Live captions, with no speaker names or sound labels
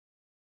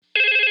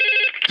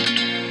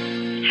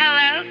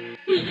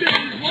Wow!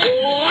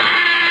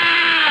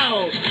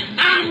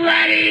 I'm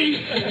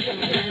ready!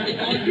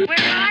 Where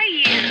are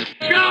you?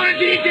 Going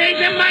these days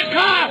in my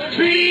car!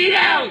 Beat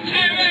out!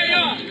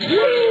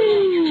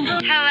 Woo!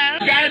 Hello?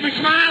 You gotta be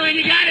smiling,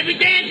 you gotta be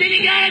dancing,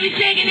 you gotta be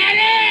shaking that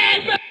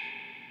ass!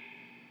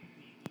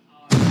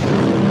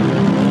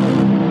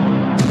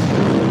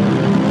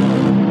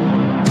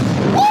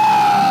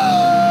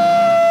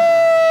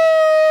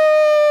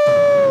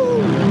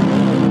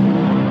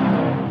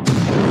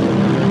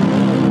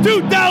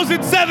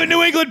 2007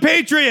 New England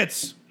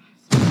Patriots.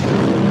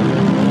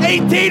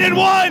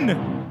 18-1.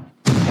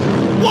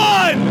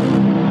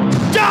 One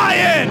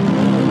giant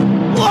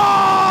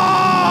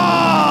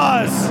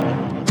loss.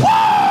 Woo!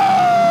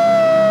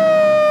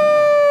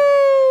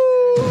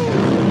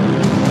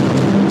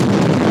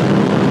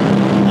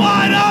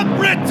 What a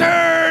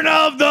return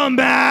of the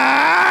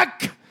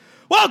Mac.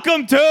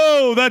 Welcome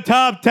to the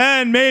top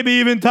 10, maybe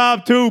even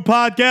top 2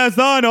 podcast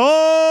on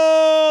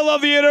all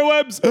of the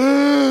interwebs.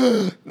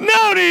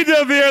 No need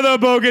to fear, the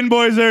Boken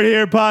Boys are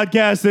here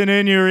podcasting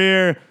in your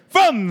ear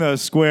from the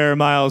Square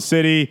Mile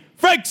City,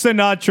 Frank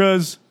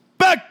Sinatra's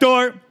back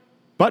door,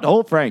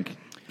 Butthole Frank.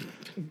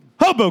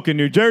 Hoboken,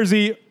 New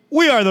Jersey.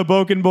 We are the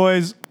Boken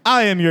Boys.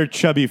 I am your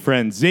chubby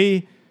friend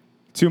Z.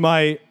 To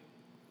my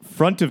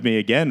front of me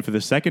again for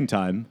the second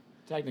time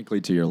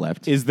Technically to your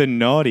left. is the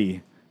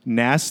naughty,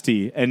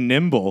 nasty, and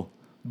nimble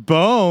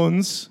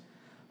Bones.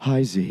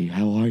 Hi, Z.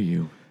 How are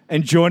you?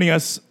 And joining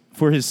us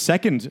for his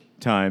second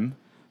time,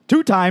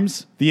 2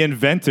 times. the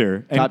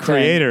inventor and Top 10,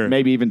 creator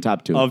maybe even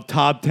top 2. of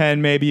top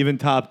 10, maybe even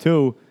top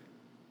 2,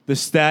 the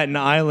Staten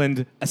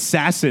Island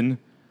assassin,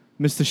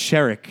 Mr.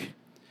 Sherrick.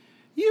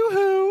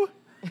 Yoo-hoo!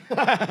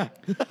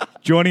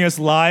 Joining us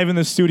live in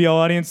the studio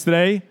audience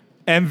today,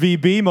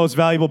 MVB, Most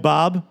Valuable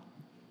Bob,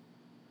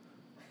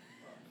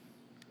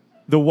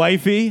 the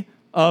wifey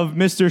of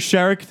Mr.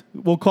 Sherrick,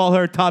 we'll call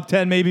her top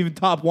 10, maybe even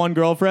top 1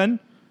 girlfriend,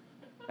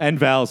 and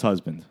Val's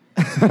husband,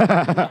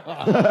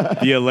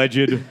 the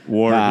alleged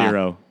war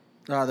hero,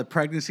 The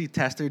pregnancy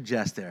tester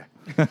jester.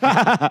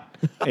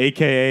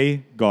 a.k.a.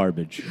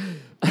 garbage.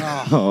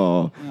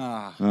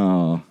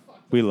 Oh.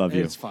 We love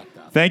you. It's fucked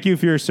up. Thank you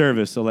for your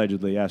service,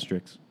 allegedly,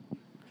 asterisk.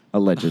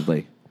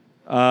 Allegedly.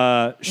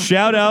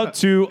 Shout out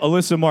to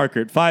Alyssa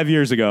Markert. 5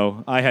 years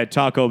ago, I had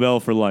Taco Bell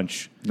for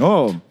lunch.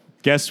 Oh.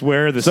 Guess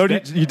where the So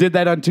you did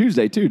that on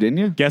Tuesday, too, didn't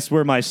you? guess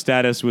where my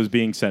status was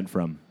being sent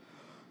from?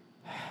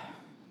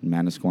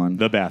 Manasquan.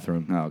 The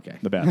bathroom. Oh, okay.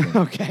 The bathroom.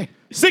 Okay.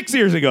 6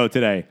 years ago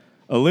today,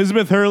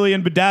 Elizabeth Hurley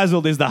in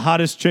Bedazzled is the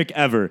hottest chick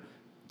ever.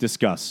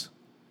 Discuss.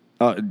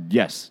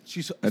 Yes.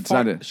 She's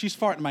She's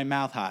farting my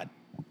mouth hot.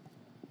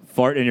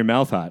 Fart in your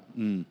mouth hot.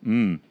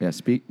 Yeah,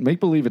 make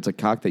believe it's a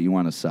cock that you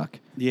want to suck.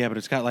 Yeah, but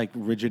it's got like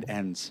rigid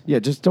ends. Yeah,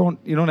 just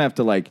you don't have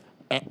to like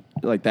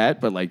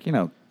that, but like, you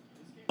know.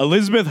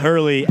 Elizabeth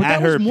Hurley But at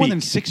that her was more peak. than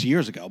 6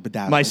 years ago.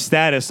 Bedazzled. My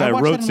status, I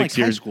watched wrote that in, 6 like,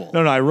 high years. school.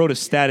 No, I wrote a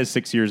status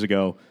 6 years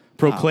ago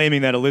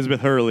proclaiming that Elizabeth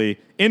Hurley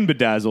in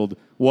Bedazzled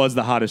was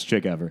the hottest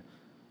chick ever.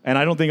 And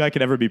I don't think I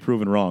could ever be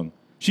proven wrong.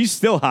 She's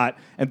still hot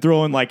and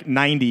throwing like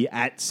 90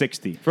 at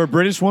 60. For a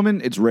British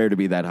woman, it's rare to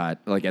be that hot,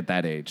 like at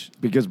that age.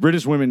 Because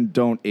British women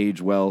don't age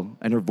well,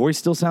 and her voice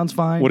still sounds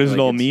fine. What does Like,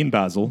 it all it's- mean,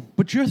 Basil?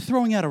 But you're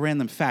throwing out a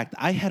random fact.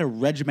 I had a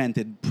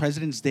regimented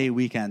President's Day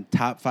weekend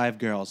top 5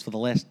 girls for the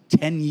last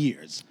 10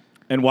 years.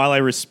 And while I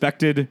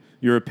respected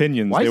your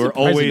opinions, Why they is were it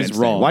President's always Day?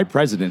 wrong. Why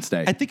President's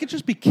Day? I think it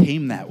just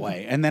became that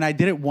way. And then I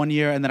did it 1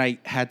 year, and then I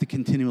had to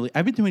continually.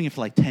 I've been doing it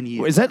for like 10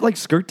 years. Is that like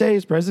Skirt Day?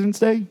 Is President's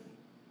Day?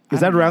 Is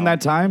that don't around know.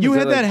 that time? You Is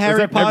had like- that is Harry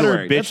that Potter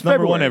February? bitch That's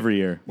number 1 February. every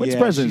year. What's Yeah,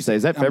 President's Day?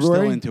 Is that I'm February?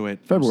 still into it.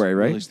 February, I'm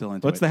right? Really still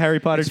into What's it. the Harry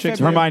Potter It's chick's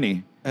February.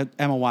 name? Hermione.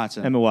 Emma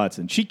Watson. Emma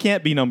Watson. She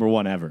can't be number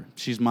 1 ever.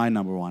 She's my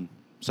number 1.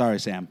 Sorry,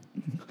 Sam.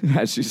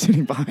 She's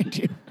sitting behind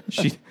you.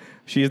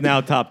 She is now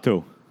top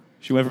 2.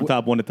 She went from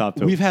top 1 to top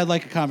 2. We've had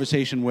like a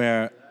conversation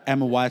where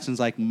Emma Watson's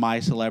like my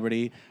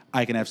celebrity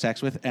I can have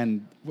sex with.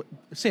 And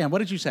Sam, what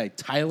did you say?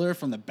 Tyler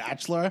from The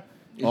Bachelor?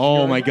 Is Oh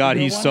your- my God,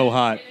 your he's one? so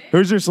hot.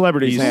 Who's your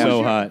celebrity, He's Sam?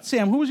 so hot.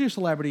 Sam, who was your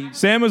celebrity?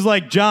 Sam was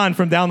like John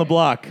from down the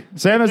block.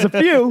 Sam has a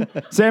few.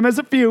 Sam has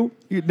a few.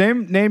 You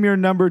name your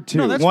number 2.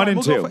 No, that's 1 fine. and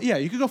We'll 2. go for- yeah,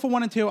 you could go for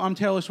 1 and 2. I'm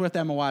Taylor Swift,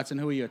 Emma Watson.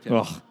 Who are you 2?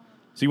 Ugh. So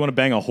you want to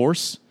bang a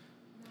horse?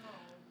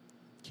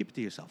 Keep it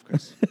to yourself,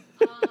 Chris.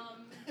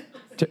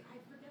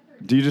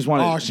 Do you just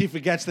want to? Oh, she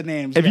forgets the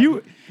names. If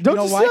you- don't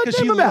know just why? let Because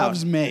them she about.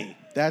 loves me.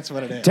 That's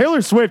what it is.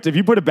 Taylor Swift, if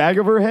you put a bag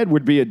over her head,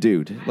 would be a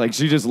dude. Like,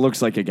 she just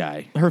looks like a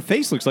guy. Her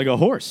face looks like a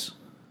horse.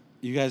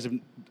 You guys are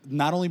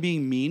not only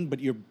being mean, but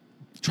you're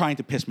trying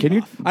to piss me Can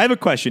you? off. I have a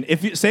question.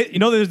 If you say,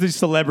 there's these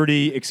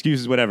celebrity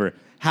excuses, whatever.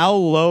 How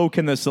low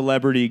can the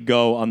celebrity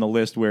go on the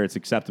list where it's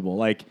acceptable?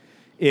 Like,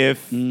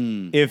 if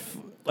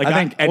like I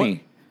think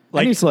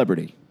any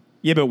celebrity.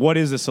 Yeah, but what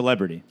is a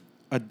celebrity?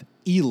 A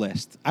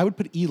E-list. I would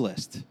put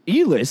E-list.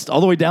 E-list, all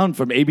the way down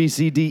from A, B,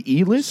 C, D,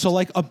 E-list? So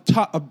like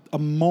a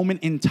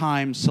moment in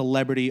time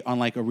celebrity on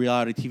like a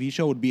reality TV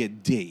show would be a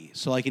D.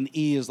 So like an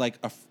E is like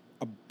a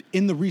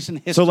in the recent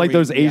history. So like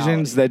those reality.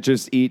 Asians that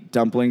just eat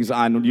dumplings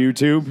on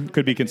YouTube?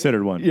 Could be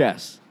considered one.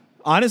 Yes.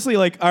 Honestly,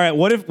 like, all right,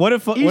 what if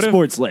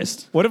Esports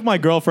list. What if my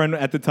girlfriend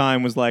at the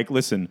time was like,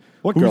 listen,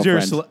 What who's your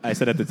girlfriend? I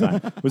said at the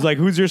time, was like,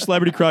 who's your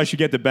celebrity crush? You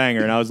get the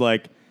banger. And I was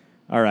like,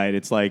 all right,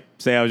 it's like,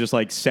 say I was just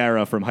like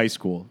Sarah from high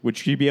school. Would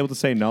she be able to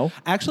say no?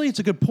 Actually, it's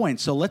a good point.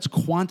 So let's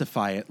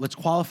quantify it. Let's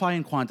qualify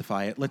and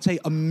quantify it. Let's say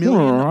 1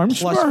 million I'm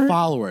plus smart.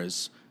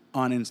 followers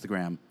on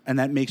Instagram, and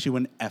that makes you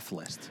an F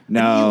list.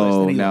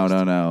 No.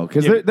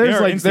 Because Yeah, there's there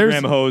are like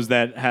Instagram hoes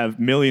that have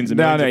millions and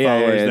No, millions no, of yeah,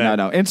 followers yeah, that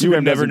no. you Instagram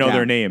would never doesn't know their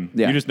count. name.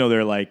 Yeah. You just know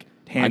their like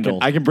handle.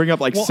 I can bring up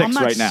like Well, 6 I'm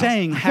not right now.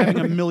 saying having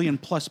 1 million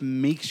plus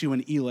makes you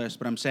an E-list,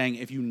 but I'm saying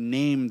if you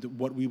named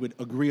what we would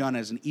agree on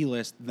as an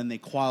E-list, then they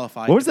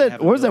qualify. What was if they that?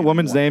 have What was that 1 million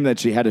woman's more. name that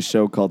she had a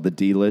show called The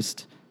D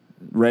List?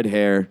 Red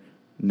hair,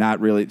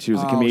 not really. She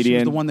was a Oh, comedian. She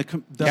was the one that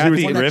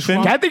Kathy one that Griffin?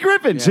 Trump- Kathy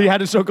Griffin. She Yeah.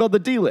 had a show called The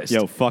D List.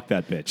 Yo, fuck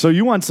that bitch. So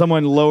you want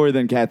someone lower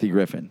than Kathy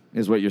Griffin,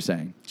 is what you're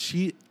saying?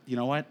 She, you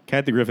know what?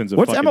 Kathy Griffin's a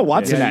What's fucking Emma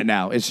Watson bitch. at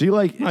now? Is she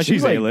like? No, is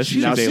she's she like, A-list.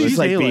 no, She's she's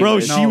like A-list. B. Bro, No,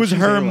 she was she's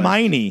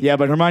Hermione. Yeah,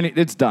 but Hermione,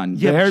 it's done.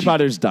 Yeah, the Harry she-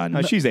 Potter's done.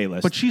 No, she's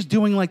A-list. But she's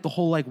doing like the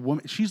whole like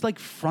woman. She's like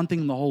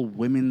fronting the whole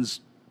women's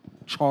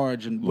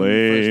charge and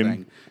women first Lame.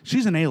 thing.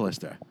 She's an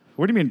A-lister.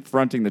 What do you mean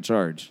fronting the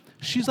charge?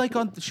 She's like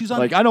on. She's on.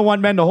 Like I don't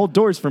want men to hold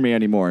doors for me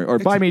anymore, or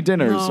buy me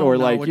dinners, no, or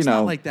no, like it's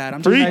not like that.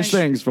 I'm do just nice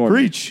saying- things for me.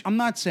 Preach. I'm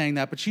not saying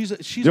that, but she's Do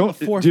on you, the know,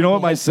 forefront. do you know of what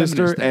the my whole sister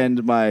feminist thing.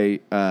 and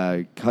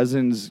my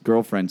cousin's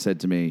girlfriend said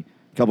to me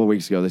a couple of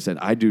weeks ago? They said,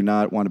 I do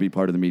not want to be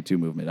part of the Me Too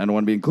movement. I don't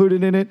want to be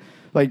included in it.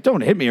 Like,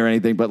 don't hit me or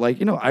anything, but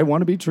like, I want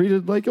to be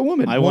treated like a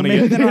woman. I want to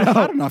Maybe get. they're not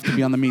hot enough to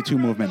be on the Me Too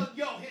movement.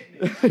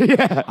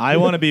 I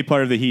want to be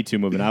part of the He Too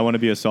movement. I want to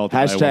be assaulted.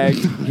 by a woman.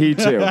 Hashtag he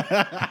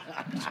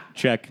too.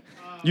 Check.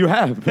 You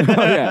have. Oh,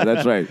 yeah,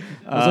 that's right.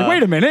 I was like,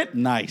 wait a minute.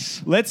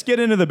 Nice. Let's get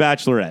into the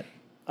Bachelorette.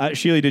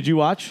 Sheely, did you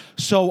watch?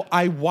 So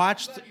I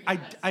watched.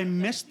 I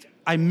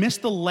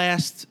missed the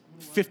last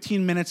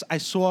 15 minutes. I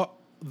saw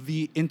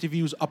the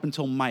interviews up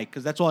until Mike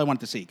because that's all I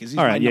wanted to see.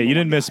 All right, yeah, you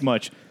didn't miss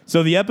much.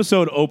 So the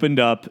episode opened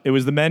up. It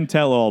was the men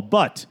tell all,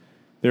 but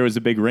there was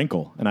a big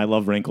wrinkle, and I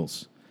love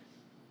wrinkles.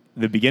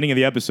 The beginning of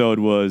the episode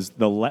was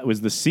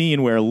the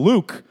scene where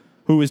Luke,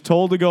 who was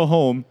told to go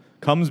home,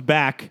 comes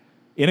back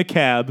in a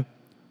cab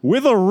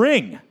with a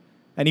ring,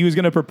 and he was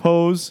going to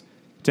propose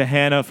to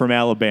Hannah from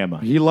Alabama.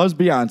 He loves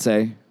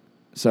Beyonce,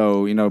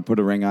 so, put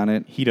a ring on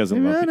it. He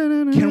doesn't love it.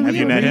 Can Have we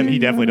you met him? agree- He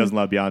definitely doesn't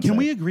love Beyonce. Can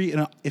we agree?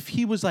 If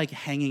he was like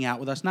hanging out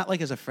with us, not like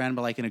as a friend,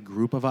 but like in a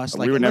group of us, We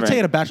like would let's never- say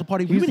at a bachelor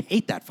party, we would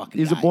hate that fucking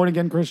He's guy. a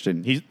born-again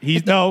Christian.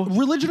 He's no.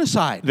 Religion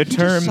aside, The he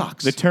term just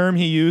sucks. the term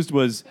he used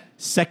was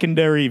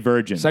secondary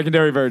virgin.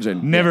 Secondary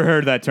virgin. Never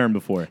heard that term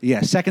before.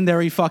 Yeah,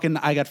 secondary fucking.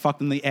 I got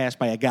fucked in the ass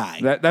by a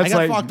guy. That's I got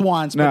like- fucked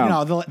once,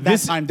 no. but that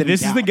time didn't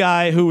This is count. the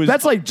guy who was.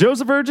 That's like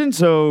Joe's a virgin,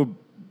 so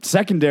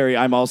secondary,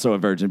 I'm also a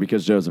virgin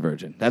because Joe's a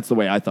virgin. That's the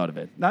way I thought of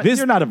it.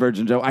 You're not a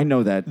virgin, Joe. I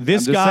know that.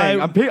 This I'm just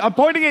guy- saying, I'm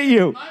pointing at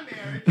you.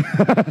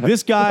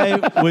 This guy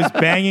was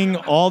banging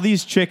all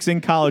these chicks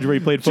in college where he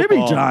played football.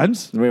 Jimmy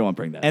Johns. We won't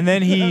bring that. And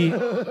then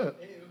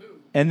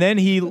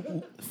he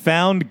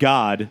found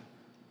God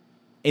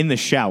in the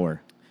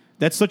shower.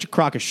 That's such a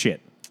crock of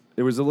shit.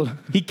 it was a little.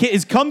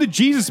 His come to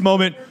Jesus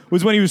moment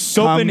was when he was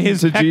soaping Come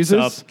his to pecs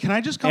Jesus? up Can I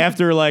just come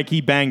after like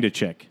he banged a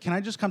chick. Can I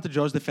just come to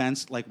Joe's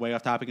defense, like way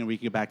off topic, and we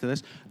can get back to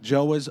this?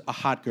 Joe was a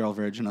hot girl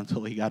virgin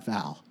until he got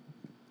Val.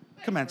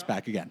 Commence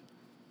back again.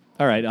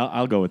 All right,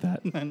 I'll go with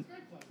that.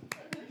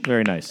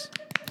 Very nice.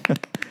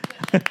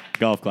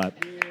 Golf clap.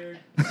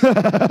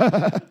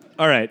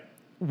 All right.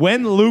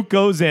 When Luke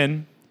goes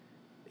in,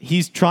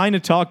 he's trying to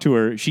talk to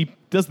her. She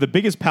does the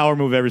biggest power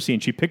move I've ever seen.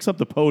 She picks up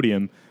the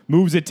podium,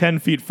 moves it 10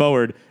 feet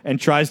forward, and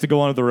tries to go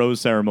on to the rose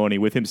ceremony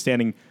with him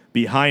standing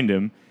behind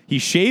him. He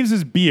shaves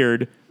his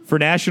beard for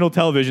national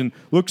television,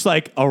 looks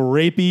like a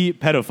rapey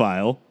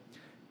pedophile.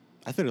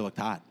 I thought he looked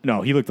hot.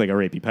 No, he looked like a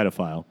rapey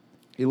pedophile.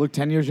 He looked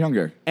 10 years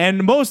younger.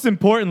 And most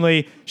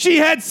importantly, she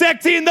had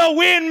sex in the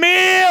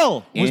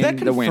windmill. Was that In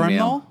the confirmed,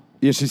 windmill. though?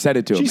 Yeah, she said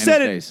it to him. She in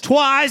said his it face.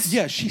 twice.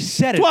 Yeah, she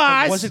said it.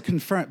 Twice. But was it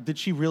confirmed? Did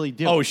she really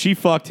do Oh, it? she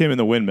fucked him in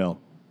the windmill.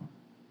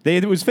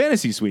 It was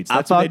fantasy suites. I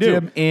That's what they fucked do.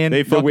 him in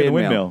they the fuck in the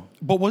windmill. windmill.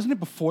 But wasn't it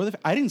before the...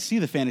 I didn't see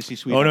the fantasy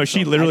suite. Oh, no, she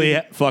episode. literally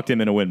I fucked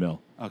him in a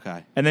windmill. didn't-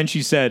 Okay. And then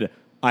she said,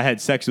 I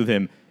had sex with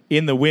him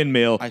in the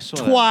windmill I saw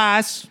that.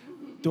 twice.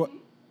 Do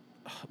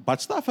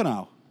butt stuff or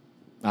no?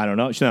 I don't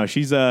know. No,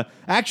 she's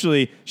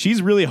actually,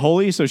 she's really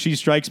holy, so she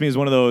strikes me as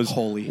one of those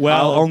Holy.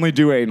 Well, I'll only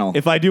do anal.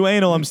 if I do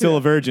anal, I'm still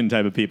a virgin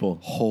type of people.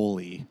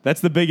 Holy.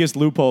 That's the biggest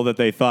loophole that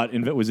they thought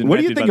was invented what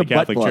do you think by of the butt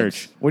Catholic plugs?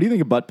 Church. What do you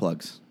think of butt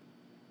plugs?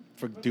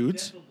 For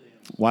dudes?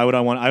 Why would I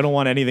want? I don't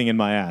want anything in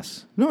my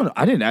ass. No,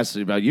 I didn't ask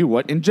you about you.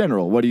 What in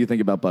general? What do you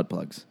think about butt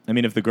plugs? I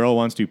mean, if the girl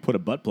wants to put a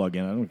butt plug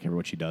in, I don't care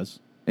what she does.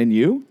 And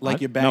you?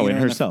 Like you're no, banging in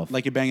her herself.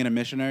 like you're banging a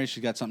missionary.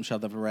 She's got something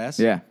shoved up her ass.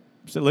 Yeah.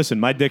 So listen,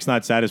 my dick's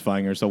not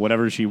satisfying her, so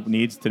whatever she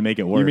needs to make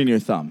it work. You mean your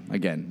thumb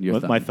again? Your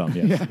With thumb. my thumb?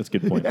 Yes, that's a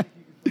good point.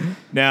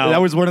 Now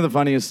That was one of the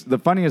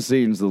funniest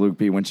scenes, the Luke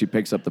P, when she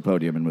picks up the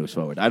podium and moves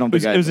forward. I don't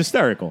think it was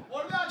hysterical.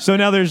 So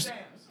now there's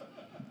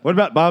What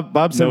about Bob?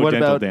 Bob said, No "What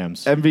dental about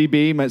dams.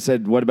 MVB?"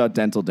 Said, "What about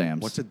dental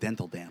dams?" What's a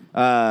dental dam?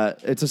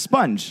 It's a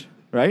sponge,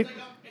 right?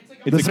 It's like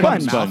It's The a cum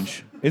sponge.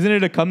 sponge. Isn't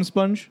it a cum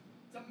sponge?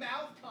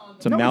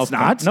 It's a No, mouth it's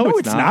not. cum- No,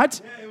 it's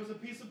not.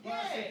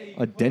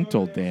 A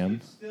dental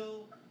dam.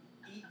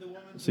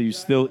 So you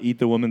still eat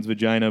the woman's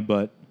vagina,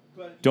 but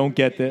don't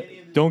get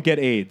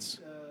AIDS.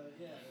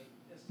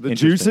 The Interesting.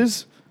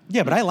 juices.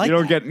 Yeah, but I like You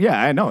don't that. get. Yeah,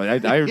 I know.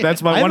 That's I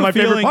have one of a my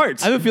favorite feeling-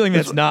 parts. I have a feeling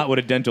that's not what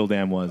a dental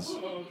dam was.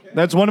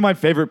 That's one of my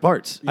favorite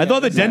parts. I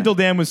thought the dental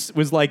dam was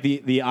like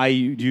the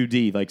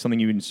IUD, like something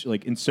you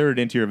inserted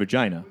into your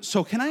vagina.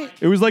 So can I?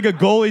 It was like a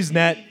goalie's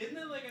net.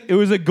 It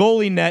was a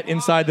goalie net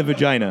inside the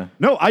vagina.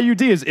 No,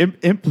 IUD is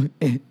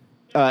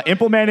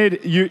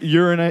implemented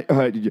urinary.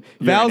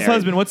 Val's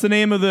husband. What's the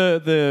name of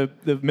the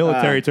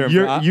military term?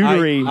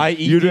 Uterine.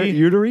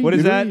 IED? What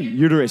is that?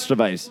 Uterus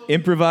device.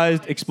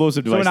 Improvised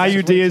explosive So device.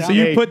 an IUD is So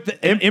you put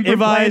an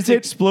improvised implanted-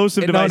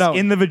 explosive No, device no.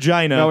 in the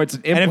vagina. No, it's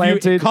an and if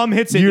implanted cum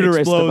hits it, it uterus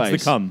explodes device.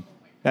 the cum.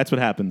 That's what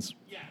happens.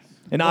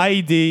 An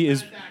IED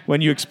is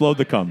when you explode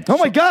the cum. Oh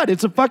my God!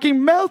 It's a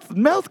fucking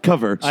mouth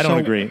cover. I don't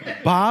agree.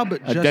 Bob A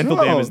just dental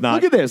dam is not.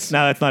 look at this.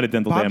 No, that's not a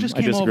dental Bob dam. just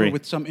I came disagree. over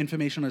with some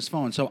information on his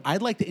phone. So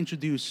I'd like to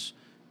introduce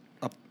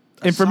a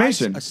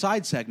Information. a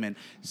side segment.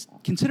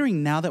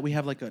 Considering now that we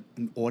have like an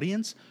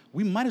audience,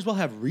 we might as well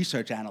have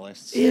research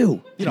analysts.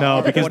 Ew. You know, No,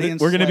 our because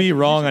audience we're going to be slash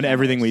wrong on research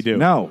everything we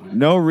analysts. do.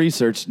 No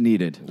research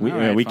needed. We, All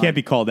right, we fine. can't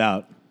be called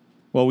out.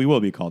 Well, we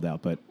will be called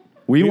out, but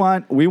We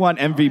want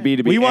MVB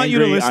to be. we want you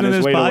to angry listen on to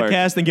his this way work.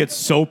 podcast and get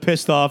so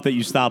pissed off that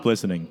you stop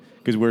listening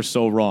because we're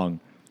so wrong.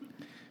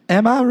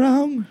 Am I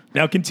wrong?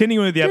 Now,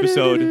 continuing with the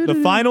episode, the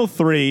final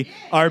three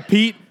are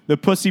Pete, the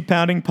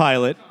pussy-pounding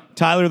pilot,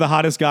 Tyler, the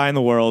hottest guy in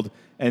the world,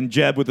 and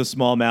Jeb with the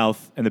small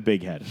mouth and the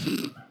big head.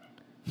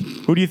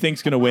 Who do you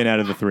think's going to win out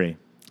of the three?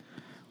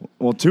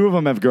 Well, two of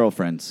them have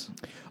girlfriends.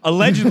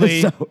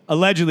 Allegedly, So-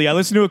 allegedly, I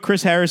listened to a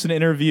Chris Harrison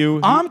interview.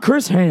 I'm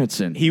Chris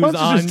Hansen. He Why was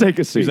don't you on. Just take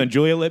a seat. He was on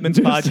Julia Littman's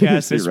Just take a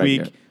podcast seat this right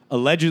week. here.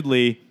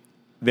 Allegedly,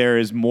 there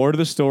is more to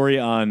the story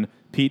on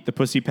Pete, the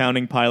pussy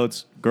pounding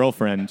pilot's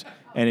girlfriend,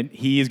 and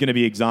he is going to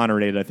be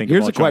exonerated. I think. of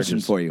Here's all a question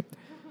charges. for you.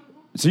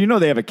 So you know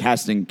they have a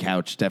casting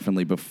couch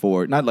definitely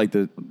before. Not like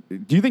the.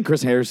 Do you think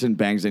Chris Harrison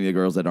bangs any of the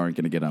girls that aren't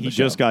going to get on He the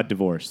show? just got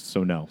divorced,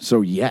 so no.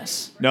 So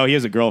yes. No, he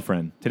has a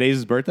girlfriend. Today's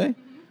his birthday.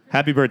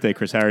 Happy birthday,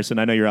 Chris Harrison.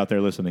 I know you're out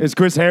there listening. Is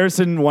Chris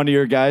Harrison one of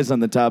your guys on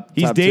the top?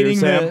 He's top dating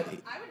tier,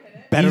 Sam?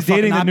 Better He's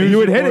dating the fucking not be. news You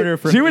would hit reporter it.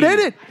 from She would E! hit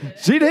it.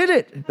 She'd hit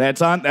it.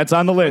 That's on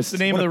the list. What's the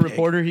name of What the a pig.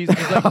 reporter? He's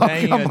like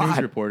banging a come news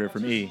on. reporter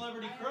from E.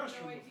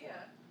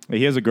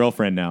 He has a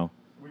girlfriend now.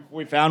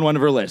 We found one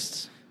of her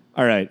lists.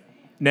 All right.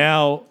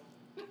 Now,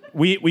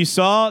 we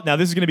saw. Now,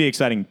 this is going to be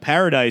exciting.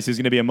 Paradise is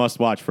going to be a must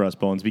watch for us,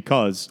 Bones,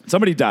 because.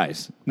 Somebody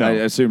dies. No, I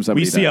assume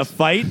somebody we see a dies.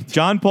 fight.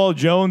 John Paul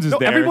Jones is No,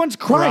 there. everyone's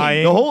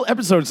crying. The whole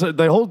episode,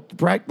 the whole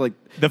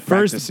The first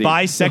practice scene.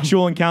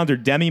 bisexual encounter,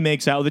 Demi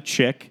makes out with a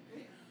chick,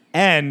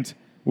 and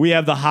we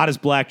have the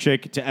hottest black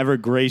chick to ever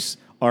grace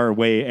our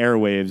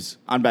airwaves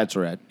on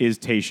Bachelorette. is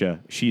Tasha.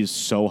 She is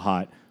so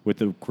hot with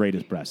the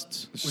greatest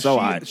breasts. So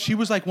hot. She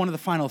was like one of the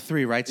final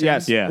three, right? Sam?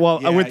 Yes. Yeah. Well,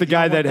 Yeah, with the you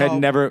guy know that what, had though?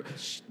 never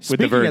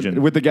speaking of-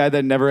 virgin. with the guy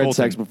that never had Colton.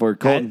 sex before.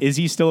 Colton. Is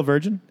he still a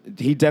virgin?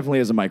 He definitely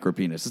has a micro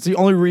penis. That's the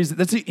only reason.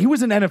 He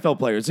was an NFL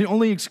player. It's the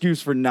only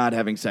excuse for not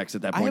having sex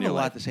at that I point have in a your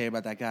lot life. to say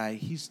about that guy.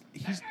 He's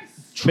Baby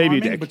charming,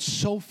 dick. but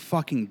so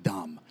fucking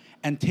dumb.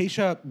 And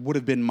Tasha would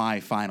have been my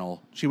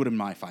final. She would have been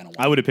my final.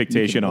 I would have picked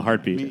Tasha in a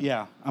heartbeat.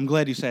 Yeah, I'm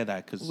glad you say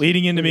that because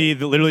Leading into me,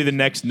 literally the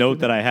next note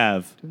that I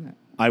have,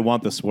 I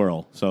want the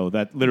swirl. So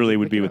that literally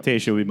would be with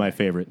Tasha would be my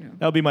favorite.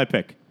 That would be my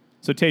pick.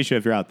 So Tasha,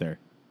 if you're out there,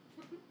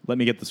 let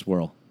me get the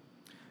swirl.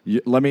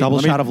 Let me double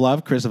let me- shot of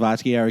love. Chris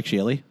Zavatsky, Eric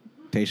Shealy,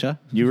 Tasha.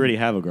 You already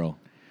have a girl.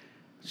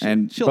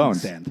 and she'll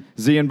Bones. understand.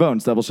 Z and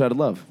Bones. Double shot of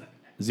love.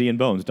 Z and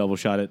Bones, double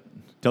shot at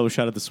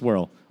the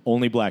swirl.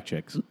 Only black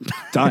chicks.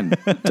 Done.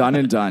 Done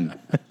and done.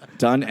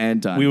 Done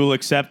and done. We will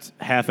accept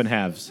half and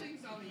halves.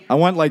 I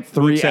want like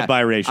three. accept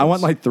biracials. I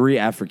want like 3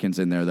 Africans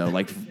in there though,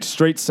 like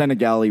straight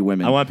Senegali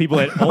women. I want people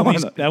that only.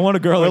 I want a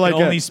girl Or that like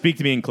can a- only speak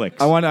to me in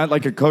clicks. I want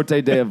like a Cote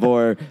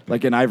d'Ivoire,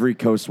 like an Ivory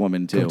Coast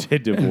woman too. Cote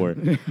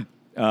d'Ivoire.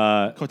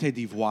 Cote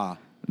d'Ivoire.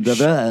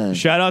 Because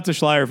Shout out to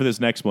Schleier for this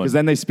next one.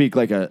 then they speak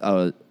like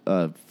a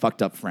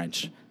fucked up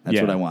French. That's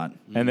Yeah. what I want.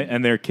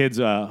 And their kids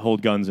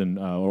hold guns and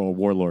or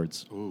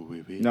warlords.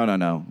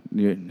 No.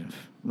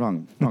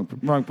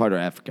 Wrong part of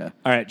Africa.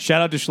 All right,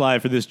 shout out to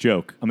Schleier for this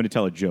joke. I'm going to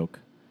tell a joke.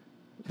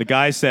 The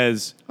guy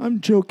says,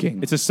 I'm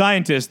joking. it's a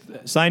scientist.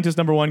 Scientist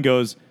number 1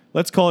 goes,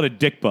 let's call it a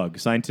dick bug.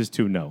 Scientist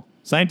 2, no.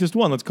 Scientist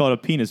 1, let's call it a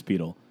penis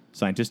beetle.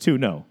 Scientist 2,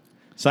 no.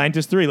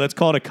 Scientist 3, let's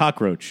call it a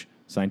cockroach.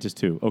 Scientist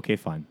 2, okay,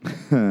 fine.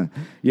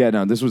 Yeah,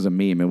 no, this was a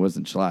meme. It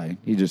wasn't Schley.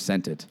 He just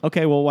sent it.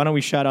 Okay, well, why don't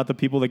we shout out the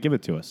people that give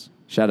it to us?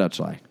 Shout out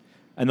Schley.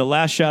 And the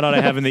last shout out I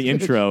have in the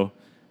intro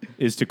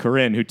is to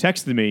Corinne, who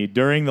texted me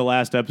during the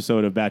last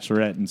episode of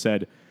Bachelorette and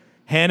said,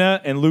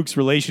 Hannah and Luke's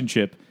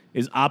relationship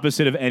is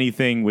opposite of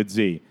anything with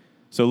Z.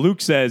 So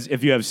Luke says,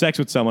 if you have sex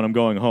with someone, I'm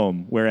going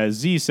home. Whereas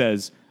Z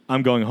says,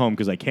 I'm going home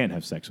because I can't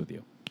have sex with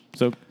you.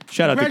 So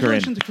shout out to Corinne.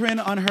 Congratulations to Corinne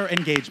on her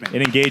engagement.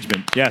 An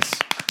engagement, yes.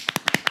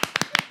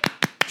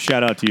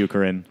 Shout out to you,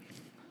 Corinne.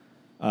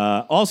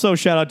 Also,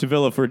 shout out to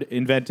Villa for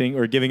inventing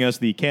or giving us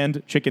the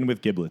canned chicken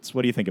with giblets.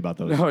 What do you think about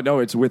those? No,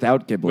 it's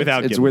without giblets.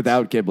 Without it's giblets.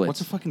 without giblets.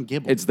 What's a fucking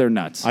giblet? It's their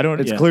nuts.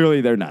 It's yeah.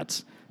 clearly their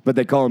nuts, but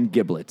they call them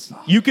giblets.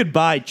 You could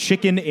buy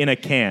chicken in a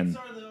can.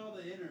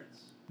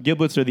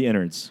 Giblets are the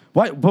innards.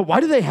 Why? But why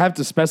do they have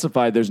to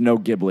specify there's no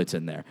giblets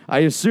in there? I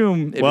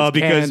assume if it's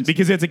canned,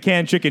 because it's a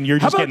canned chicken, you're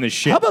just getting the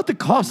shit. How about the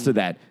cost of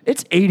that?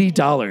 It's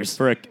 $80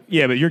 for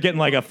yeah, but you're getting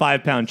like a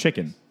 5-pound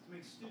chicken.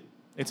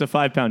 It's a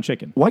 5-pound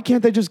chicken. Why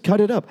can't they just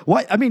cut it up?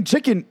 Why? I mean,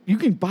 chicken. You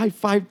can buy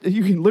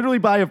You can literally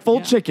buy a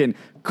full chicken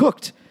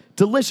cooked,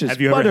 delicious. Have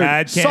you buttered, ever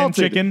had canned salted,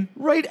 chicken?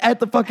 right at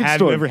the fucking Have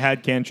store? you ever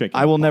had canned chicken?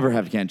 I will never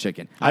have canned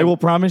chicken. I will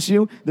promise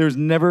you, there's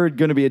never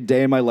going to be a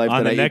day in my life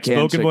On that the I next eat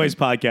canned Spoken chicken. Boys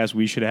podcast,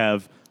 we should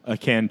have a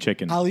canned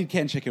chicken. I'll eat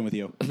canned chicken with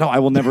you. No, I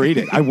will never eat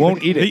it. I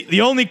won't eat it. The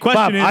only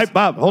question is,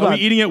 Bob, hold are on. we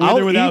eating it with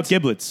or without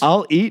giblets?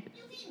 I'll eat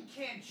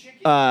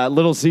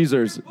Little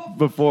Caesars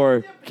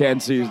before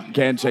canned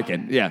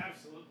chicken. Yeah.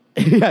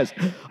 Yes.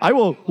 I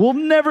will. We'll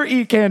never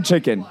eat canned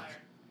chicken.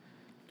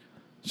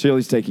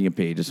 Shirley's taking a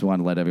pee. Just want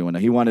to let everyone know.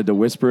 He wanted to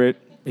whisper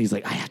it. He's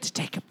like, I have to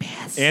take a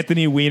piss.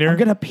 Anthony Weiner I'm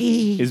going to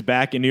pee. is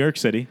back in New York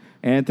City.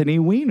 Anthony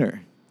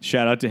Weiner.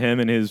 Shout out to him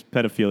and his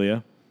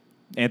pedophilia.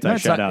 No,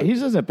 Anti-shout out. He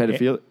doesn't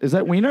pedophile. Is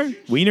that Weiner?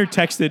 Weiner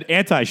texted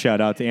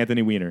anti-shout out to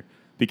Anthony Weiner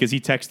because he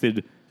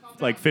texted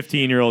like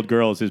 15-year-old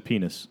girls his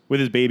penis with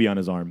his baby on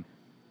his arm.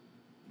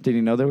 Did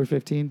he know they were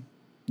 15?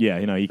 Yeah,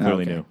 he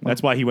clearly Okay. knew.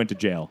 That's why he went to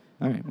jail.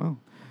 All right, well.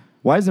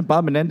 Why isn't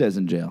Bob Menendez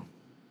in jail?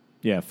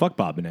 Yeah, fuck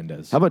Bob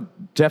Menendez. How about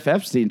Jeff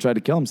Epstein tried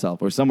to kill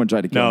himself, or someone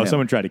tried to kill him? No,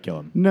 someone tried to kill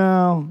him.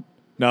 No.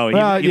 No,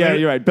 Yeah,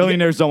 you're right.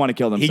 Billionaires don't want to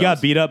kill themselves. He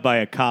got beat up by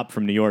a cop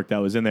from New York that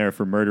was in there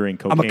for murdering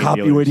cocaine I'm a cop,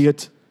 dealers. you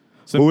idiot.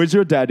 Who is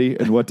your daddy,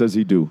 and what does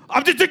he do?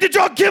 I'm Detective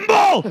John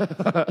Kimball!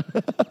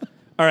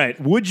 All right,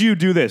 would you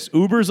do this?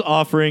 Uber's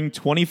offering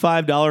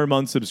 $25 a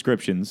month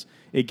subscriptions.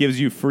 It gives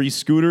you free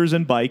scooters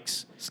and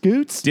bikes,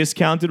 Scoots?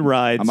 discounted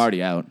rides. I'm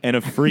already out. And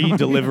a free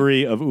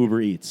delivery of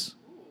Uber Eats.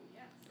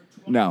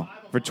 No.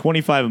 For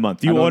 $25 a month.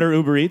 Do you don't- order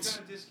Uber Eats?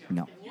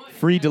 No.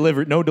 Free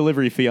delivery, no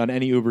delivery fee on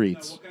any Uber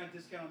Eats. What kind of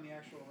discount on the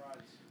actual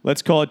rides?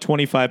 Let's call it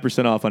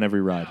 25% off on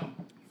every ride.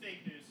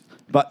 Fake news.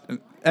 But For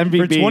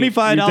MVP,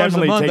 $25 you a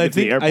definitely month, take I it to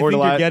the think airport a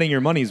you're lot. getting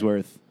your money's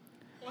worth.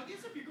 Well, I guess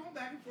if you're going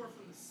back and forth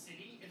from the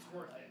city, it's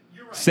worth it.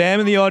 You're right. Sam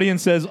in the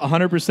audience says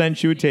 100%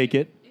 she would take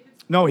it.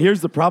 No,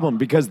 here's the problem,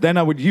 because then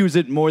I would use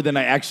it more than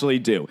I actually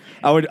do.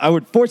 I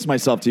would force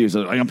myself to use it.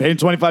 Like, I'm paying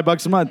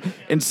 $25 a month.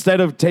 Instead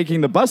of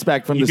taking the bus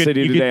back from You the could-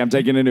 city you today, could- I'm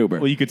taking an Uber.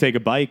 Well, you could take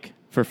a bike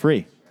for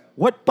free.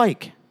 What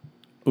bike?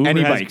 Uber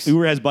Any has, bikes.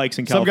 Uber has bikes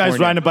in Some California. guy's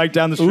riding a bike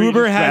down the street.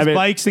 Uber just has grab it.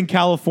 bikes in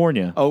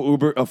California. Oh,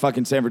 Uber,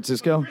 fucking San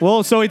Francisco?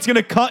 Well, so it's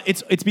gonna cut.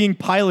 It's being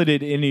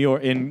piloted in New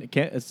York in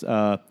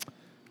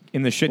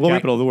the shit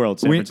capital of the world,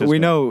 San Francisco. We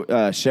know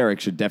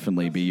Sherrick should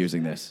definitely be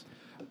using this.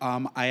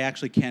 I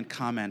actually can't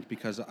comment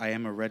because I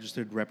am a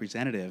registered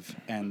representative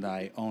and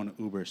I own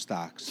Uber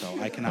stock, so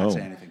I cannot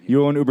say anything here.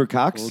 You own Uber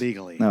Cox?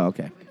 Legally. Oh,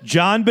 okay.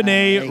 John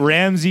Benet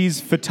Ramsey's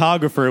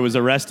photographer was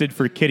arrested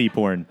for kitty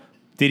porn.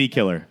 Did he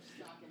kill her?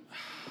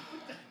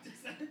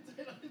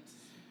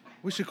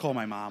 We should call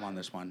my mom on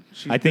this one.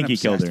 She's I think been he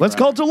killed obsessed her. Let's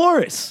forever. call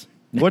Dolores.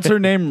 What's her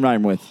name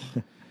rhyme with?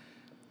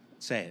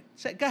 Say it.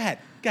 Say it. Go ahead.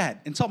 Go ahead.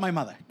 Insult my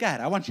mother. Go ahead.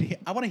 I want to hear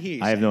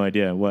you. I have say no it.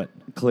 idea what.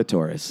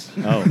 Clitoris.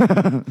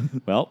 Oh,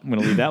 well, I'm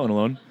gonna leave that one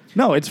alone.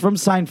 No, it's from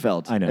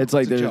Seinfeld. I know. It's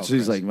like It's a joke, she's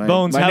Chris. like, my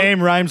Bones, how-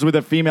 name rhymes with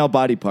a female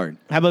body part.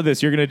 How about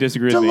this? You're gonna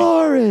disagree with me.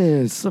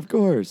 Dolores, of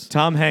course.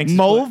 Tom Hanks.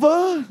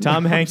 Mulva?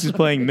 Tom Hanks is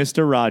playing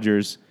Mr.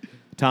 Rogers.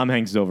 Tom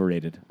Hanks is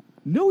overrated.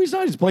 No, he's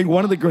not. He's playing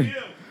one of the great.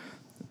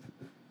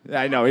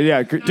 I know.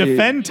 Yeah.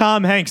 Defend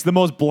Tom Hanks, the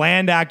most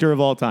bland actor of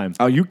all time.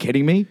 Are you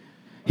kidding me?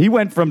 He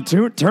went from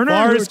Turner and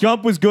Forrest Hooch,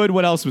 Gump was good.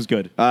 What else was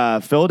good?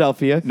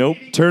 Philadelphia. Nope.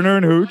 Turner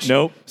and Hooch.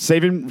 Nope.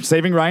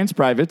 Saving Ryan's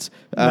Privates.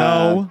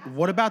 No.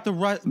 What about the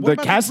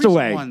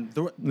Castaway. recent one?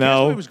 The No.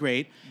 Castaway was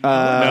great. What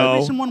about no. the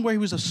recent one where he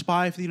was a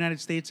spy for the United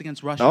States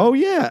against Russia? Oh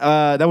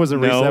yeah. That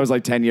wasn't recent. No. That was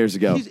like 10 years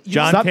ago.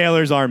 John Stop-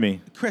 Taylor's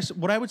Army. Chris,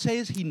 what I would say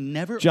is he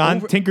never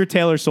Tinker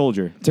Tailor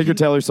Soldier. Tinker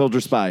Tailor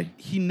Soldier Spy.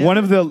 He never- One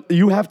of the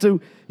you have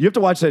to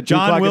watch that. 2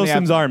 o'clock John in the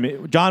Wilson's afternoon.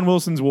 Army. John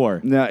Wilson's War.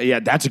 No, yeah,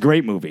 that's a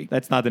great movie.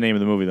 That's not the name of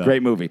the movie, though.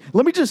 Great movie.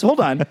 Let me just hold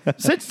on.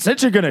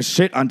 since you're gonna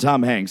shit on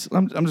Tom Hanks,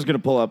 I'm just gonna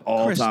pull up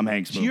all Chris, Tom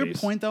Hanks to movies. your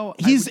point though,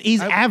 He's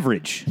I would-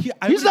 average.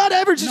 He's not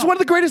average. He's one of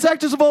the greatest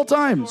actors of all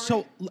time.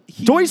 So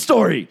he, Toy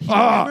Story.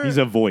 never- He's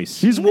a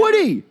voice. He's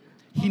Woody.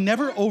 he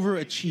never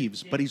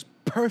overachieves, but he's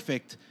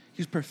perfect.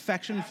 He's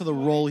perfection for the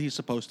role he's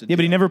supposed to do. Yeah,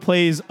 but he never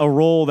plays a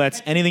role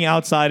that's anything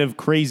outside of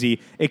crazy,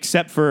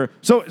 except for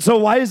So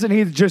why isn't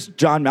he just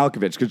John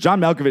Malkovich? Because John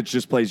Malkovich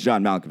just plays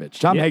John Malkovich.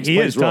 Tom Hanks he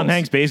plays is. Tom roles.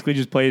 Hanks basically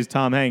just plays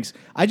Tom Hanks.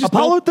 I just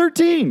Apollo don't-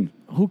 13.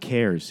 Who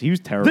cares? He was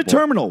terrible. The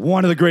Terminal.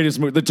 One of the greatest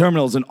movies. The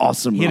Terminal is an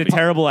awesome He movie. had a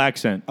terrible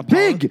accent.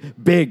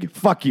 Big.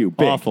 Fuck you.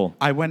 Big. Awful.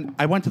 I went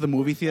to the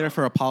movie theater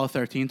for Apollo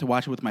 13 to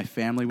watch it with my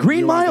family when Green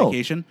we were Mile. on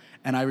vacation,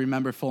 and I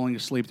remember falling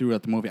asleep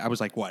throughout the movie. I was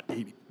like, what,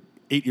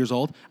 8 years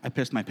old, I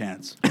pissed my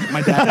pants.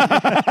 My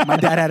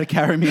dad had to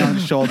carry me on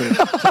his shoulder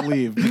to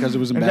leave because it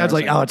was And embarrassing. Dad's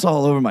like, oh, it's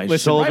all over my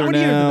shoulder What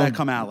year now. did that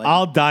come out? Like,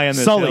 I'll die on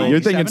this Sully. hill. You're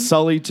thinking 87?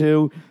 Sully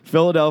too.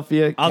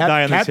 Philadelphia. I'll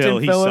die on this Captain hill.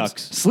 He Phillips.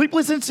 sucks.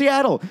 Sleepless in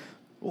Seattle.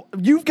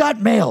 You've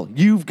got mail.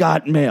 You've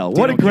got mail.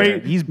 What a don't care.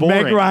 great He's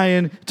boring. Meg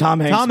Ryan, Tom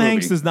Hanks. Tom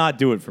Hanks movie. does not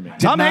do it for me.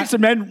 Tom Hanks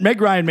and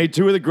Meg Ryan made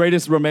two of the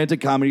greatest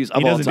romantic comedies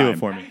of He all doesn't time. do it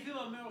for me.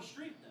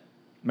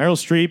 Meryl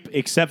Streep,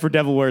 except for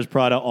Devil Wears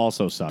Prada,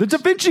 also sucks. The Da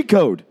Vinci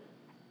Code.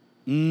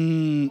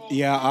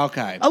 yeah,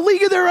 okay. A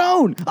League of Their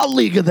Own. A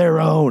League of Their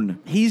Own.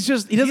 he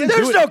doesn't There's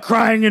do no it.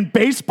 crying in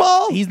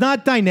baseball. He's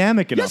not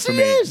dynamic enough Yes, for he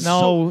me. is.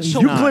 No, he's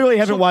you not. clearly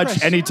haven't So, watched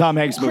Chris- any Tom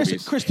Hanks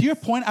movies. Chris, to your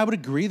point, I would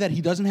agree that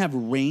he doesn't have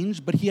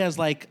range, but he has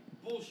like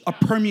a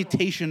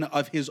permutation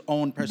of his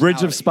own personality.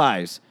 Bridge of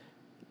Spies.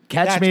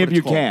 Catch That's Me what If it's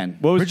You called. can.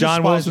 What was Bridge of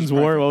John Spies Wilson's is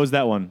War? perfect. What was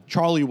that one?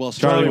 Charlie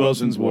Wilson. Charlie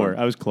Wilson's Wilson's War. War.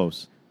 I was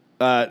close.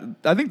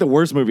 I think the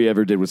worst movie I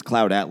ever did was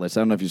Cloud Atlas. I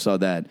don't know if you saw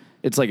that.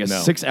 It's like a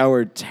No.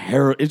 6-hour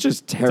terror. It's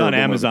just It's terrible. on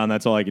movie. Amazon.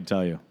 That's all I can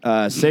tell you.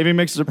 Saving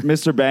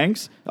Mr.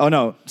 Banks. Oh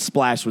no,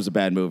 Splash was a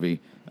bad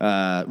movie.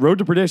 Road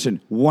to Perdition.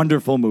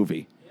 Wonderful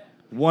movie.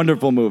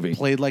 Wonderful movie.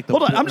 Played like the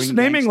Hold on, I'm just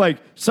boring naming gangster. like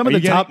some of Are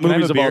the you top getting- can I have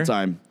movies a of all beer?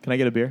 time. Can I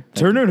get a beer?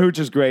 Turner and Hooch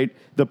is great.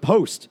 The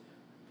Post.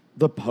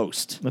 The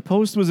Post. The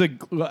Post was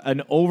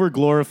an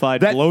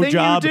over-glorified That thing you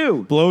blowjob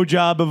do.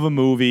 blowjob of a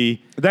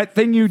movie That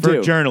thing you for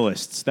do.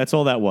 journalists. That's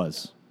all that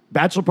was.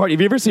 Bachelor Party.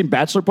 Have you ever seen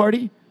Bachelor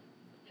Party?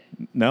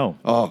 No.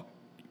 Oh,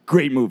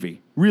 great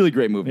movie. Really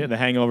great movie. Yeah, The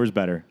Hangover's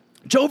better.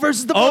 Joe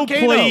versus the Oh,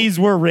 volcano. please,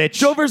 we're rich.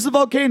 Joe versus the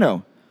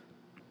volcano.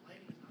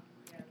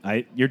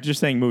 You're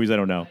just saying movies I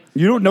don't know.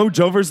 You don't know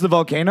Joe versus the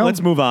volcano?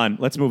 Let's move on.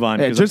 Let's move on.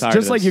 Yeah, 'cause I'm tired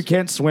just of like this. you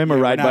can't swim or Yeah,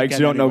 we're ride not bikes, you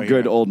getting don't know anywhere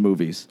good here. old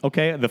movies.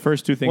 Okay, the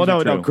first two things Well,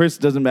 are no, true. Chris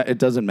doesn't. It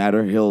doesn't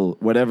matter. He'll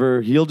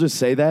just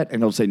say that,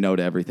 and he'll say no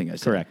to everything I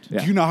say. Correct. Yeah.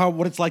 Do you know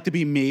what it's like to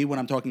be me when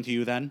I'm talking to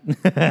you then?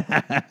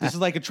 This is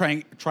like a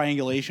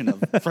triangulation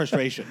of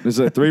frustration. This is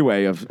a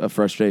three-way of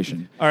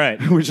frustration. All right.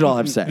 We should all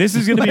have sex. This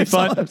is going to be That's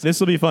all fun. I'm saying. This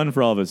will be fun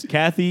for all of us.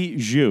 Kathy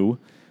Zhu,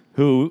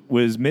 who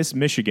was Miss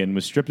Michigan,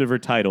 was stripped of her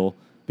title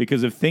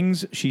because of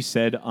things she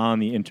said on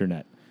the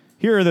internet.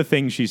 Here are the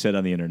things she said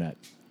on the internet.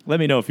 Let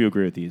me know if you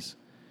agree with these.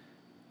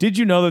 Did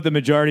you know that the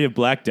majority of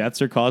black deaths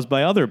are caused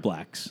by other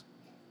blacks?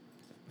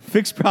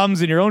 Fix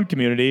problems in your own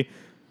community,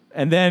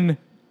 and then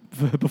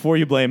before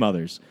you blame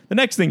others. The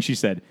next thing she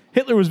said,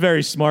 Hitler was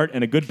very smart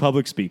and a good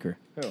public speaker.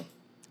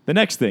 The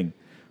next thing,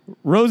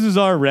 roses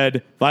are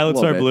red, violets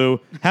Love are it.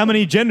 blue. How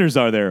many genders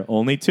are there?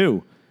 Only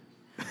 2.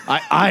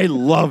 I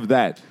love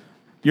that.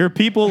 Your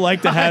people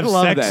like to I have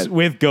love sex that.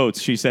 with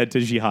goats, she said to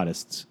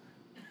jihadists.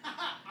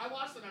 I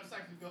watched them have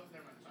sex with goats.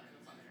 Never mind. Sorry,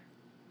 that's not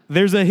there.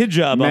 There's a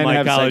hijab Men on my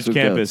have sex college with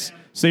campus.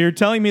 goats. So you're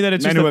telling me that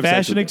it's Men just who a have sex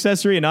fashion with goats.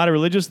 accessory and not a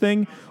religious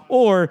thing?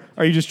 Or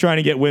are you just trying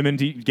to get women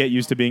to get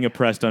used to being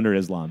oppressed under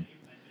Islam?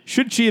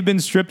 Should she have been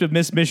stripped of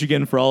Miss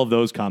Michigan for all of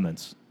those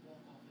comments?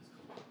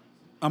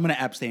 I'm going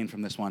to abstain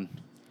from this one.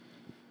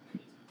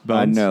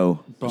 Bones?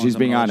 No. Bones, She's I'm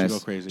being gonna let you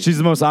honest. go crazy. She's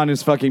the most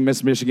honest fucking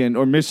Miss Michigan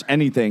or Miss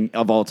anything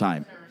of all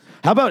time.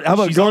 How about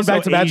She's going also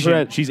back to Asian.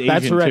 Bachelorette? She's Asian,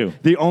 Bachelorette, too.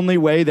 The only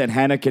way that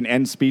Hannah can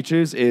end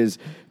speeches is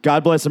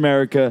God bless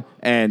America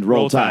and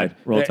Roll Tide.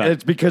 Roll Tide.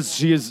 It's because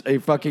she is a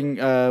fucking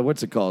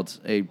what's it called?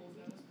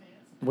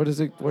 What is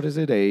it?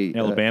 A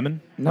Alabaman?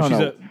 No, She's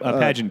no. a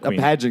pageant queen.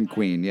 A pageant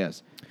queen.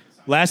 Yes.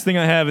 Last thing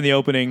I have in the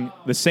opening,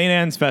 the St.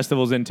 Anne's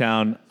Festival's in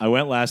town. I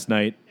went last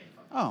night.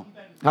 Oh.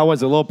 How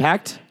was it? A little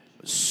packed?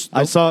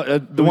 I saw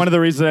one of the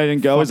reasons I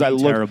didn't go is fucking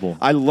terrible.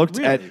 I looked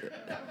at.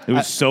 It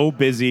was so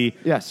busy,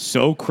 Yes.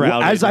 so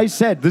crowded. As I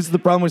said, this is the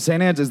problem with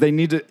St. Anne's is they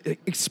need to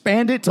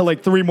expand it to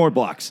like 3 more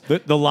blocks.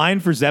 the line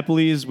for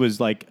Zeppelis was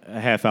like a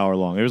half hour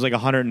long. There was like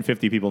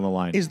 150 people in the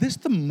line. Is this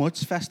the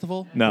Mutz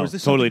Festival? No, Or is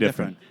this totally something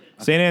different.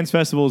 St. Anne's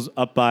Festival's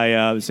up by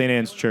the St.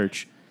 Anne's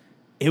Church.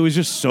 It was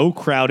just so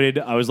crowded.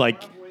 I was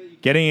like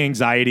getting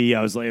anxiety.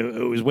 I was like,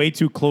 it was way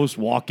too close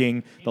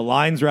walking. The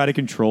lines were out of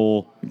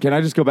control. Can I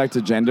just go back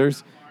to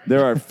genders?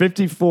 There are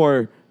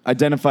 54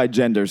 identified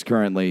genders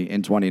currently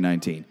in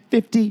 2019.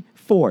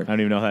 54. I don't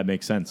even know how that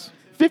makes sense.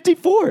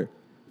 54.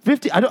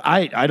 50. I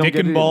don't Dick get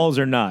and it. balls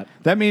or not.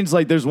 That means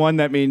like there's one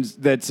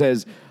that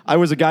says I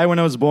was a guy when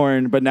I was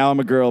born, but now I'm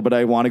a girl, but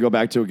I want to go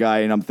back to a guy,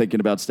 and I'm thinking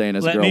about staying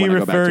as a Let girl me when I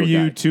go back refer to a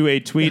you guy. to a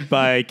tweet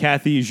by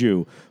Kathy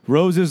Zhu.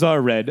 Roses are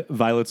red,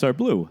 violets are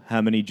blue.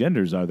 How many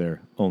genders are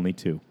there? Only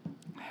 2.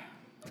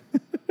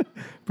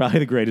 Probably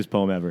the greatest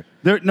poem ever.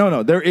 There's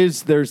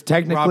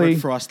technically Robert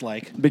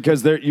Frost-like.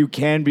 because you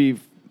can be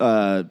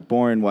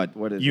born what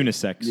is it?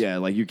 Unisex. Yeah,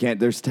 like you can't.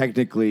 There's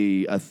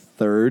technically a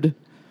third,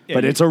 Yeah,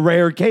 but you- it's a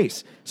rare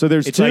case. So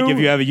there's It's 2. like if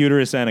you have a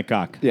uterus and a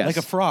cock. yes. Like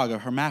a frog, a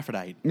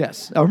hermaphrodite.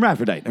 Yes, a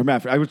hermaphrodite.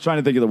 I was trying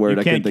to think of the word.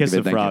 You I couldn't can't think kiss of a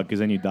it. Thank frog you. because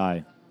then you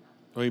die.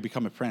 Or you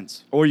become a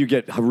prince. Or you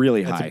get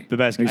really That's high. the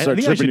best. You I start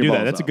think I should tripping do your that.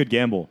 balls That's a off. good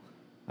gamble.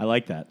 I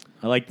like that.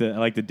 I like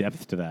the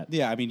depth to that.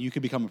 Yeah, I mean, you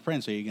could become a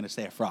prince, or you're going to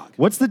stay a frog.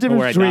 What's the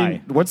Or I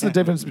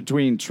difference die.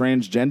 between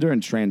transgender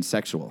and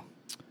transsexual?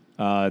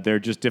 They're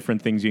just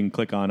different things you can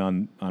click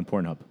on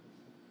Pornhub.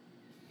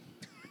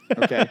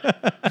 Okay.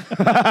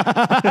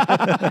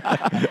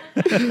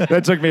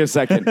 That took me a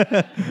second.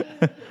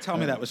 Tell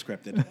me that was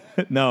scripted.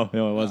 No, it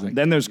wasn't.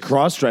 Then there's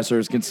cross-dresser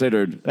is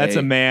considered. That's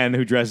a man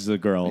who dresses a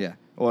girl. Yeah.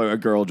 Or a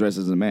girl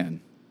dresses as a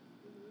man.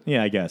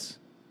 Yeah, I guess.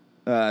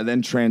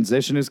 Then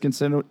transition is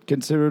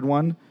considered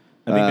one.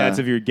 I think that's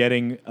if you're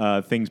getting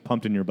things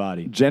pumped in your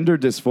body. Gender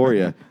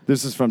dysphoria.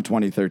 This is from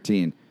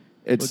 2013.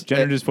 It's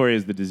Gender dysphoria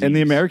is the disease. in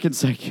the American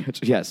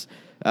psychiatry. Yes.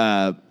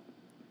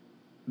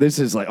 This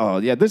is like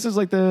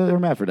the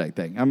hermaphrodite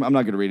thing. I'm not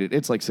going to read it.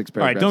 It's like 6 All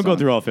right, paragraphs. don't go long.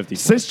 through all 50.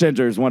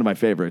 Cisgender is one of my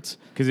favorites.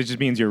 Because it just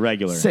means you're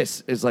regular.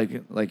 Cis is like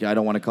I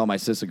don't want to call my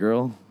sis a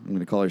girl. I'm going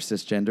to call her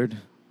cisgendered.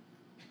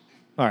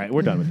 All right,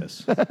 we're done with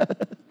this.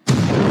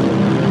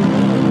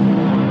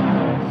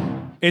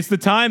 It's the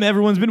time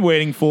everyone's been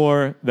waiting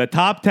for. The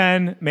top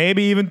 10,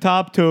 maybe even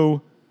top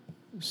 2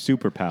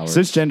 superpowers.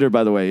 Cisgender,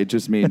 by the way, it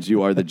just means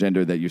you are the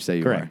gender that you say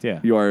you Correct, are. yeah.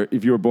 You are.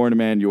 If you were born a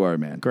man, you are a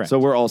man. Correct. So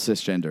we're all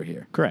cisgender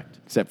here. Correct.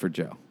 Except for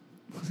Joe.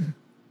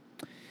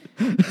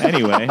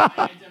 Anyway,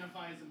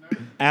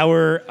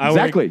 our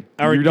Exactly.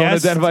 our you don't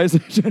guest, identify as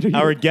cisgender.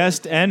 our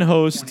guest and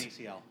host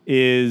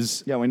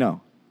is Yeah, we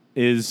know.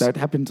 is That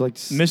happened like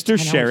Mr. 10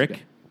 hours ago. Sherrick.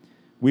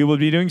 We will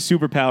be doing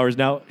superpowers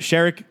now.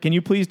 Sherrick, can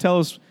you please tell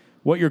us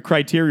what your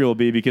criteria will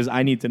be? Because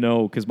I need to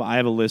know, because I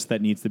have a list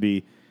that needs to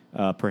be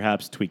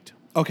perhaps tweaked.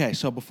 Okay,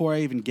 so before I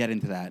even get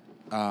into that,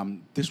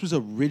 this was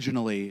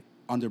originally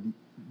under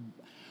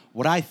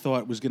what I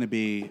thought was going to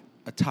be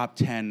a top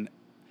 10,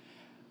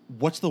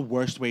 what's the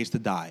worst ways to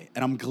die?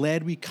 And I'm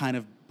glad we kind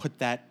of put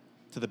that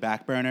to the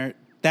back burner.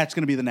 That's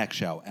going to be the next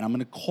show. And I'm going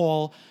to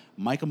call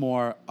Micah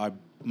Moore,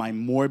 my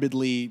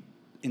morbidly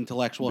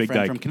intellectual Big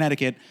friend Dyke. from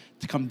Connecticut,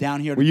 to come down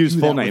here We to use do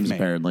full that with names, me.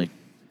 apparently.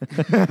 His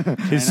I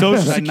know. social Should I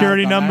not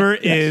security have done number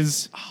that? Yes.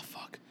 is... Oh,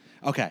 fuck.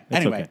 Okay,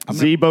 That's anyway. okay. I'm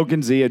gonna-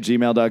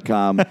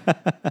 zbokenz@gmail.com.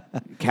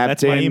 Captain.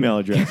 That's my email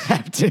address.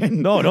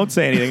 Captain. No, don't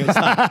say anything. It's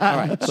not. all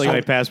right. It's like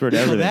my password to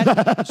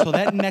everything. So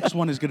that next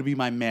one is going to be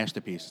my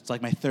masterpiece. It's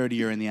like my third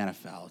year in the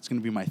NFL. It's going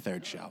to be my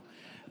third show.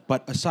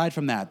 But aside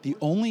from that, the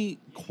only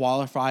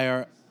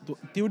qualifier,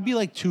 there would be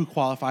like 2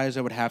 qualifiers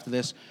I would have to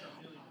this.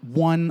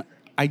 One,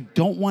 I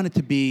don't want it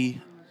to be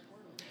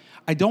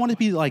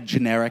like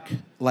generic,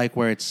 like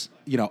where it's,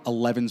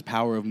 11's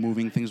power of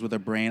moving things with her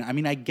brain. I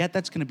mean, I get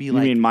that's going to be You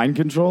like... mean mind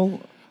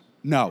control?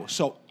 No,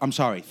 so I'm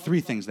sorry.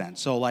 3 things then.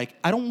 So like,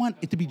 I don't want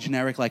it to be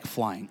generic like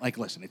flying. Like,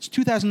 listen, it's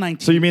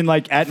 2019. So you mean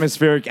like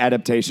atmospheric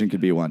adaptation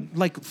could be one?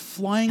 Like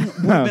flying would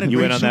have been a You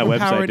great went on that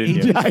superpower website, in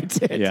didn't you? 18 I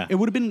did. Yeah. It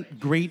would have been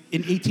great in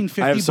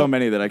 1850. I have so but-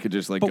 many that I could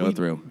just like go we,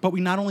 through. But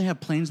we not only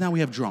have planes now, we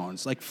have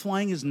drones. Like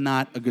flying is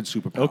not a good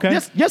superpower. Okay.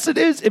 Yes, it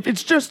is. If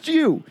it's just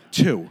you,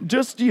 2.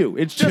 just you.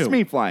 It's just 2.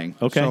 me flying.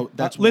 Okay. So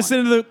that's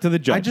Listen to the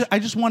judge. I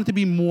just want it to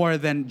be more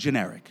than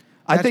generic.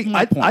 I That's think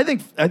my point.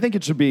 I think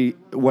it should be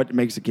what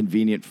makes it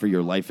convenient for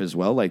your life as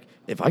well. Like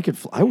if I could,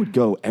 I would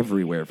go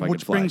everywhere if I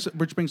could fly.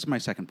 Which brings to my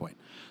second point.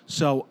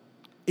 So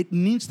it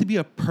needs to be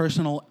a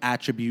personal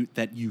attribute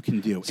that you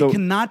can do. So- it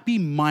cannot be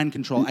mind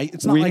control.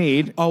 It's not We like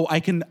need- I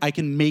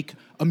can make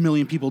a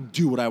million people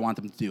do what I want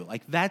them to do.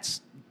 Like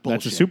that's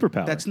That's a bullshit.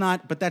 superpower.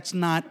 That's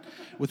not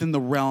within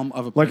the realm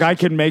of a Like I person's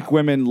can make superpower.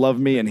 women love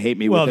me and hate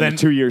me Well, within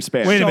then- a 2-year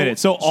span. Wait a So- minute.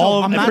 So so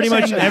all I'm not pretty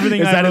much saying that.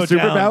 everything Is I that a wrote down,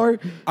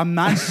 superpower? I'm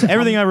not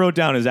everything I wrote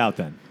down is out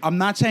then. I'm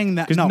not saying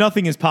that Because no.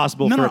 nothing is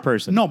possible for a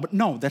person. No, but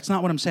no, that's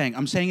not what I'm saying.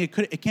 I'm saying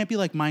it can't be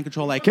like mind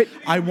control. Like Okay.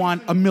 I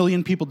want a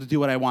million people to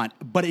do what I want,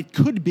 but it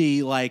could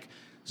be like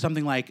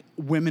something like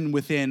women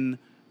within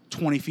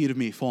 20 feet of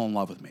me fall in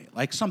love with me,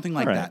 like something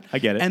like All right, that. I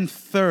get it. And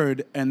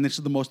third, and this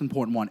is the most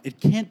important one,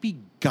 it can't be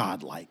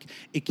godlike.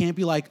 It can't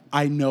be like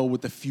I know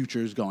what the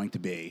future is going to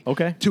be.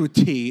 Okay. To a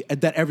T, and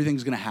that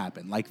everything's going to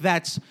happen. Like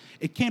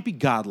it can't be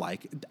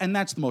godlike, and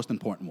that's the most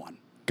important one.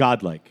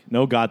 Godlike.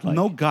 No godlike.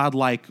 No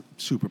godlike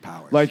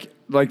superpowers.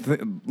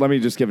 Let me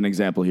just give an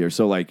example here.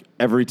 So like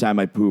every time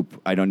I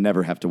poop, I don't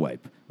never have to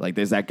wipe. Like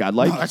is that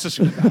godlike? No, that's a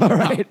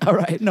superpower. all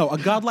right. No, a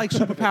godlike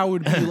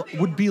superpower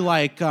would be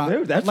like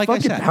Dude, that's like I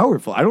fucking said,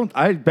 powerful.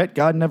 I bet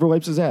God never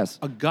wipes his ass.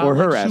 A or godlike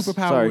her ass.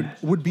 superpower Sorry.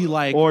 would be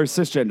like Or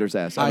cisgender's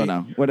ass. I don't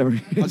know. Whatever.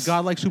 it a is.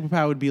 godlike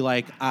superpower would be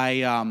like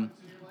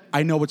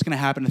I know what's going to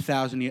happen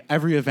 1,000 years,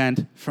 every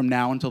event from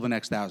now until the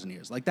next 1,000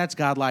 years. Like that's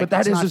godlike. But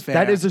that that's is not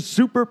that fair. is a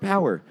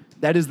superpower.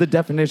 That is the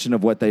definition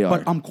of what they are.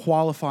 But I'm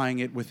qualifying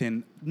it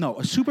within. No,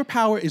 a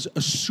superpower is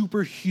a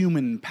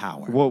superhuman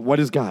power. Well, what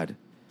is God?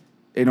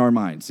 In our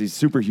minds, he's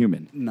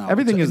superhuman. No,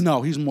 everything is.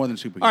 no. He's more than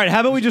superhuman. All right,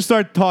 how about we just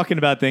start talking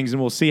about things and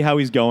we'll see how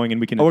he's going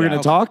and we can. Oh, we're gonna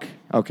adapt. talk.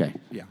 Okay.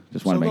 Yeah.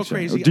 Just want So to go make sure.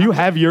 crazy. Do you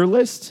have your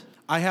list?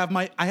 I have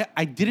my.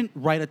 I didn't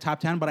write a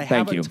top 10, but I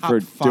have Thank a you top for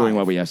 5. doing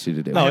what we asked you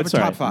to do. No, have it's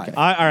a all top right. 5. Okay.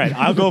 All right,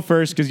 I'll go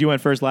first because you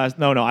went first last.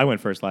 No, I went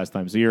first last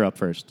time, so you're up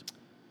first.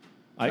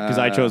 Because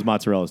I chose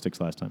mozzarella sticks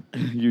last time.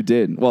 You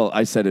did. Well,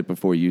 I said it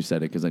before you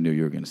said it because I knew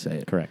you were going to say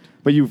it. Correct.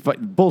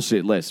 But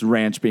bullshit list.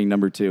 Ranch being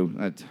number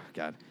 2.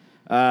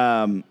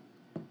 God.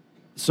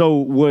 So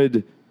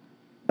would.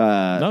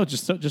 No,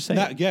 just say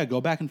it. Yeah, go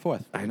back and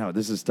forth. I know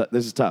this is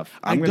tough.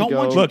 I I'm gonna don't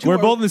want go you Look, we're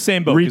both in the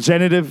same boat. 'cause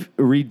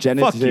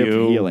regenerative Fuck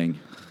you. healing.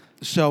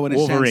 So in a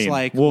Wolverine. sense,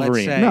 like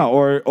Wolverine. let's say, No,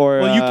 or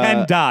Well, you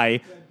can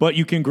die, but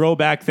you can grow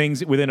back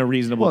things within a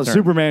reasonable Well, term.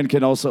 Superman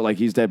can also, like,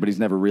 he's dead, but he's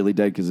never really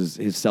dead because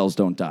his cells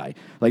don't die.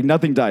 Like,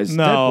 nothing dies.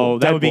 No,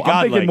 Deadpool, that would be Deadpool.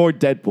 I'm thinking godlike. more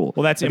Deadpool.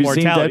 Well, that's Have you seen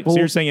immortality. So Deadpool?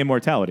 you're saying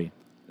immortality.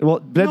 Well,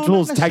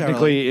 Deadpool's necessarily.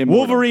 technically immortal.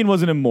 Wolverine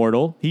wasn't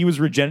immortal. He was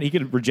he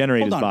could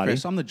regenerate hold his on, body.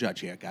 Chris, I'm the judge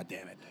here. God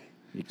damn it.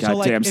 You So, like,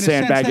 goddamn in a sense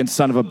sandbagging that-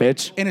 son of a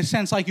bitch. In a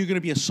sense, like you're going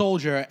to be a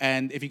soldier,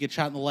 and if you get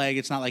shot in the leg,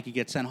 it's not like you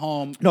get sent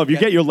home. No, if you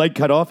get your leg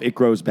cut off, it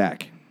grows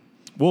back.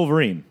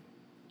 Wolverine.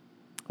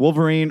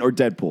 Wolverine or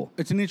Deadpool.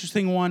 It's an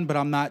interesting one, but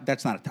I'm not.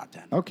 That's not a top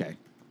 10. Okay.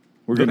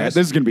 This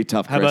is going to be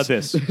tough, How Chris. about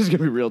this? This is going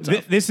to be real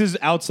tough. This is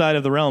outside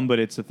of the realm, but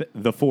it's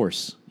the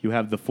Force. You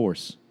have the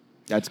Force.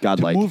 That's To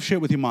godlike. move shit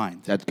with your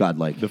mind. That's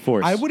godlike. The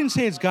Force. I wouldn't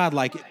say it's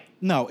godlike.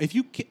 No, if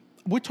you.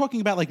 We're talking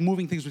about like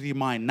moving things with your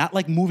mind, not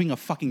like moving a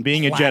fucking.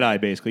 Being a planet.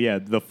 Jedi, basically. Yeah,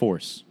 the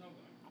Force.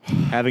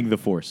 Having the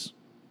Force.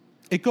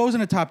 It goes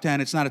in a top 10.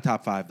 It's not a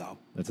top 5 though.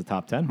 That's a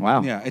top 10.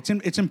 Wow. Yeah, it's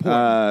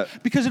important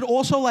because it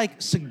also like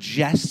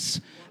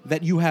suggests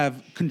that you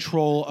have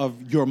control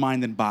of your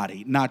mind and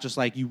body, not just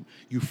like you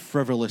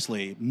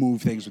frivolously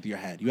move things with your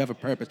head. You have a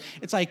purpose.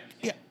 It's like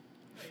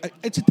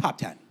it's a top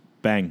 10.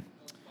 Bang.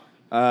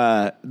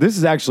 This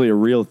is actually a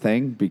real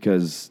thing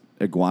because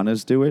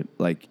iguanas do it,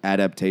 like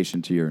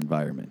adaptation to your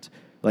environment.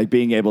 Like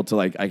being able to,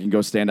 like, I can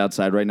go stand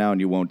outside right now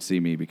and you won't see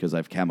me because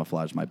I've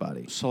camouflaged my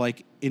body. So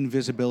like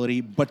invisibility,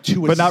 but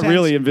to a But sense, not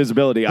really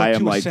invisibility. but I to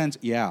am a like, sense,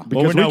 yeah.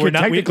 because we could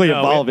technically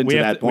evolve into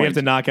that point. We have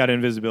to knock out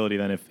invisibility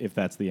then if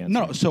that's the answer.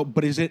 No, so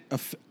but is it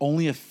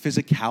only a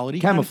physicality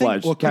Camouflage. kind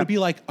of thing, or could it be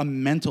like a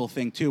mental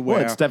thing too? Where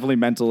well, it's definitely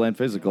mental and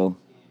physical.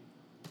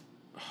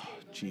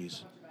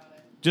 jeez,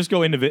 Just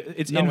go into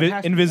it's No, it has to be.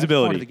 That's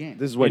invisibility. part of the game.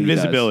 This is what he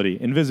does.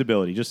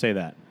 Invisibility. Just say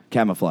that.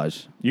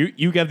 Camouflage.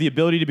 You have the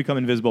ability to become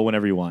invisible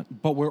whenever you want.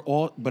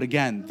 but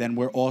again, then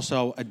we're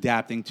also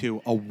adapting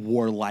to a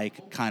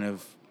warlike kind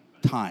of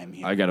time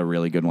here. I got a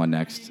really good one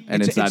next,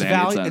 and it's not.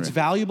 It's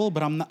valuable,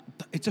 but I'm not.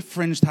 It's a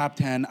fringe top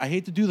 10. I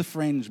hate to do the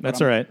fringe, but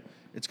That's all right.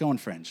 It's going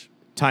fringe.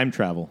 Time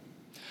travel.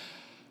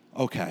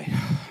 Okay,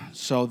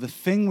 so the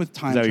thing with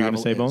time Is that what you're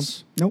travel gonna say, is,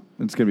 Bones? Nope.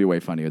 It's gonna be way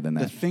funnier than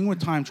The that. thing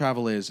with time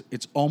travel is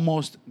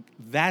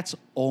that's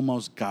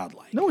almost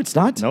godlike. No, it's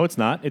not. No, it's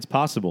not. It's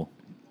possible.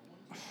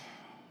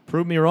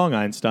 Prove me wrong,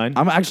 Einstein.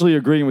 I'm actually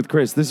agreeing with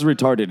Chris. This is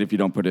retarded if you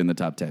don't put it in the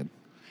top 10.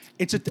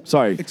 It's a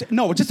Sorry. It's a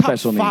top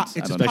Special five. needs.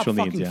 It's I a don't top know. Special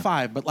fucking needs, yeah.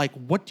 5. But like,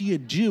 what do you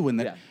do in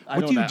the? Yeah, I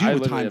what do you don't do know. I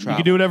with literally time have travel? You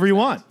can do whatever you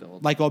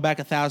want. Like go back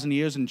 1,000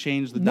 years and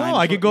change the. No,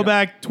 dinosaur- I could go you know.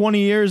 back 20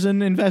 years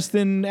and invest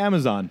in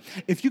Amazon.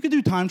 If you could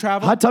do time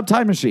travel, Hot tub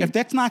time machine. if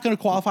that's not going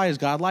to qualify as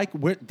godlike,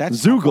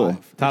 that's Zoogle.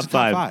 Top 5. It's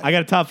Top a five. I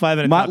got a top 5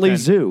 and a Motley top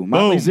 10. Zoo.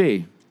 Motley Boom.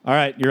 Z. All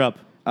right, you're up.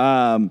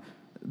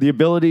 The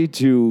ability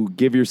to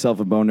give yourself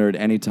a boner at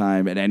any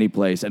time, at any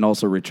place, and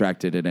also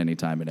retract it at any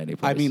time, at any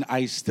place. I mean,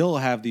 I still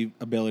have the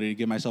ability to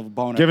give myself a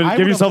boner. give I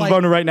would've yourself liked- a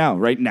boner right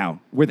now,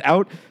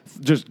 without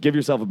just give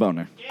yourself a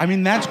boner. I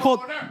mean, that's called.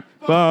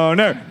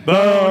 Boner,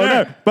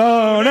 boner,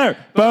 boner,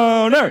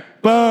 boner,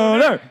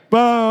 boner,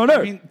 boner.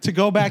 I mean, to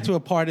go back to a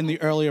part in the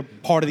earlier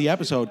part of the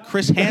episode,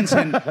 Chris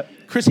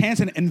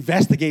Hansen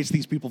investigates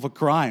these people for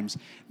crimes.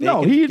 They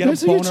no, can he get a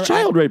investigates boner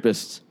child at-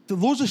 rapists.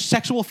 Those are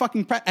sexual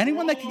fucking.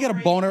 Anyone that can get a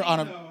boner on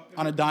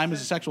a dime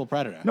is a sexual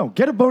predator. No,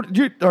 get a boner.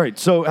 All right,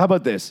 so how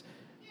about this?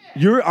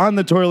 You're on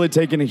the toilet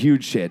taking a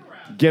huge shit.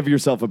 Give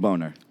yourself a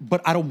boner.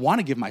 But I don't want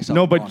to give myself.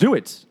 No, a but boner. do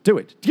it. Do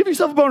it. Give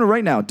yourself a boner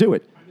right now. Do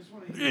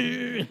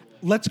it.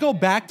 Let's go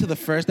back to the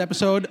first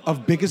episode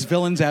of Biggest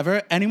Villains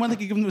Ever. Anyone that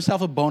can give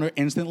themselves a boner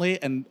instantly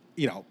and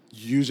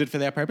use it for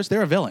their purpose,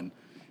 they're a villain.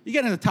 You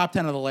get in the top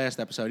 10 of the last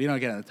episode. You don't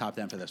get in the top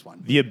 10 for this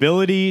one. The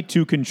ability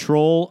to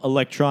control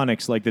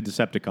electronics like the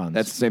Decepticons.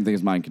 That's the same thing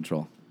as mind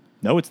control.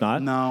 No, it's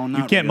not. No, You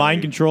not can't mind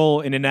really.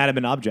 control an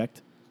inanimate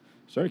object.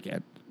 Sure, you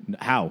can.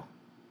 How?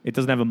 It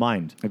doesn't have a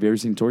mind. Have you ever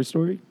seen Toy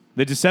Story?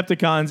 The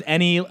Decepticons,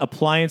 any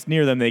appliance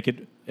near them, they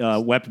could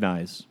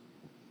weaponize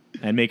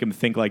and make them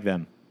think like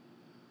them.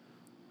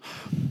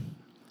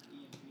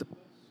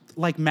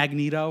 Like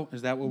Magneto,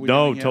 is that what we're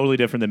No, doing here? totally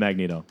different than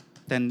Magneto.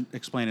 Then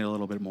explain it a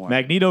little bit more.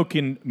 Magneto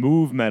can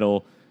move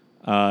metal.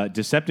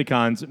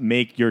 Decepticons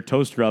make your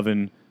toaster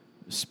oven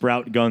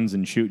sprout guns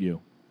and shoot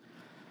you.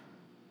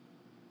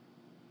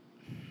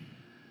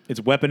 It's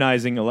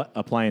weaponizing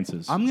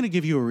appliances. I'm going to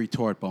give you a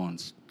retort,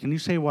 Bones. Can you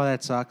say why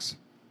that sucks?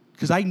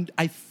 Because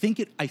I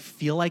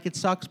feel like it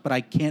sucks, but I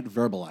can't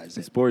verbalize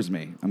This it. bores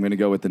me. I'm going to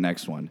go with the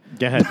next one.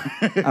 Go ahead.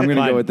 I'm going to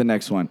Fine. go with the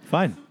next one.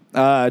 Fine.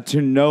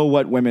 To know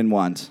what women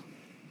want.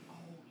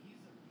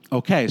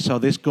 Okay, so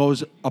this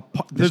goes.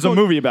 There's a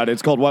movie about it.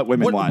 It's called What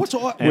Women Want. What's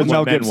all, And with what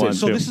Mel men Gibson. want,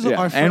 so too. this is Yeah,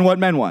 our and what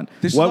men want.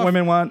 This is What our-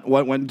 women want.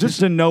 What when just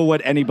to know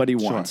what anybody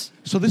wants.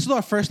 So this is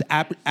our first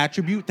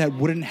attribute that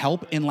wouldn't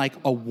help in like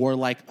a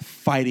warlike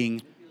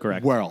fighting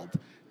Correct. world.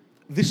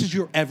 This is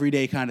your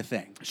everyday kind of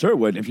thing. Sure it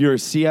would. If you're a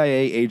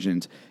CIA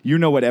agent, you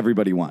know what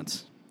everybody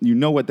wants. You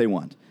know what they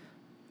want.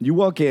 You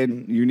walk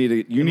in,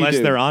 Unless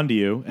they're onto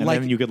you, and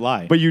Like- then you could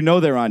lie. But you know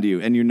they're onto you,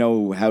 and you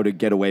know how to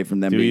get away from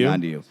them Do being you?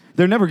 onto you.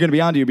 They're never going to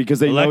be onto you because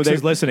they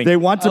Alexa's know listening. they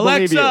want to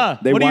believe you. Alexa,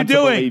 They what are you want to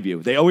doing? believe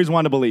you. They always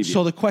want to believe you.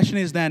 So the question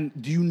is then,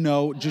 do you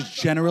know just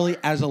generally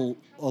as a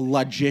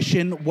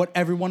logician what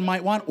everyone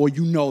might want, or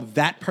you know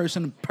that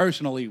person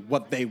personally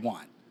what they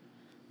want?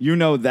 You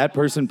know that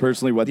person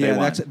personally what they Yeah,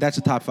 want. that's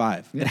a top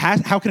 5. It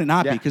has. How can it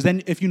not be? Yeah. Because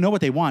then if you know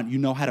what they want, you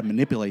know how to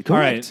manipulate them. All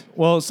right.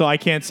 Well, so I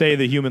can't say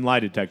the human lie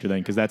detector then,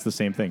 because that's the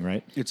same thing,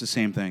 right? It's the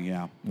same thing.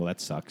 Yeah. Well,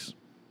 that sucks.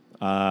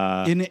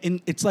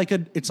 It's like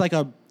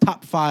a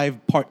top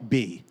 5 part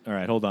B. All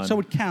right, hold on. So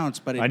it counts,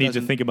 but I need to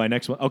doesn't- think of my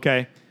next one.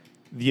 Okay.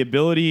 The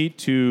ability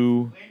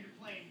to,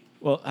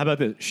 well, how about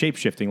this?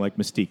 Shape-shifting, like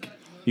Mystique.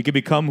 You can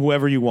become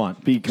whoever you want.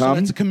 So Become.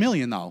 that's a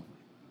chameleon, though.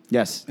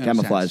 Yes, in a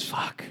camouflage. sense.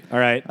 Fuck. All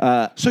right.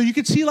 So you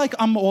could see, like,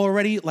 I'm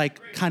already like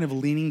kind of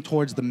leaning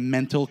towards the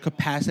mental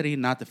capacity,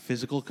 not the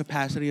physical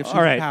capacity of All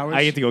right. superpowers.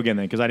 I get to go again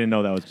then, because I didn't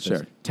know that was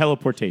Sure.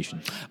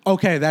 teleportation.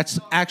 Okay, that's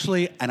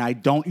actually, and I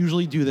don't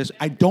usually do this.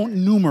 I don't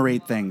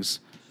numerate things.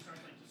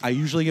 I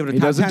usually give it a He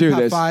top doesn't 10, do top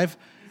this. 5.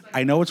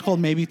 I know it's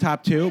called maybe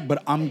top 2,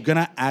 but I'm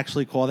gonna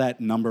actually call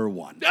that number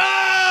 1.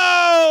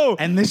 Oh!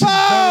 And this is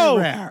very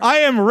rare. I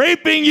am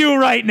raping you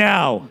right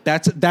now.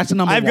 That's a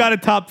number 1. I've got a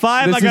top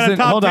 5. This I got a isn't-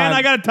 top hold 10. on.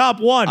 I got a top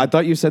 1. I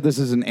thought you said this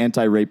is an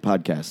anti-rape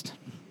podcast.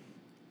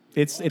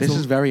 It's This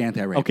is very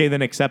anti-rape. okay.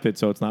 Then accept it,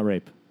 so it's not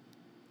rape.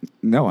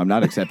 No, I'm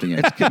not accepting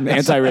it. An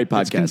anti-rape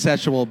It's podcast.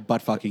 consensual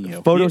butt fucking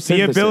you. Photosynthesis.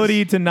 The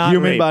ability to not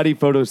human rape. body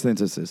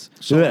photosynthesis.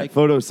 So, Yeah, like-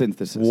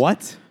 photosynthesis.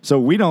 What? So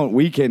we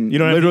can You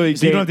don't have to literally eat-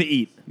 so you don't have to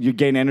eat. You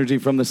gain energy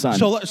from the sun.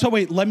 So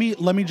wait, let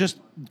me just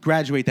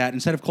graduate that.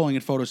 Instead of calling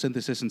it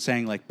photosynthesis and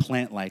saying like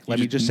plant-like, let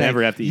me just just say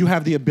never have to eat. you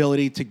have the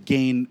ability to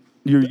gain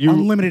You-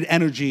 unlimited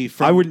energy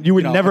from. you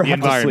would know, never the have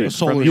to environment,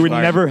 sleep. from the You would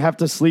environment. never have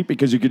to sleep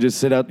because you could just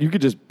sit out. You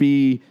could just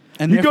be.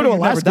 And you go to therefore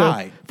you'd never Alaska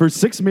die. for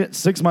 6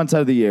 months out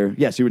of the year.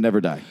 Yes, you would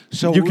never die.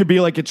 So you could be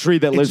like a tree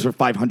that lives it's- for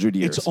 500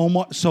 years. It's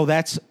almost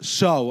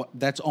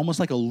that's almost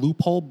like a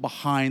loophole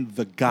behind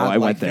the I godlike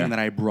went there. thing that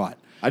I brought.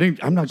 I'm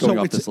not going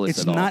off it's, this list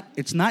it's at all. not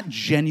it's not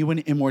genuine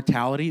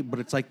immortality, but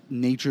it's like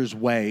nature's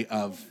way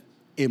of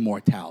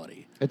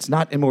immortality. It's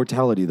not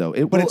immortality though.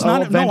 It But will it's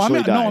not.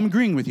 eventually die. No, I'm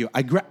agreeing with you.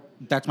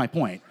 That's my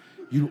point.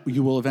 You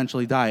will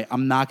eventually die.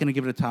 I'm not going to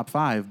give it a top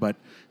 5, but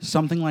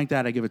something like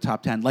that, I give a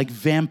top 10, like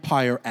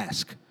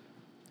vampire-esque.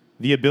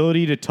 The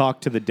ability to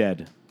talk to the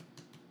dead.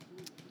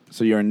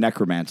 So you're a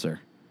necromancer.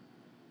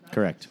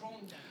 Correct.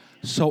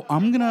 So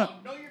I'm gonna.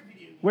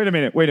 Wait a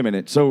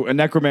minute. So a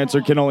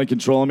necromancer can only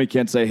control him. He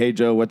can't say, "Hey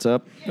Joe, what's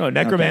up?" No,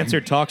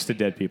 necromancer talks to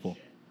dead people.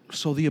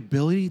 So the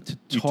ability to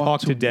You talk,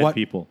 talk to dead what,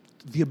 people.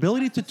 The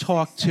ability to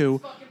talk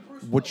to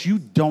what you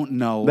don't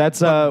know. That's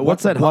but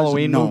what's what that was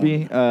Halloween known.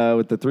 movie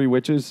with the 3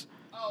 witches?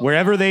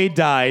 Wherever they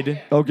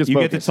died, Hocus you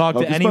get to Pocus. talk to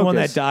Hocus anyone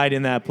Pocus. that died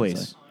in that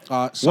place.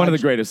 One of the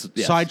greatest,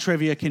 yes. Side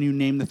trivia: can you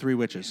name the 3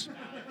 witches?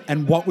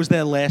 And what was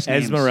their last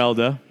name?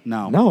 Esmeralda,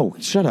 No. No,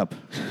 shut up.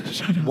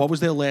 What was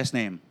their last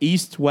name?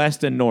 East,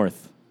 West, and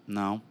North.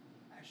 No.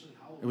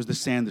 It was the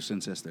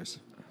Sanderson sisters.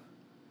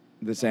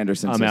 The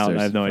Sanderson I'm sisters. out.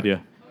 I have no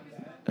idea.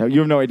 You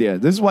have no idea.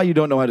 This is why you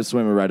don't know how to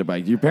swim or ride a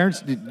bike. Your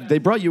parents, they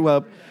brought you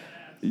up.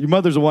 Your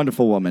mother's a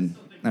wonderful woman.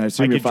 And I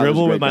assume I your can father's a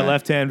dribble great with my guy.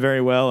 left hand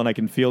very well, and I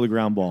can feel the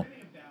ground ball.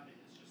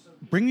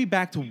 Bring me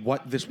back to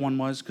what this one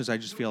was, because I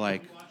just feel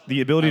like.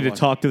 The ability I to was-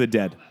 talk to the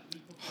dead.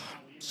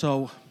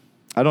 So.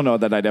 I don't know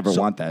that I'd ever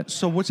want that.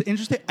 So what's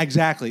interesting?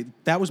 Exactly.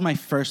 That was my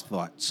first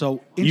thought.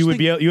 So You would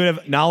interesting- you would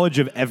have knowledge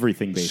of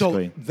everything,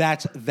 basically.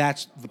 So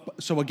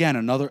so again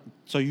another.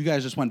 So you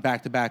guys just went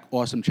back to back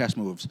awesome chess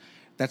moves.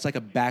 That's like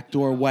a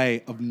backdoor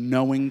way of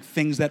knowing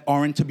things that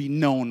aren't to be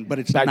known, but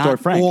it's Backdoor not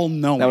Frank. all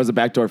known. That was a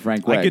backdoor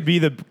Frank way. I could be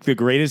the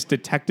greatest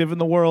detective in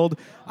the world.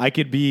 I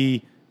could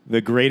be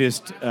the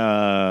greatest.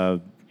 right.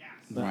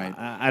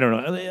 I don't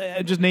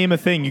know. Just name a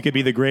thing. You could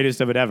be the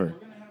greatest of it ever,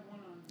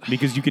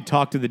 because you could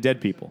talk to the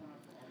dead people.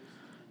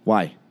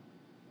 Why?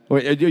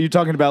 Wait, are you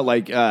talking about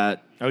like I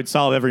would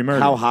solve every murder.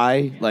 how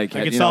high? Like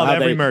I could you know, solve how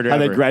every they, murder How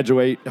they ever.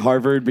 graduate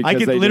Harvard because I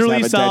could they literally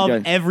just have a solve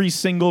dead guy. every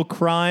single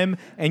crime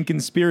and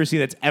conspiracy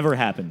that's ever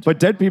happened. But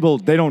dead people,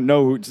 they don't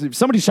know. If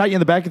somebody shot you in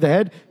the back of the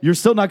head, you're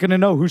still not going to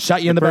know who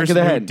shot you in the back of person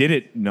the who head. did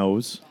it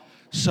knows.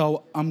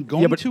 So I'm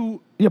going Yeah, but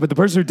to. yeah, but the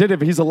person who did it,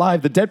 if he's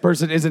alive, the dead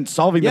person isn't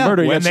solving the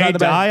murder. He when got shot they in the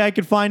back. die, I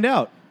could find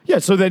out. Yeah,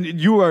 so then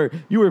you're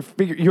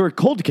a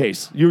cold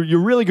case. You're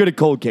really good at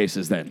cold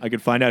cases then. I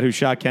could find out who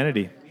shot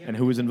Kennedy and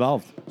who was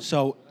involved.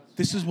 So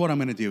this is what I'm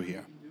going to do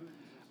here.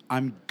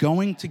 I'm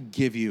going to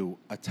give you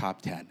a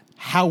top 10.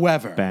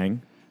 However,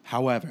 Bang.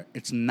 However,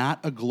 it's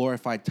not a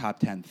glorified top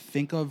 10.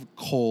 Think of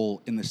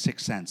Cole in The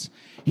Sixth Sense.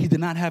 He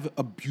did not have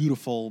a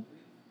beautiful,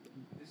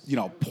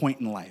 point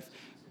in life.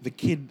 The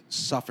kid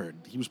suffered.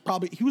 He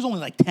was only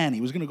like 10.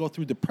 He was going to go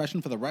through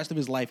depression for the rest of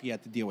his life. He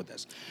had to deal with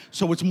this.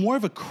 So it's more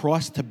of a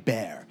cross to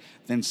bear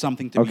than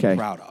something to Okay. be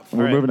proud of. We're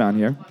All right. moving on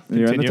here. You're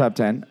in the Continue. top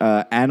 10.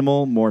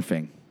 Animal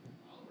morphing.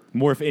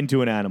 Morph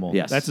into an animal.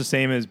 Yes. That's the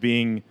same as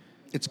being.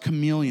 It's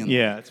chameleon.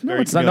 Yeah, it's No,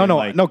 very. it's not. No,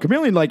 chameleon-like. no.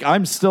 Chameleon, like,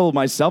 I'm still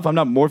myself. I'm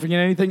not morphing in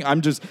anything.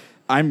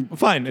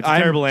 Fine, it's a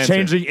terrible answer.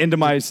 Changing into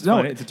my It's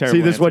fine, it's a terrible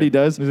See, this is what answer. he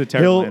does. This is a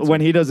terrible answer.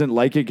 When he doesn't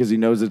like it because he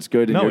knows it's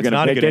good and No, you're it's going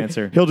not to a pick good it,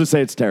 answer. he'll just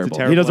say it's terrible.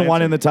 terrible He doesn't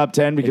want it in answer. the top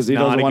 10 because It's he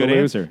doesn't not a want to good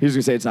lose. answer. He's going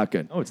to say it's not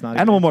good. No, it's not a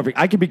good Animal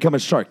I could become a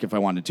shark if I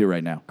wanted to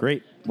right now.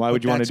 Great. Why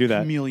would you want to do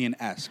that?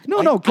 Chameleon-esque.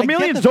 No,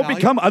 chameleons don't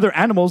become other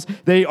animals.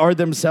 They are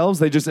themselves.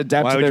 They just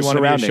adapt Why to would their you want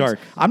to be a surroundings. shark?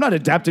 I'm not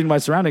adapting to my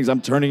surroundings.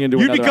 I'm turning into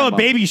You'd another become animal.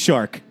 a baby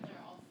shark.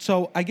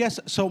 So I guess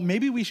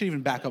maybe we should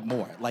even back up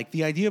more. Like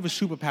the idea of a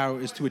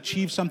superpower is to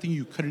achieve something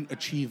you couldn't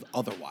achieve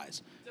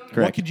otherwise. What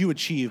Correct. could you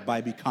achieve by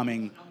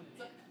becoming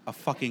a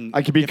fucking?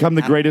 I could become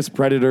the different greatest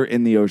predator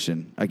in the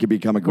ocean. I could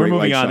become a We're great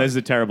moving white on. shark. This is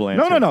a terrible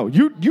answer. No.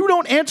 You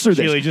don't answer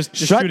this. Sheely, just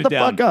shut shoot the it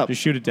down. fuck up.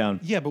 Just shoot it down.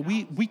 Yeah, but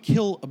we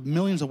kill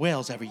millions of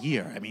whales every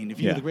year. I mean, if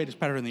you're Yeah. the greatest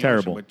predator in the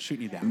Terrible. ocean, we're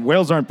shooting you down.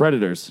 Whales aren't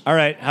predators. All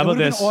right. How It about would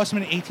have this? been awesome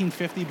in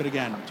 1850, but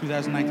again,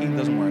 2019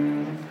 doesn't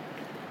work.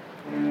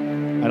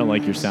 I don't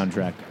like your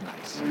soundtrack.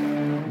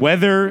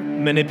 Weather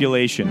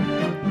manipulation,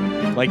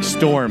 like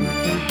storm.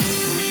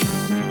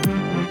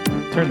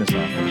 Turn this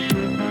off.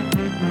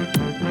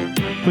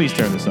 Please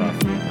turn this off.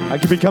 I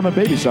could become a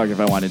baby shark if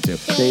I wanted to.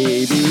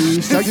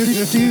 Baby shark,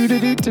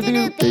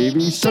 do-do-do-do-do-do.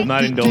 Baby shark, I'm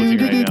not indulging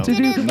right now.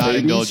 do-do-do-do-do. I'm not Baby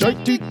indulging.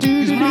 shark,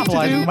 do-do-do-do-do.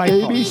 monopolizing my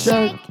Baby thoughts.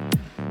 shark.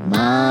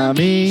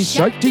 Mommy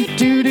shark,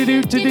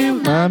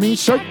 do-do-do-do-do. Mommy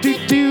shark,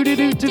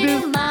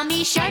 do-do-do-do-do.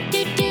 Mommy shark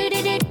do do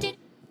do do do.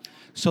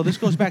 So this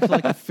goes back to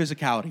like the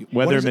physicality.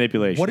 Weather What is it-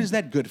 manipulation. What is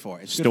that good for?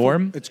 It's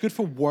Storm? Good for, it's good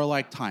for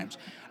warlike times.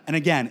 And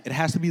again, it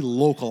has to be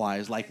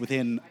localized, like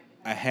within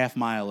a half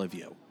mile of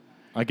you.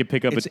 I could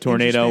pick up It's a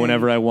tornado interesting.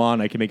 whenever I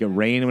want. I can make it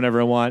rain whenever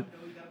I want.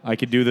 I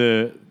could do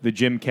the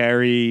Jim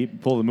Carrey,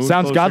 pull the moon.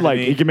 Sounds closer to godlike.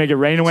 me. He can make it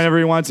rain whenever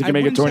he wants. He I can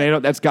make a wouldn't say- tornado.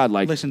 That's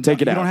godlike. Listen,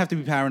 take it you out. don't have to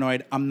be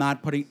paranoid. I'm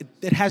not putting.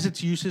 It has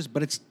its uses,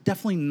 but it's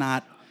definitely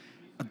not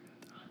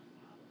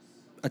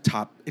a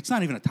top. It's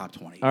not even a top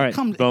 20. All right, it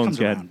comes Bones,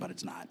 go ahead. around, but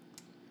it's not.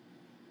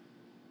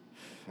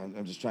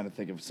 I'm just trying to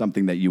think of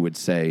something that you would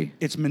say.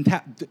 It's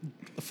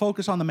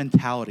focus on the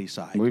mentality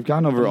side. We've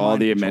gone over all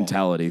Mind the control.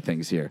 mentality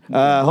things here.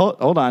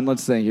 Hold on.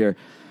 Let's think here.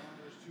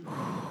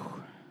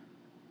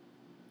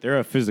 There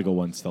are physical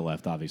ones still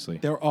left, obviously.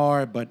 There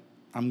are, but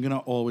I'm gonna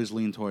always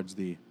lean towards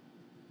the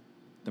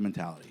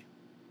mentality.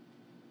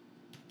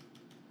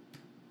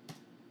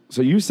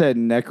 So you said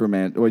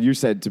necromant. Well, you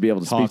said to be able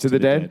to Talk speak to the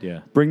dead. yeah.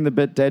 Bring the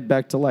dead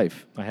back to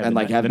life. I have and the,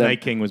 like Night- have the them,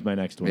 Night King was my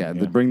next one. Yeah,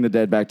 bring the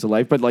dead back to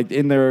life. But like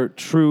in their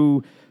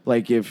true,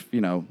 like if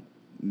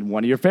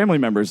one of your family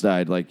members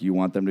died, like you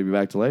want them to be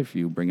back to life,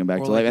 you bring them back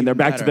Or to like life, and they're even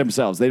back to better.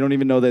 themselves. They don't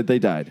even know that they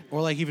died.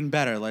 Or like even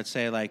better, let's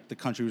say like the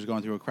country was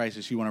going through a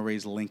crisis. You want to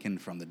raise Lincoln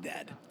from the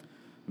dead.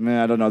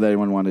 Man, I don't know that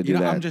anyone wanted to do You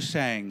know, that. I'm just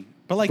saying.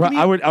 But like, Pro- give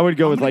me- I would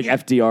go I'm with gonna like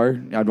give-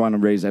 FDR. I'd want to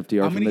raise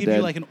FDR I'm from gonna the give you,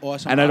 dead. like, an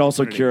awesome and I'd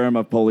also opportunity. cure him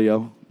of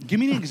polio. Give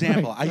me an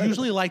example. I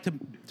usually like to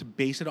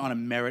base it on a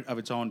merit of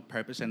its own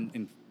purpose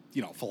and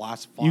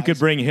philosophy. You could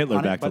bring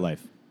Hitler back to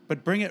life.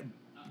 But bring it.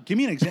 Give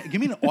me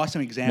an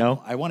awesome example.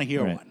 No? I want to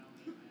hear Right. one.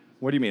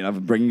 What do you mean?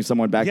 Of bringing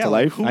someone back Yeah, to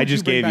like, life? who I would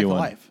just bring gave back you to one.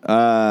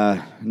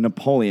 life?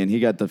 Napoleon. He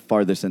got the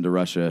farthest into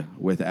Russia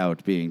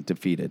without being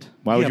defeated.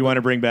 Why would Yeah, you but- want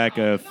to bring back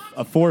a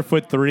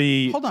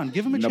 4'3" Hold on.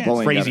 Give him a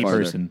Napoleon chance. crazy got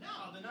farther. person?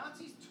 No, the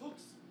Nazis took.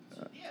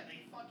 Yeah, they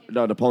fucking.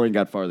 No, Napoleon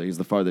got farther. He's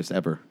the farthest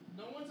ever.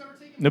 No one's ever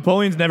taken.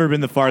 Napoleon's never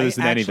been the farthest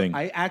in anything.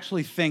 I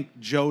actually think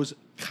Joe's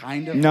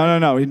kind of.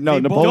 No. They Napoleon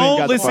both- got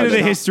Don't the listen to farthest.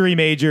 the history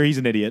major. He's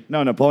an idiot.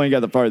 No, Napoleon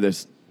got the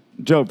farthest.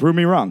 Joe, prove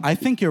me wrong. I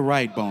think you're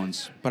right,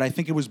 Bones, but I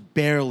think it was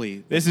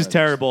barely. This is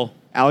terrible.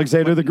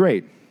 Alexander the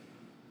Great.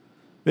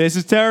 This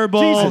is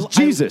terrible.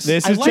 Jesus.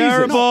 This I is like this.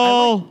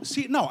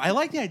 terrible. I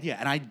like the idea,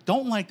 and I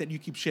don't like that you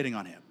keep shitting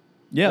on him.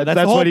 Yeah, That's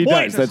the whole what he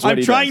point. does. That's what I'm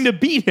he trying does. to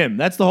beat him.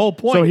 That's the whole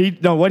point.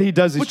 So what he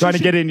does is But trying you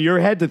to get should- in your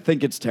head to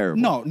think it's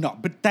terrible. No,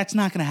 but that's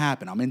not going to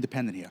happen. I'm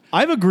independent here.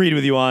 I've agreed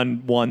with you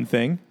on one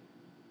thing.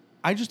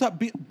 I just thought,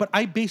 but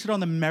I base it on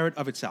the merit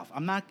of itself.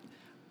 I'm not.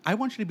 I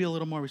want you to be a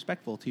little more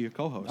respectful to your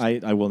co-host.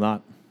 I will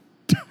not.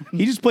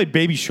 He just played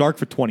Baby Shark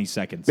for 20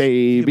 seconds.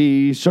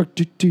 Baby shark.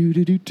 Do, do,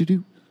 do, do, do,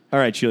 do. All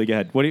right, Sheila, go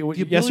ahead. What do you,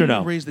 the yes or ability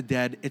no? to raise the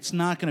dead. It's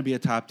not going to be a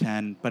top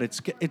 10, but it's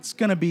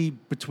going to be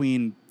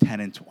between 10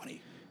 and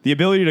 20. The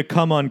ability to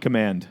come on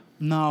command.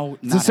 No,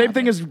 It's the same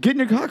thing as getting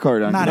your cock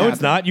hard on. Not No, you.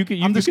 it's not. You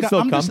can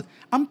still come.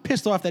 I'm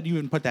pissed off that you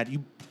even put that.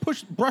 You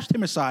brushed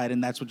him aside,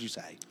 and that's what you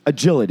say.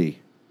 Agility.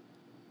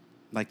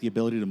 Like the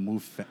ability to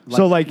move. You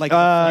never how get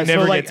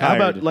about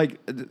tired.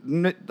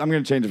 I'm going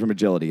to change it from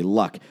agility.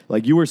 Luck.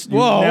 Like you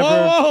Whoa, never,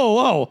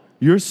 whoa.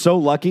 You're so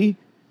lucky.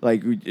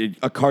 Like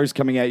a car's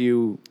coming at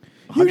you.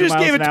 You 100 just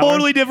miles gave a an hour.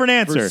 totally different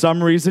answer. For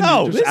some reason,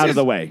 no, you're just this out is- of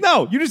the way.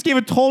 No, you just gave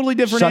a totally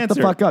different Shut answer.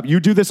 the fuck up. You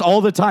do this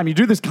all the time. You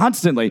do this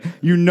constantly.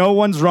 You know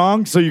one's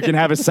wrong, so you can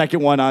have a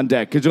second one on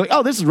deck. Because you're like,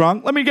 oh, this is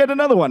wrong. Let me get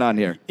another one on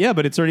here. Yeah,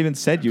 but it's already been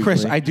said usually.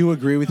 Chris, I do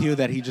agree with you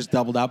that he just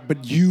doubled up,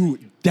 but you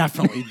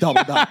definitely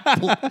doubled up.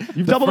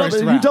 You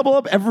double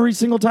up every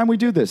single time we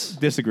do this.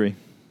 disagree.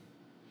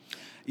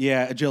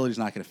 Yeah, agility's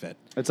not going to fit.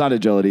 It's not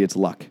agility, it's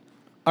luck.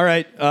 All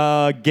right,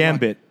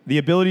 Gambit. The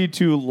ability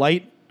to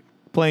light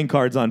playing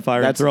cards on fire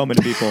and That's- throw them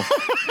at people.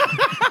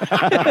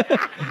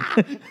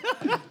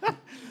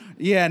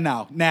 Yeah,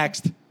 no.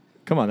 Next.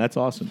 Come on, that's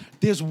awesome.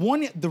 There's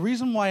one. The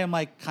reason why I'm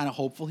like kind of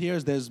hopeful here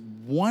is there's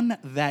one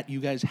that you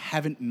guys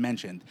haven't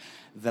mentioned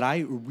that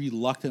I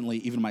reluctantly,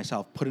 even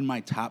myself, put in my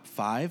top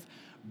 5,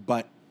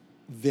 but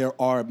there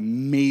are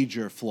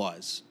major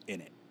flaws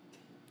in it.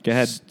 Go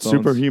ahead. Bones.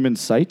 Superhuman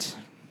sight.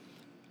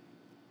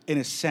 In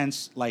a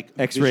sense, like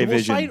X-ray visual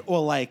vision. sight or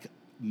like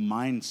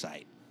mind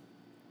sight.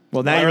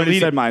 Well, now I you're already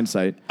leading. said mind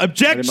sight.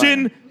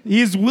 Objection.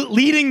 He's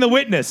leading the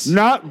witness.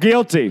 Not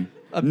guilty.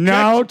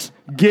 Not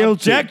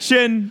guilty.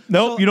 Objection.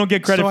 Nope, So- you don't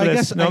get credit so for I this.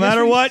 guess- No I guess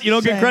matter what what, he's you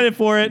don't get saying- credit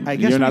for it. I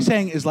guess You're what not- he's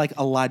saying is like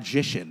a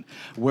logician,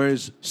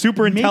 whereas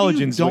Super maybe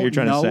intelligence is you what you're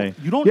don't trying to know-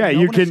 say. You don't. Yeah, know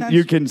you in a can sense.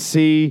 you can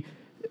see.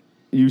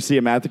 You see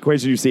a math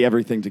equation. You see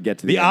everything to get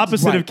to the The end.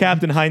 opposite Right. of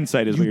Captain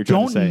Hindsight is what You you're trying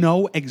don't to say.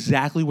 know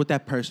exactly what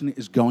that person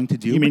is going to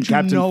do. You mean but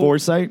Captain know,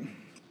 Foresight?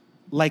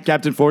 like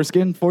Captain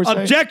Foreskin? Foresight?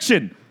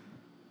 Objection.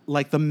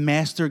 like the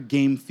master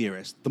game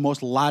theorist. The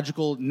most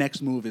logical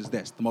next move is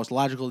this. The most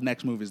logical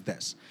next move is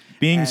this.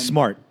 Being And-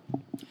 smart.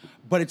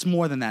 But it's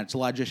more than that. It's a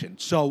logician.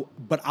 So,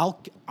 but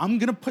I'm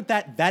gonna put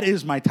that. That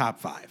is my top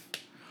 5.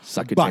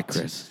 Suck it, But Dick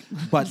Chris.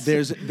 but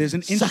there's an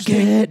Suck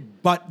interesting.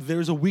 it. But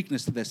there's a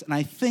weakness to this, and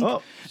I think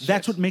Oh,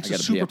 that's shit. what makes I a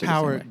gotta pee after this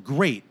superpower anyway.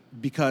 great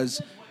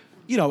because.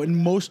 You know,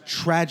 in most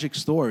tragic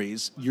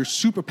stories, your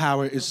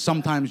superpower is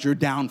sometimes your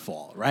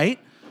downfall, right?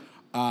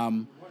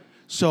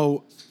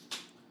 So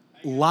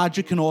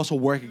logic can also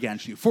work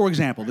against you. For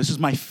example, this is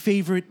my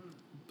favorite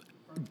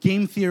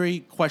game theory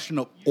question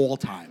of all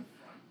time.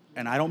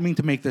 And I don't mean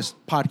to make this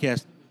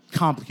podcast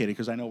complicated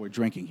because I know we're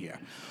drinking here.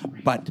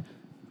 But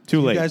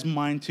Too do late. you guys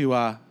mind to...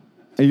 Are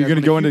you going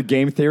to go into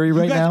game theory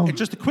right now?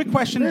 Just a quick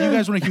question. Do you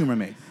guys want to humor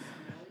me?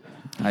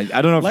 I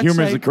don't know if let's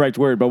humor is say- the correct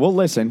word, but we'll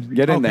listen.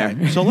 Get in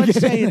there. So let's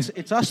say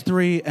it's us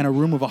 3 and a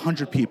room of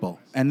 100 people,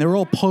 and they're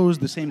all posed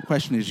the same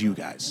question as you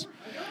guys.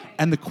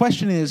 And the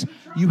question is,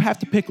 you have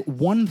to pick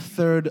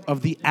 1/3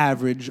 of the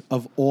average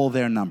of all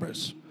their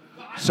numbers.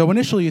 So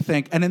initially you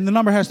think, and then the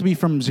number has to be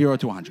from 0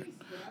 to 100.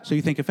 So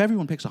you think if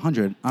everyone picks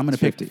 100, I'm going to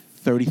pick 50.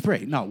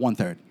 33. No,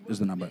 1/3 is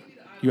the number.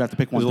 You have to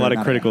pick 1/3. There's a lot of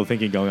not critical half.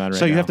 thinking going on right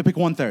So you now. have to pick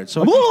 1/3.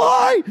 So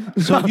Why?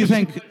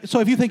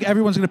 if you think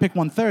everyone's going to pick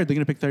 1/3, they're going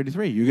to pick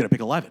 33. You're going to pick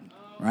 11,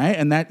 right?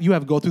 And that you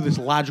have to go through this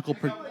logical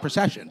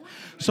procession.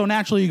 So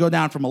naturally, you go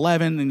down from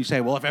 11, and you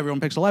say, well, if everyone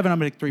picks 11, I'm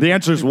going to pick 3. The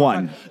answer's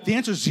 1. The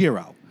answer's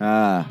 0.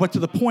 But to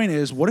the point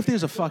is, what if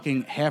there's a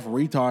fucking half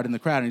retard in the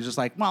crowd, and he's just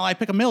like, well, I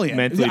pick 1,000,000.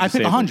 Mentally I pick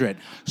disabled. 100.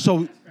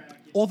 So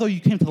although you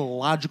came to the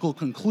logical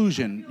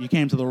conclusion, you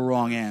came to the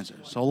wrong answer.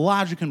 So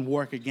logic can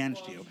work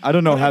against you. I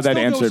don't know But how it that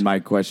still answered goes- my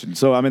question.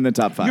 So I'm in the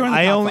top 5. You're in the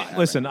I top only 5.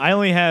 listen. I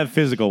only have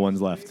physical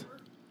ones left.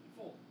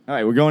 All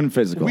right, we're going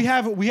physical. We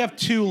have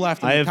 2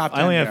 left in I the have. top 10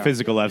 I only have here.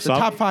 physical left. The so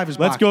top 5 is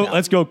Let's boxed go. out.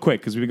 Let's go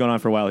quick because we've been going on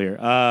for a while here.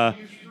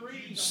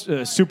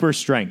 Super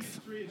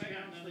strength.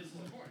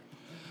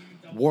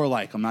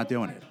 Warlike. I'm not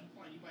doing it.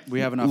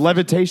 We have enough.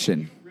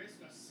 Levitation.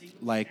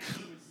 like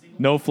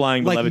No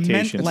flying, but like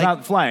levitation. It's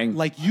not flying.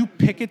 Like you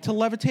pick it to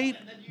levitate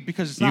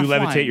because it's you not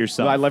levitate flying.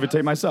 yourself. I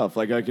levitate myself.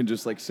 Like I can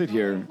just like sit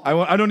here.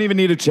 I don't even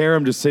need a chair.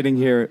 I'm just sitting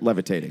here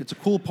levitating. It's a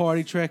cool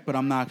party trick, but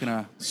I'm not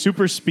gonna.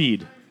 Super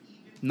speed.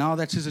 No,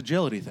 that's his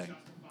agility thing.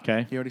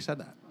 Okay. He already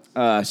said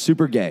that.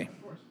 Super gay.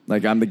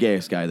 Like I'm the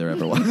gayest guy there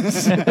ever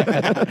was.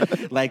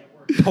 Like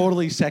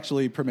totally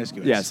sexually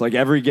promiscuous. Yes, like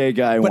every gay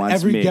guy but wants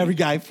every me.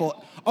 guy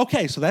full.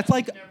 Okay, so that's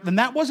like, and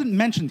that wasn't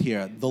mentioned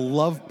here. The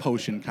love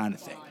potion kind of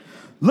thing.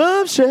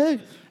 Love shake.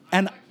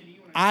 And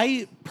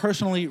I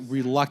personally,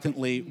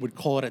 reluctantly, would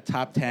call it a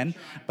top 10,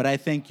 but I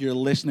think your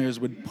listeners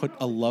would put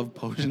a love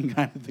potion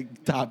kind of the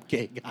top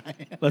gay guy.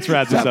 Let's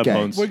wrap this up, Okay.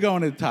 Bones. We're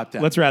going to the top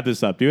 10. Let's wrap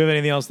this up. Do you have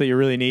anything else that you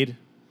really need?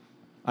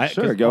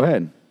 Sure, go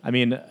ahead. I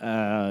mean,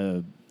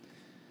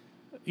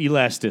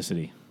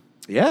 elasticity.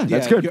 Yeah,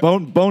 that's Yeah, good.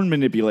 Bone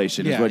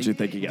manipulation is Yeah, what you're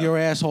thinking of. Your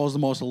asshole is the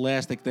most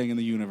elastic thing in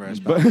the universe.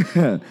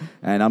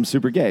 And I'm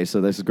super gay, so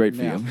this is great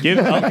for Yeah. you.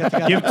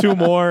 I'll give 2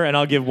 more, and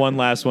I'll give 1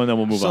 last one, then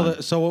we'll move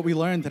on. So what we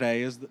learned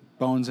today is that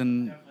Bones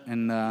and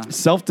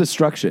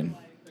Self-destruction.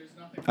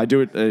 I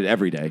do it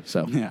every day,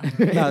 so. yeah,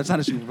 no, it's not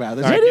a superpower.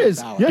 That's It a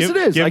is. power. Yes, Give- it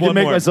is. give I can one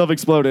make more. myself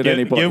explode at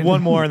any point. Give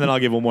 1 more, and then I'll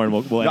give 1 more, and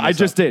we'll end I this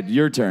just up. did.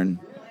 Your turn.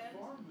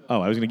 Oh,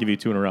 I was going to give you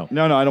 2 in a row.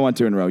 No, I don't want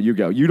 2 in a row. You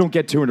go. You don't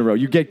get 2 in a row.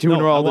 You get 2 in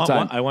a row all the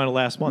time. I want a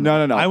last one. No.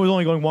 I was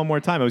only going 1 more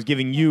time. I was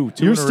giving you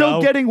 2 You're in a row.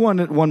 still getting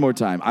one more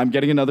time. I'm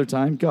getting another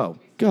time. Go.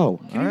 Can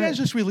you guys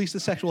just release the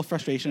sexual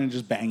frustration and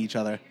just bang each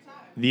other?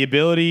 The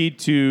ability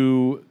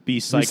to be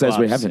says we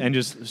Cyclops haven't? and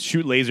just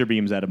shoot laser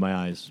beams out of my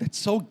eyes. It's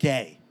so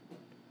gay.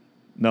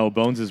 No,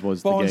 Bones's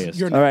was Bones, the gayest.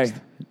 you're All right.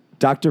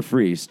 Dr.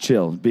 Freeze,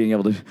 chill. Being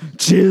able to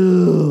chill.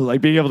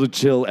 Like being able to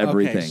chill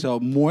everything. Okay, so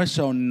more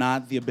so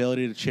not the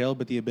ability to chill,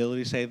 but the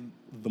ability to say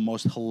the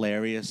most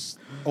hilarious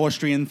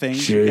Austrian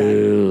things. you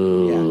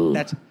can.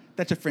 Yeah,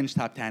 that's a fringe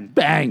top 10.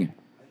 Bang.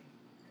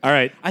 All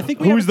right. I think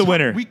we have who's a the tie-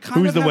 winner? we kind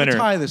Who's of the have a winner?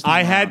 tie this time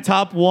I had around.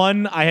 top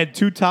 1. I had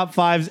 2 top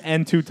 5s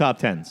and 2 top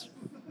 10s.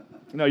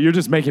 No, you're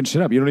just making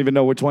shit up. You don't even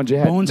know which ones you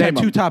had. Bones Name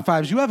had 2 them. top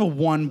 5s. You have a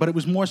 1, but it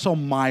was more so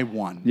my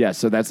 1. Yeah,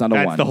 so that's not a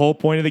That's one. the whole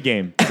point of the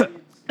game.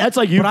 That's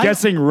like you But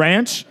guessing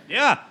ranch.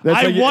 Yeah, That's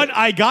I like you- won.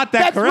 I got that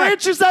That's correct.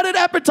 ranch is not an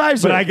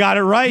appetizer. But I got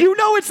it right. You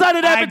know it's not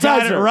an I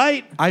appetizer. got it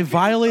right. I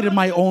violated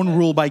my own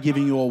rule by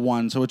giving you a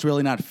 1, so it's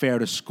really not fair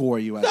to score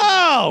you. As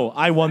No,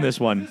 I won this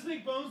one.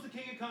 make Bones the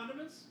king of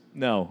condiments?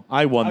 No,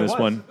 I won this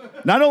one.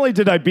 Not only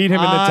did I beat him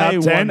in the I top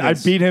 10, won I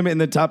this. beat him in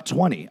the top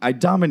 20. I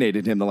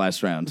dominated him the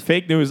last round.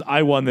 Fake news.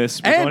 I won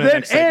this. We're And going to the then-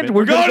 next segment. and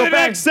we're gonna going go to the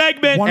back. next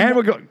segment. And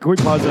we're going. Can we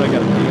pause it? I got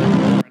to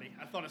pee.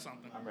 I thought of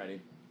something. I'm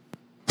ready.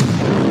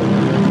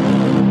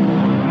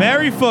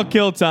 Marry, fuck,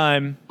 kill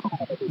time.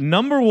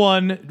 Number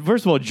one.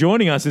 First of all,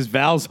 joining us is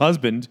Val's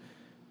husband,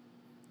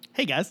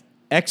 Hey, guys.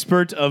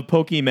 expert of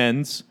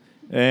Pokemons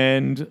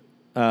and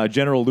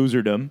general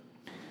loserdom.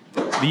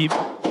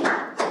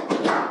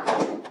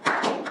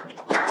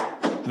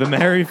 The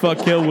marry, fuck,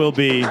 kill will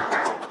be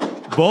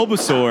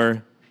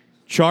Bulbasaur,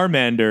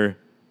 Charmander,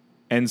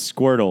 and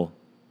Squirtle.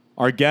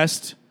 Our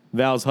guest,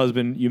 Val's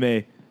husband, you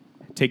may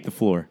take the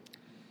floor.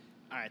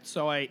 All right,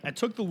 so I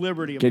took the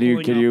liberty of Can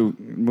you pulling up-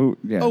 move?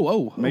 Yeah.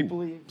 Make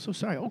believe. So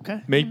sorry.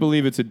 Okay. Make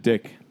believe it's a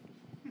dick.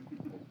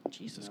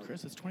 Jesus,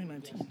 Chris, it's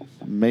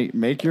 2019.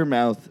 Make your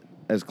mouth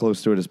as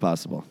close to it as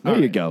possible. There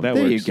you go. That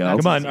there works. you go.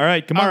 Come on. All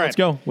right. Come on. All right. Let's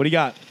go. What do you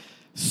got?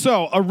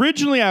 So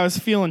originally I was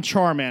feeling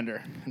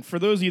Charmander, and for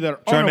those of you that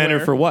aren't Charmander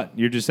aware, for what?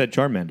 You just said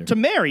Charmander. to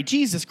marry.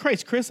 Jesus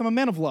Christ, Chris, I'm a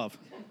man of love.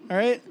 All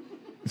right.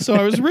 So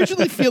I was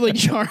originally feeling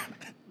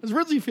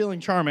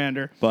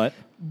Charmander. But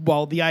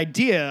Well, the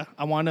idea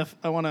I want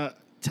to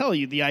tell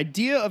you the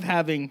idea of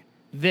having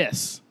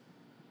this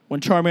when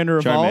Charmander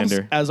evolves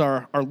Charmander. as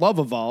our love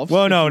evolves.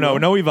 well, if no, you no, will.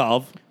 no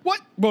evolve. What?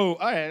 Whoa!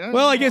 All right.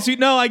 Well, I guess you.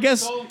 No, I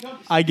guess.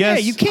 Yeah,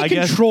 you can't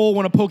control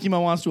when a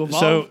Pokemon wants to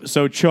evolve.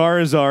 So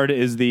Charizard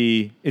is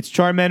it's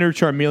Charmander,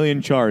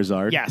 Charmeleon,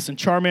 Charizard. Yes, and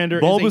Charmander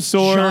is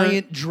Bulbasaur- a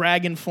giant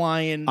dragon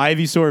flying.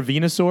 Ivysaur,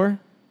 Venusaur,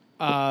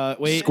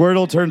 Wait,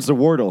 Squirtle turns to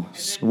Wardle.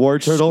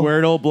 Warturtle.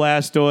 Squirtle,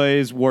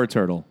 Blastoise,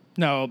 Warturtle.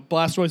 no,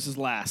 Blastoise is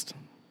last.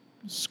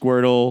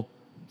 Squirtle,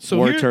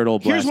 So here- Warturtle,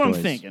 Blastoise. here's what I'm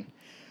thinking.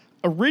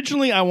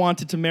 Originally, I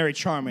wanted to marry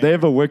Charmander. They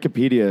have a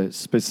Wikipedia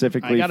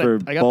specifically I got for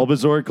it. I got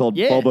Bulbasaur called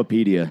Yeah.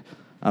 Bulbapedia.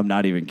 I'm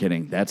not even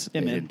kidding. That's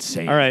Yeah, man.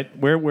 insane. All right,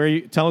 where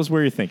you? Tell us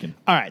where you're thinking.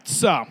 All right,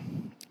 so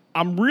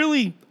I'm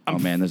Oh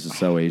man, this is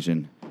so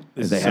Asian.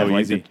 This they is have so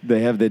like easy.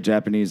 they have the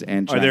Japanese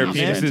and Are their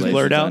Chinese penises translations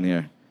blurred out? on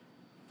here.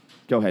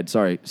 Go ahead.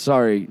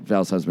 Sorry,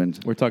 Val's husband.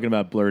 We're talking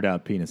about blurred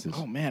out penises.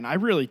 Oh man, I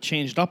really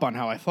changed up on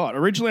how I thought.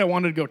 Originally, I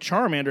wanted to go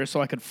Charmander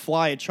so I could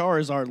fly a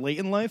Charizard late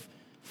in life.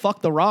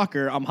 Fuck the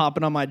rocker. I'm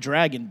hopping on my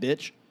dragon,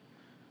 bitch.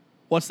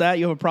 What's that?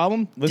 You have a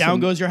problem? Listen, Down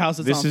goes your house.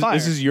 It's on fire.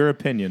 This is your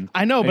opinion.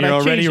 I know, And but you're I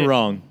already changed it.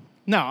 wrong.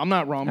 No, I'm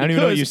not wrong. I don't even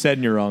know what because you said,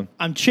 and you're wrong.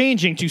 I'm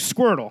changing to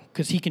Squirtle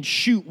because he can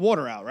shoot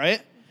water out,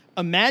 right?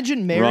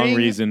 Imagine marrying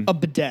reason. a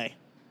bidet.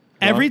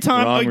 Every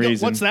time, wrong you go,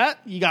 reason. what's that?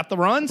 You got the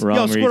runs? Wrong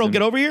Yo, Squirtle, reason.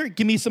 get over here.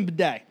 Give me some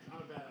bidet.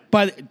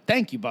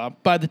 Thank you, Bob.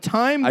 By the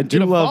time I do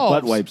it love evolves,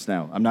 butt wipes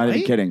now. I'm not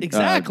even Right? kidding.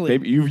 Exactly.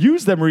 Baby, you've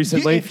used them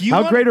recently. if you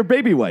How want- great are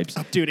baby wipes?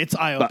 Dude, it's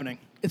eye-opening.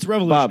 It's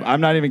revolutionary. Bob,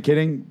 I'm not even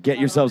kidding. Get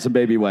yourself some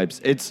baby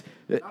wipes. It's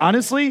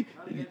honestly,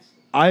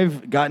 I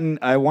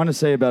want to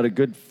say about a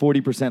good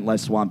 40%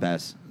 less swamp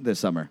ass this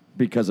summer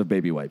because of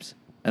baby wipes.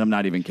 And I'm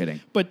not even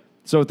kidding. But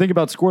So think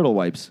about Squirtle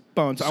wipes.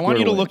 Bones, I want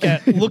you to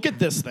Squirtle look at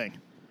this thing.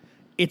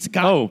 It's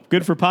got Oh,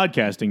 good for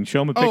podcasting.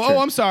 Show him a picture.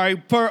 I'm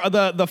sorry. For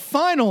the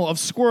final of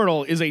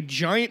Squirtle is a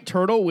giant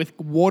turtle with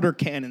water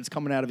cannons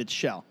coming out of its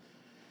shell.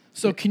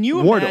 So can you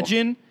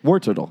imagine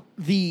Warturtle.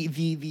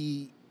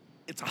 the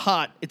it's a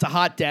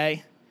hot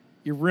day.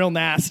 You're real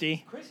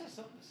nasty.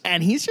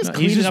 And he's just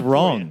cleaning He's just up for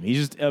wrong. you. He's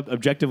just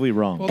objectively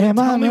wrong. Well, then Am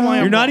I tell me why wrong?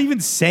 I'm You're not wrong. even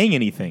saying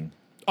anything.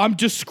 I'm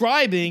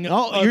describing.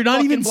 Oh, you're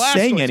not even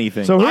saying Blastoise.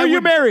 anything. So who I are you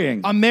would-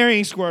 marrying? I'm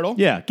marrying Squirtle.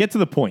 Yeah, get to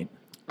the point.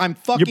 I'm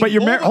fucking.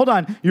 Hold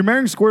on. You're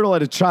marrying Squirtle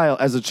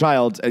as a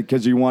child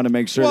because you want to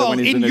make sure that when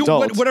he's an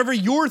adult. whatever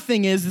your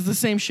thing is the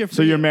same shit for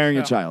So you. you're marrying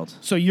a So- child.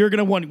 So you're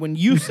gonna want when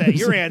you say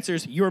your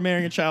answers, you're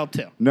marrying a child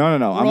too. No. We're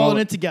I'm all in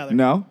it together.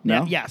 No.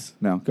 Yeah, yes.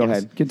 No. Go Yes.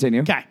 ahead.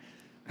 Continue. Okay.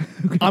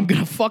 I'm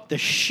gonna fuck the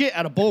shit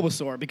out of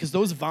Bulbasaur because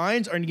those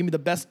vines are gonna give me the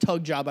best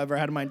tug job I've ever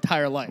had in my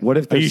entire life. What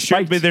if Are they're you sure?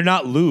 spiked? But they're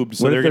not lubed,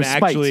 so What if they're going to they're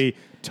spiked? actually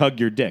tug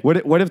your dick.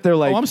 What if they're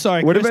like? Oh, I'm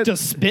sorry, What Chris. if it- Does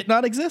spit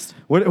not exist?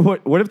 What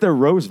if they're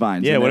rose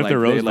vines? Yeah, and what if they're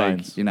they rose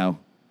vines? You know.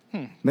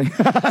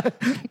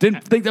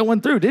 Didn't think that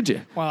one through, did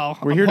you? Well,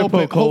 We're I'm here to hoping,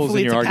 poke holes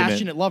hopefully in your it's a argument.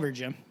 passionate lover,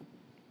 Jim.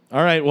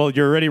 All right, well,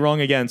 you're already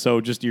wrong again, so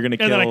you're going to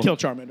kill. And then I kill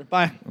Charmander.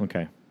 Bye.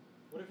 Okay.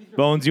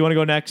 Bones, you want to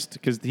go next?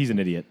 Because he's an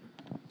idiot.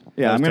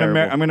 Yeah, That was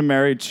terrible. I'm gonna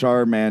marry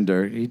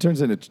Charmander. He turns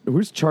into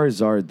who's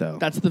Charizard though?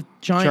 That's the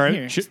giant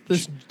here.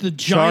 It's the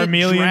giant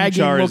Charmeleon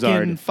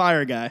dragon-looking Charizard.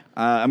 fire guy.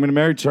 I'm gonna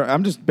marry.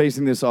 I'm just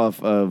basing this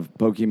off of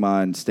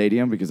Pokemon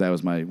Stadium because that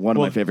was one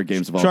of my favorite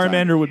games of all time.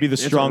 Charmander would be the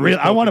strongest.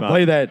 I want to Pokemon.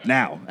 play that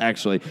now,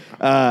 actually.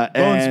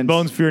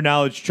 Bones, for your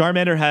knowledge,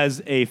 Charmander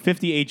has a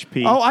 50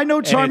 HP. Oh, I know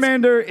and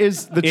Charmander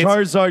is the it's-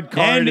 Charizard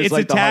card. and is its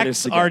like the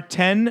hardest attacks to are get.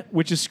 10,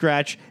 which is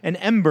Scratch, and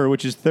Ember,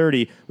 which is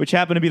 30, which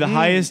happen to be the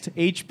highest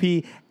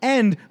HP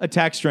and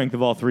attack strength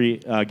of all three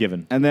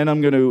given. And then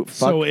I'm gonna fuck.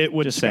 So it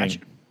would Just scratch.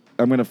 saying.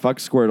 I'm gonna fuck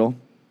Squirtle,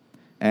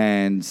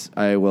 and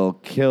I will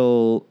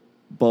kill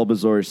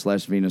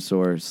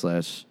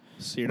Bulbasaur/Venusaur/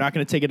 So you're not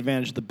going to take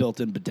advantage of the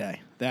built-in bidet.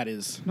 That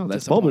is No,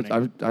 that's disappointing.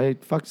 Bulbasaur. I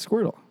fucked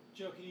Squirtle.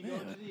 Joe, can you go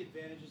into the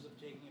advantages of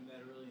taking him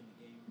that early in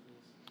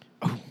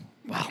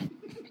the game,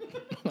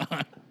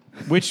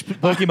 please? Which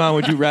Pokemon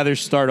would you rather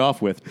start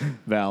off with,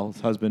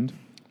 Val's husband?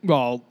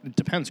 Well, it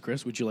depends,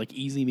 Chris. Would you like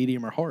easy,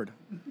 medium, or hard?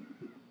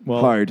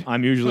 Well, Hard.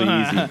 I'm usually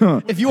easy.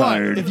 If you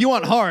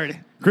want hard,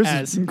 Chris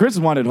as has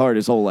wanted hard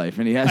his whole life,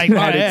 and he hasn't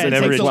had it since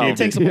never he was achieved 12. it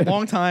takes him a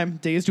long time,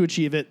 days to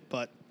achieve it,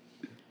 but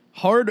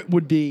hard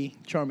would be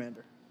Charmander.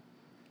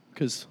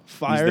 Because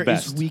fire is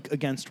best. weak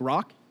against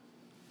rock.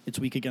 It's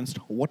weak against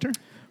water.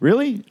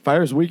 Really?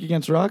 Fire's weak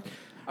against rock?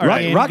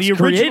 right, Rock's the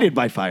original- created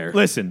by fire.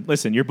 Listen,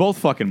 you're both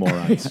fucking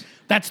morons.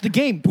 That's the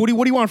game. What do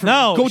you want from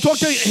No, me? Go talk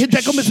to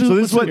Hideko Mizuno. So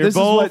this is what You're this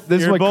both-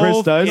 is you're what Chris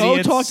both does. Go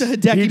idiots. talk to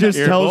Hideki. He just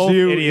You're tells both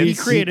you idiots.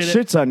 He created it.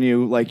 shits on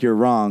you like you're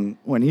wrong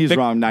when he's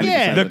wrong 90%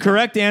 The of the time.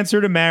 correct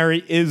answer to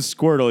marry is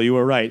Squirtle. You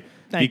were right.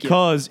 Thank you.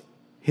 because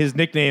his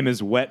nickname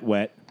is Wet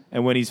Wet,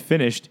 and when he's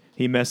finished,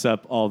 he mess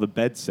up all the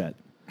bed set.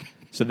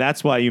 So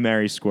that's why you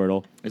marry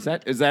Squirtle. Was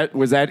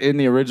that in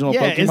the original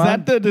Yeah, Pokemon? is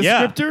that the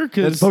Yeah. descriptor?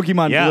 That's 'Cause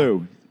Pokemon Yeah.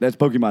 Blue. That's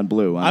Pokemon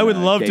Blue. On, I would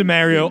love to Game-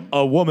 marry Game.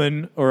 a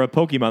woman or a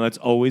Pokemon that's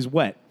always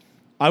wet.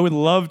 I would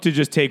love to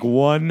just take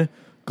one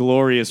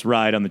glorious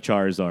ride on the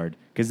Charizard,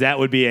 because that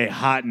would be a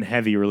hot and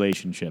heavy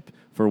relationship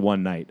for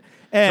one night.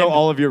 And So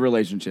all of your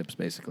relationships,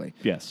 basically.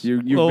 Yes.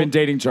 You've Well- been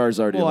dating Charizard.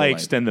 your well, whole I life.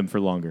 extend them for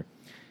longer.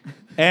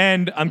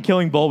 And I'm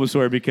killing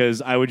Bulbasaur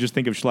because I would just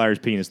think of Schleier's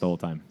penis the whole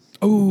time.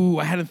 Ooh,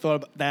 I hadn't thought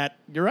about that.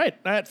 You're right.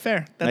 That's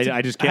fair. That's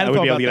I just can't. I hadn't would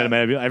thought be able to get about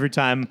out of my head. Every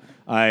time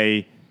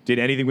I did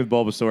anything with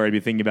Bulbasaur, I'd be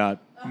thinking about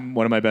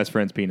one of my best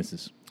friend's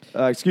penises.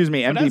 Excuse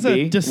me, But as a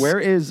MDB. Where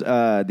is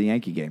the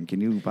Yankee game?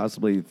 Can you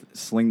possibly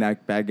sling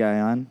that bad guy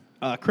on?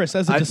 Chris,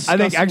 as a I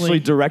think actually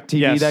DirecTV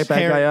Yes. that bad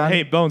Hair- guy on.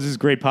 Hey, Bones, this is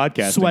great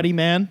podcasting. sweaty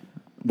man.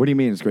 What do you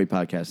mean it's great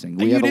podcasting?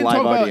 We you have a didn't live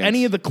talk audience. about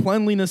any of the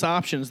cleanliness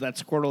options that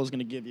Squirtle is going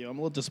to give you. I'm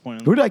a little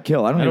disappointed. Who did I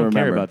kill? I don't even don't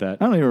care remember. about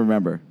that. I don't even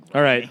remember.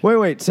 All right.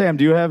 Wait, Sam.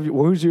 Do you have?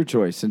 Who's your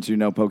choice since you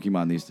know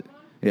Pokemon these days?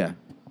 Yeah,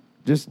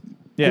 just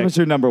give us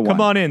your number one. Come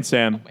on in,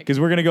 Sam, because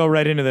we're going to go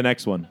right into the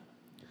next one.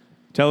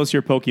 Tell us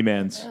your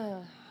Pokemans.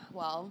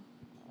 Well,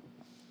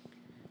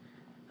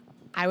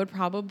 I would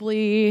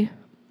probably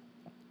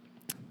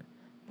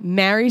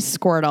marry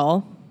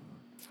Squirtle.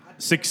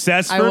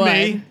 Success I for would.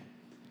 me.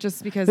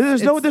 Just because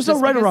There's no it's right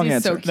or because wrong he's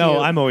answer. So cute. No,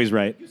 I'm always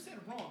right. You said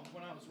wrong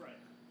when I was right.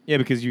 Yeah,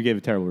 because you gave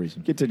a terrible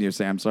reason. Continue,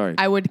 Sam. Sorry.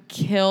 I would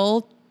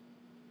kill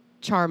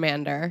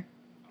Charmander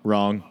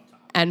Wrong.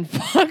 and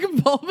fuck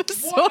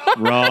Bulbasaur.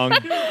 Wrong.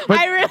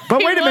 I really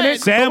but wait a minute.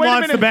 would. Sam wait a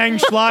wants to minute. bang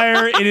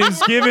Schleier. It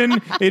is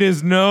given. It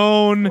is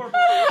known.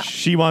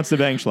 She wants to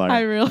bang Schleier.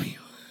 I really.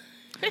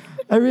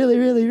 I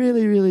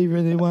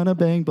really want to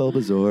bang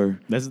Bulbasaur.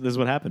 This is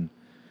what happened.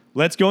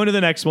 Let's go into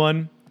the next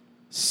one.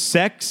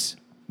 Sex,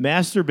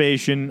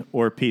 masturbation,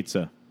 or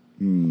pizza?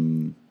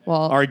 Well,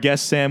 Our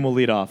guest Sam will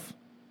lead off.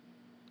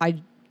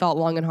 I thought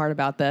long and hard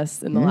about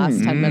this in the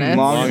last 10 minutes.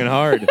 Long and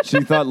hard. She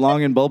thought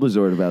long and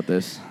Bulbasaur about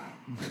this.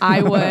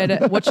 I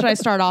would. What should I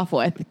start off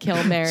with?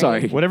 Kill, marry.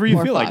 Sorry. Whatever you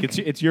or feel fuck? like.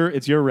 It's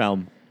your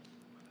realm.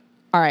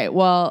 All right.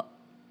 Well,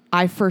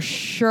 I for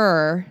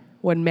sure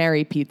would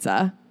marry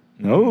pizza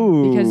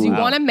Oh, because you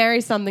Wow. want to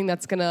marry something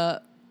that's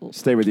gonna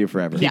stay with you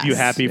forever. Keep you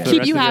happy for the keep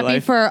rest you of your happy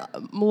life? for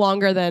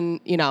longer than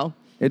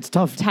It's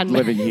tough 10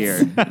 living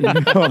minutes.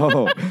 here.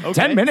 Oh,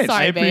 10 minutes.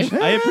 Sorry, babe.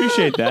 I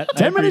appreciate that.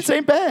 10 minutes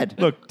ain't bad.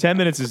 Look, 10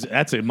 minutes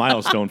that's a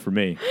milestone for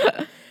me.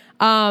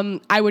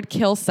 I would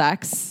kill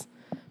sex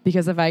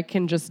because if I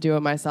can just do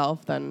it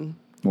myself, then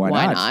Why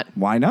not?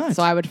 Why not?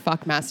 So I would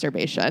fuck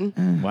masturbation.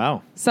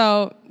 Wow.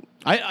 So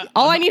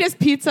all I need is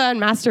pizza and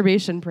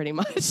masturbation, pretty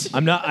much.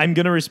 I'm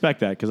gonna respect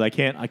that because I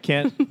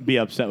can't be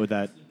upset with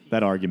that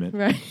argument.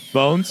 Right.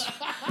 Bones?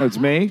 It's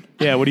me.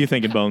 Yeah, what are you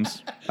thinking,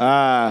 Bones?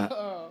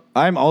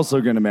 I'm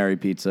also going to marry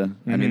pizza. I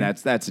Mm-hmm. mean,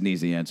 that's an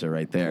easy answer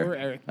right there. Poor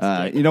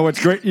Eric. You know what's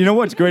great? You know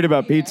what's great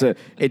about pizza?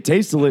 It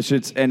tastes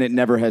delicious and it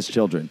never has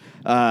children.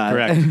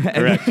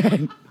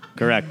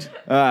 Correct.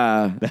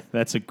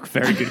 That's a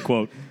very good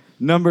quote.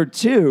 Number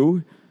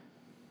 2,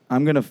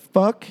 I'm gonna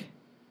fuck.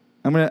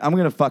 I'm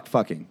gonna fuck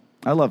fucking.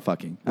 I love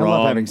fucking. I Wrong.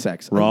 love having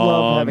sex. I Wrong.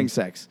 love having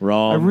sex.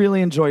 Wrong. I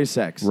really enjoy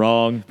sex.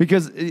 Wrong.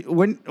 Because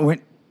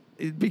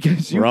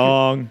because you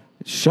Wrong.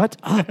 Shut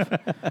up.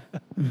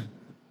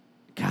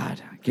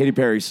 God, Katy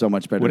Perry's so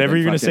much better. Whatever than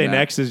you're gonna say fucking,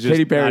 next is just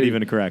Katy Perry. not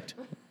even correct.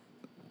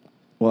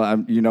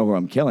 Well, you know who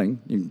I'm killing.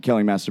 You're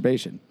killing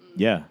masturbation.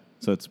 Yeah,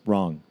 so it's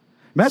wrong.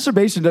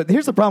 Masturbation.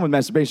 Here's the problem with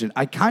masturbation.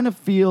 I kind of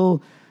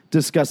feel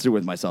disgusted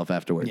with myself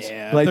afterwards.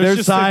 Yeah, like there's there's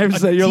just a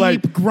times that you're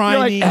like, deep,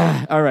 grimy- you're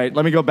like, all right,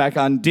 let me go back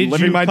on Did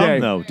living you my come day.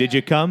 though? Did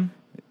you come?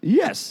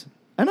 Yes,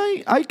 and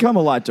I come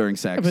a lot during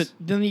sex. But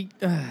then he,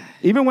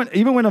 even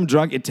when I'm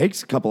drunk, it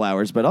takes a couple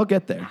hours, but I'll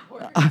get there.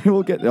 I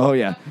will get. Oh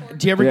yeah.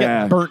 do you ever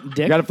Yeah. get burnt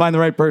dick? You got to find the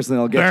right person.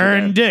 That'll get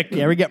Burn you there. dick.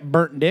 You ever get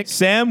burnt dick?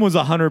 Sam was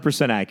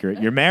 100%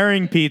 accurate. You're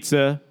marrying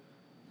pizza.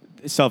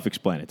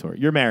 self-explanatory.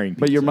 You're marrying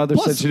pizza. But your mother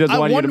said she doesn't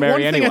want you to marry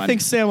one anyone. thing I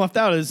think Sam left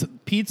out is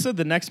pizza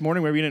the next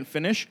morning where we didn't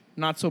finish,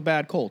 not so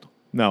bad cold.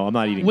 No, I'm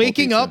not eating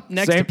Waking cold up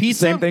next to Same- pizza.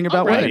 same thing about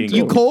all right. weddings.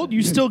 You cold,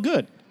 you still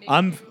good.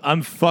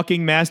 I'm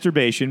fucking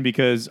masturbation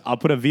because I'll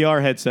put a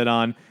VR headset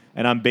on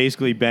and I'm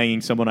basically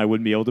banging someone I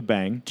wouldn't be able to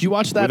bang. Do you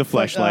watch that with a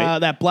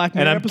flashlight? that Black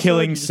Mirror and I'm episode?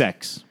 killing You just-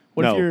 sex.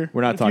 What if No, you're- we're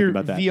what not if talking you're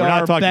about that. VR We're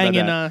not talking banging,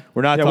 about that.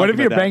 We're not Yeah, talking what if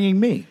you're about that. banging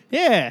me?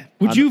 Yeah.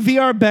 Would you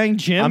VR bang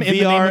Jim I'm in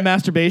the name of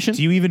masturbation?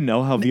 Do you even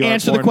know how VR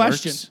Answer the porn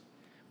question. works?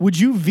 Would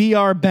you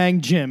VR bang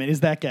Jim? And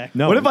is that gay?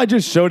 No. What if I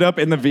just showed up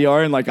in the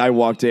VR and like I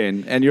walked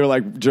in and you're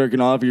like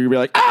jerking off? You're gonna be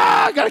like,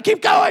 I gotta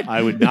keep going.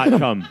 I would not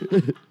come.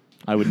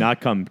 I would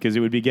not come because it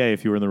would be gay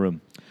if you were in the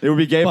room. It would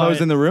be gay if I was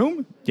But- in the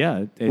room.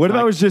 Yeah. What if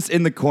I was just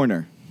in the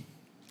corner,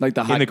 like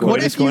the hot the corner?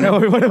 coldest corner?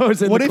 What if I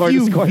was in What the if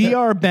coldest you corner?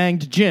 VR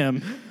banged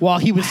Jim while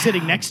he was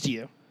sitting next to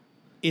you?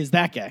 Is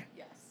that gay?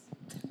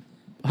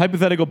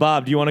 Hypothetical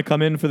Bob, do you want to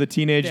come in for the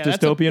teenage Yeah, that's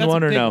a- dystopian that's a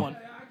one or big no? one.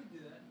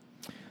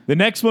 The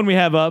next one we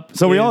have up.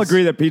 So we all is-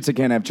 agree that pizza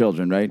can't have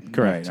children, right?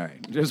 Correct. All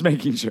right. Just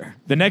making sure.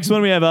 The next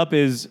one we have up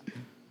is.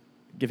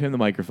 Give him the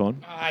microphone.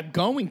 I'm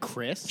going,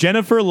 Chris.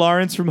 Jennifer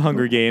Lawrence from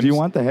Hunger Games. Do you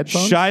want the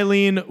headphones?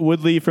 Shailene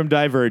Woodley from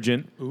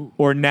Divergent.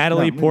 Or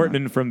Natalie No, maybe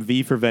Portman from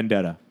V for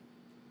Vendetta.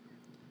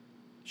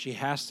 She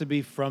has to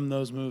be from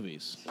those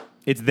movies.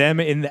 It's them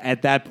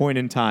at that point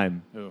in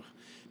time. Ugh.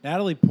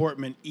 Natalie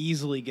Portman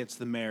easily gets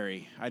the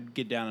Mary. I'd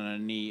get down on a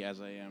knee as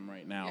I am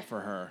right now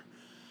for her.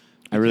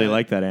 I really Okay.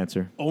 like that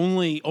answer.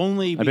 Only I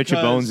because, bet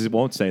your bones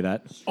won't say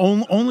that.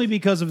 only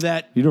because of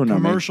that You don't know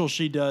me. commercial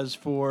she does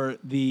for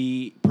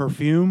the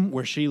perfume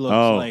where she looks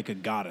Oh. like a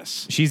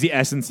goddess. She's the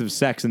essence of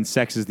sex, and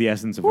sex is the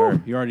essence of Woo,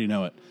 her. you already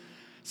know it.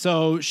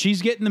 So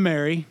she's getting the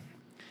Mary.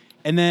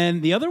 And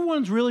then the other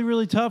one's really,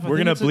 really tough.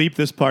 We're going to bleep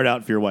this part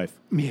out for your wife.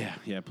 Yeah,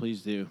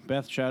 please do.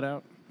 Beth, shout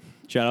out.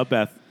 Shout out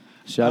Beth.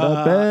 Shout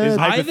out It's Beth.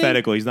 I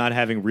hypothetical. He's not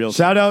having real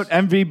Shout sex.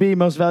 out MVB,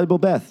 most valuable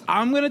Beth.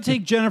 I'm going to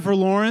take Jennifer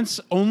Lawrence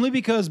only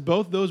because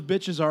both those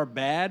bitches are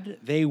bad.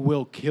 They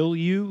will kill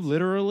you,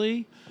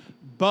 literally.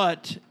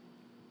 But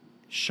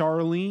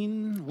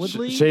Shailene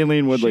Woodley?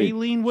 Shailene Woodley.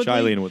 Shailene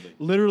Woodley.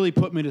 Literally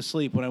put me to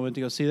sleep when I went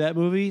to go see that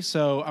movie.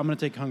 So I'm going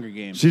to take Hunger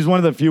Games. She's one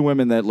of the few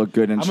women that look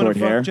good in I'm gonna short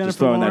fuck hair. Jennifer Just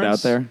throwing that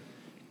Lawrence. out there.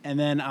 And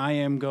then I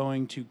am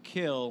going to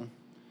kill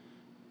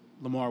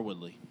Lamar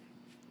Woodley.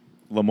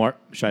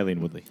 Shailene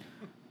Woodley.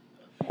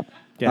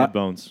 Dad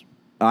Bones.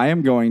 I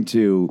am going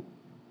to.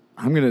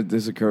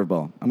 This is a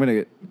curveball. I'm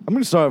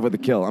gonna start off with a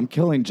kill. I'm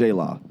killing J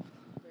Law.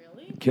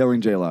 Really?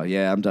 Killing J Law.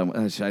 Yeah, I'm done.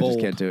 I just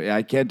can't do it.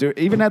 I can't do it.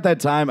 Even at that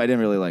time, I didn't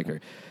really like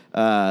her.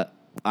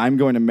 I'm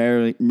going to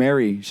marry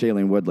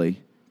Shailene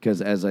Woodley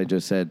because, as I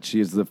just said, she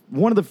is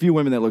one of the few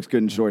women that looks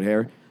good in short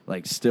hair.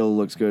 Like, still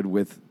looks good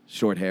with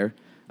short hair,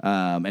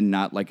 and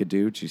not like a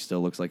dude. She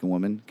still looks like a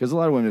woman. Because a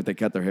lot of women, if they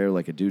cut their hair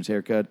like a dude's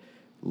haircut,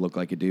 look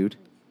like a dude.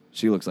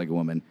 She looks like a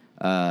woman.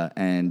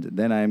 And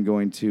then I am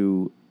going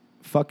to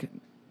fuck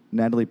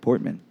Natalie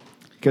Portman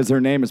because her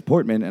name is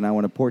Portman, and I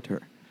want to port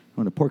her. I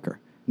want to pork her.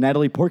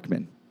 Natalie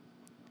Portman.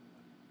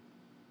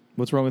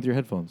 What's wrong with your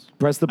headphones?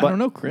 Press the button. don't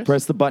know, Chris.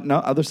 Press the button. No,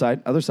 other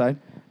side,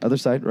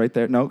 right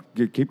there. No,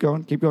 keep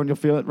going. You'll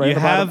feel it right You on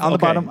the bottom. have- On the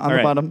okay, bottom. On all the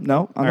right. bottom.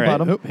 No, on the right.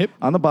 bottom. Hip, hip.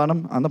 On the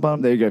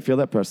bottom. There you go. Feel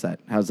that. Press that.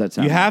 How's that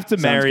sound? You have to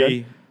Sounds marry.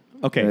 good?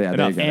 Okay, Yeah, there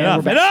enough. you go. Enough.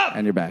 And we're back. Enough.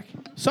 And you're back.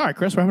 Sorry,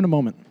 Chris. We're having a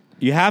moment.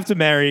 You have to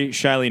marry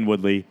Shailene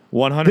Woodley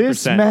 100%.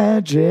 This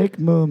magic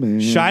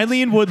moment.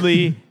 Shailene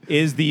Woodley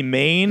is the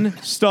main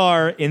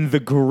star in the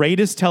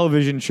greatest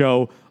television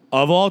show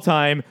of all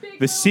time,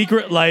 The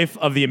Secret Life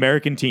of the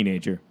American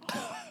Teenager.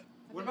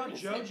 What about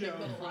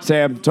JoJo?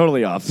 Sam,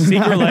 totally off.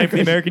 Secret Life of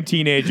the American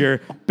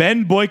Teenager.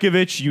 Ben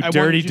Boykovich, you I dirty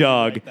wanted you to be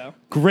dog. right, though.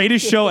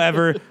 Greatest show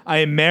ever. I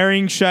am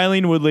marrying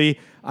Shailene Woodley.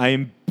 I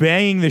am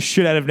banging the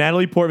shit out of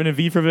Natalie Portman in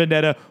V for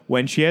Vendetta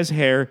when she has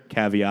hair,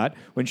 caveat.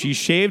 When she's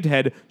shaved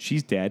head,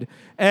 she's dead.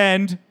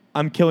 And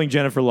I'm killing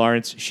Jennifer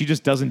Lawrence. She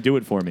just doesn't do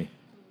it for me.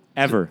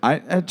 Ever.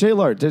 J.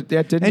 Lord, didn't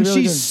And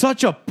really she's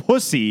such a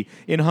pussy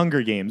in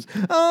Hunger Games.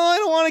 Oh, I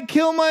don't want to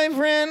kill my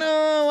friend.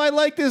 Oh, I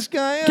like this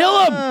guy.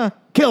 Kill him!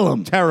 Kill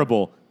him!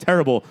 Terrible.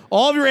 Terrible.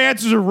 All of your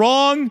answers are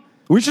wrong.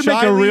 We should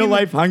make a Shailene- real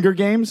life Hunger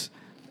Games.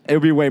 It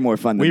would be way more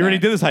fun than We already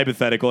that. did this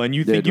hypothetical, and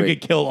you think you we?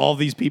 could kill all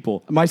these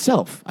people.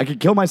 Myself. I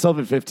could kill myself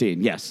at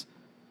 15, yes.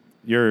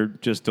 You're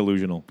just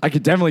delusional. I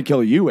could definitely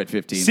kill you at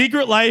 15.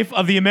 Secret Life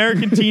of the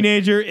American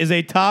Teenager is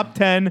a top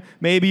 10,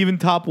 maybe even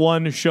top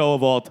 1 show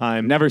of all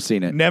time. Never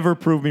seen it. Never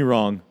prove me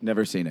wrong.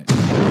 Never seen it.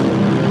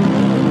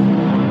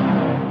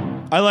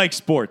 I like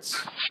sports.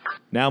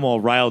 Now I'm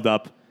all riled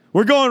up.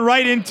 We're going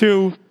right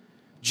into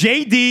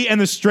JD and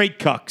the Straight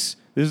Cucks.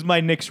 This is my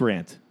Knicks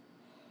rant.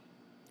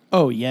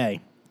 Oh,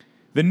 yay.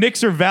 The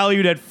Knicks are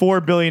valued at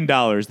 $4 billion,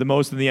 the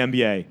most in the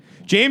NBA.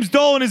 James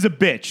Dolan is a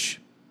bitch.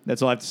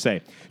 That's all I have to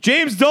say.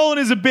 James Dolan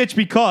is a bitch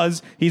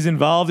because he's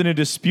involved in a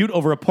dispute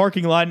over a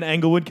parking lot in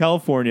Englewood,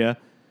 California,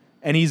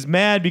 and he's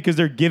mad because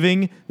they're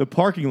giving the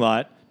parking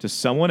lot to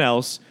someone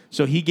else,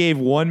 so he gave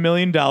 $1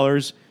 million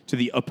to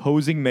the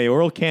opposing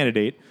mayoral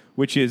candidate,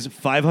 which is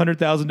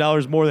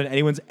 $500,000 more than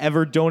anyone's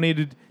ever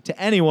donated to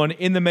anyone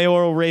in the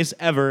mayoral race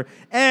ever.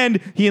 And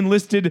he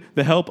enlisted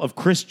the help of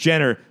Kris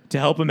Jenner to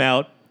help him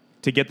out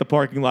to get the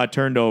parking lot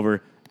turned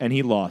over, and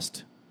he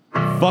lost.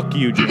 Fuck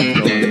you, James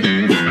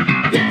Dolan.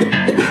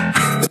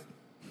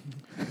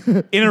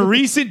 In a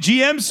recent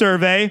GM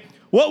survey,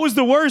 what was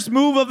the worst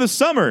move of the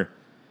summer?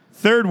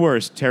 Third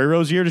worst, Terry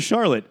Rozier to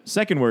Charlotte.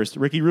 Second worst,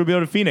 Ricky Rubio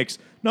to Phoenix.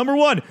 Number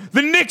one,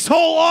 the Knicks'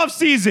 whole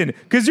offseason,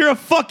 because you're a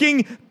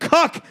fucking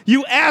cuck,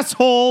 you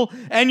asshole,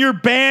 and your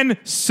band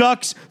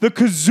sucks. The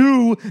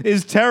kazoo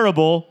is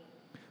terrible.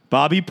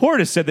 Bobby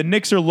Portis said the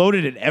Knicks are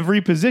loaded at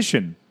every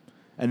position,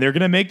 and they're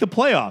going to make the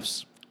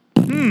playoffs.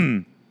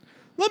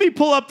 Let me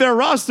pull up their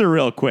roster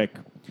real quick.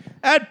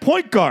 At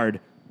point guard,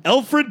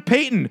 Elfrid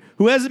Payton,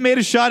 who hasn't made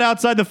a shot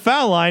outside the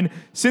foul line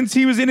since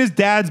he was in his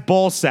dad's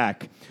ball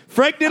sack.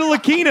 Frank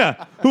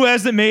Ntilikina, who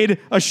hasn't made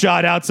a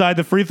shot outside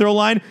the free throw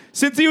line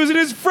since he was in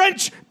his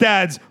French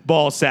dad's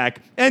ball sack.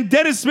 And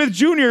Dennis Smith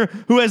Jr.,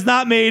 who has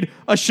not made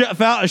a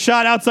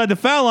shot outside the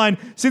foul line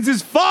since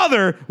his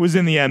father was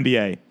in the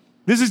NBA.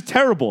 This is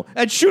terrible.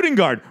 At shooting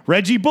guard,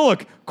 Reggie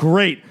Bullock,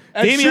 great.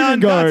 At Damian shooting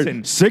guard,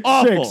 Dotson, 6'6",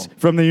 awful.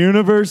 from the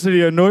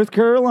University of North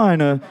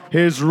Carolina,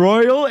 His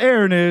Royal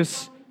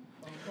Airness.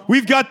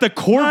 We've got the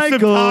corpse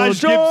Michael of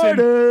Taj Jordan.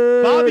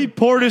 Gibson. Bobby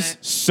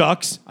Portis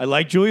sucks. I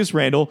like Julius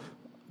Randle.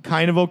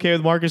 Kind of okay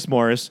with Marcus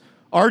Morris.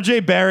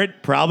 RJ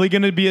Barrett, probably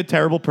going to be a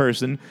terrible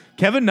person.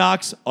 Kevin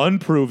Knox,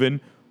 unproven.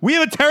 We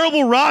have a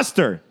terrible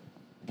roster.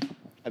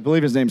 I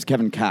believe his name's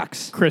Kevin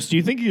Cox. Chris, do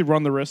you think you'd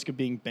run the risk of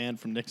being banned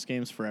from Knicks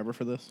games forever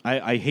for this?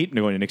 I hate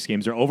going to Knicks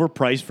games. They're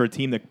overpriced for a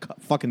team that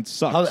fucking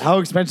sucks. How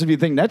expensive do you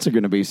think Nets are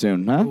going to be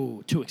soon, huh?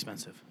 Ooh, too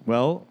expensive.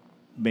 Well,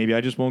 maybe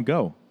I just won't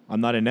go. I'm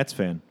not a Nets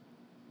fan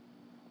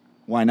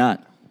Why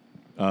not?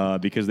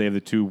 because they have the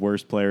two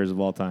worst players of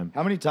all time.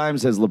 How many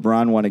times has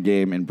LeBron won a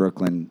game in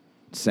Brooklyn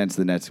since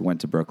the Nets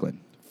went to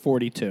Brooklyn?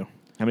 42.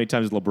 How many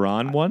times has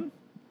LeBron won?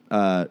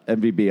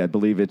 MVB, I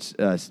believe it's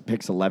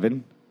picks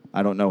 11.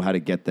 I don't know how to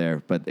get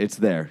there, but it's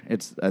there.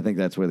 I think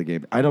that's where the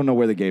game. I don't know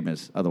where the game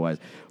is otherwise,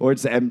 or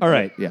it's the All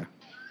right. Yeah.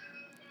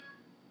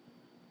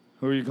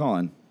 Who are you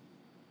calling?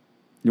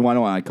 You want to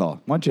know what I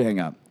call? Why don't you hang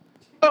up?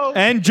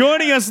 And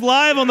joining us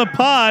live on the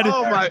pod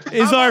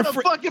is our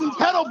fucking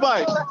pedal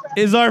bike.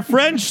 is our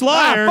friend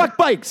Schleier Fuck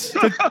bikes.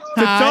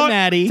 Hi,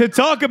 Maddie. to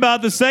talk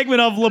about the segment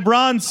of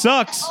LeBron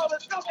sucks.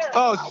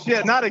 Oh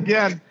shit, not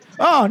again.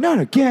 Oh, not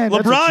again.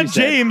 That's what she LeBron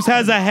said. James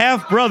has a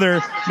half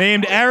brother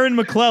named Aaron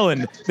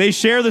McClellan. They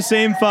share the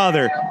same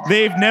father.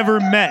 They've never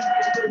met.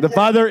 The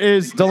father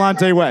is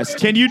Delonte West.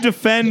 Can you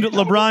defend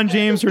LeBron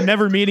James for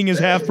never meeting his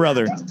half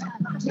brother?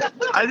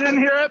 I didn't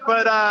hear it,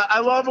 but I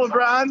love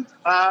LeBron.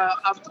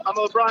 I'm a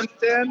LeBron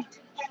fan.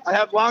 I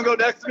have Longo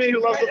next to me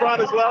who loves LeBron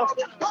as well.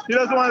 He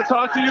doesn't want to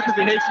talk to you because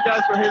he hates you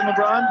guys for hating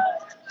LeBron.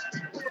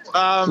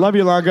 Love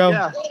you, Longo.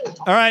 Yeah.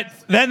 All right,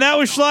 then that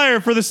was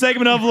Schleier for the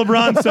segment of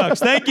LeBron sucks.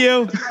 Thank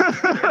you.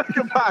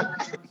 Goodbye.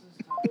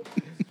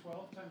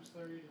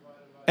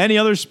 Any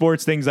other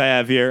sports things I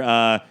have here?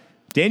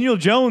 Daniel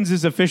Jones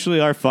is officially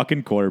our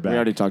fucking quarterback. We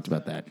already talked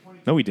about that.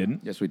 No, we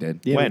didn't. Yes, we did.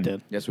 Yeah, When? we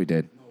did. Yes, we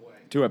did.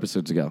 2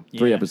 episodes ago.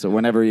 3 Yeah. episodes.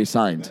 Whenever he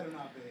signed.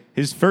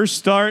 His first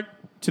start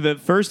to the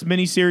first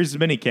mini-series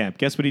of minicamp.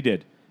 Guess what he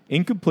did?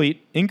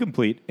 Incomplete,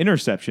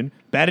 interception,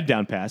 batted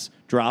down pass,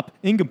 drop,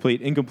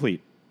 incomplete.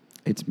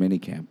 It's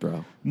minicamp,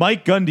 bro.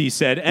 Mike Gundy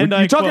said, and You're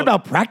I talking quote,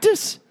 about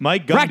practice?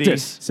 Mike Gundy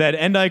Practice. said,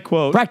 and I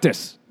quote,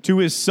 Practice. to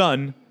his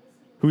son,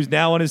 who's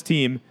now on his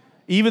team,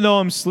 even though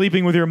I'm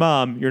sleeping with your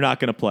mom, you're not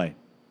going to play.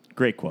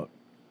 Great quote.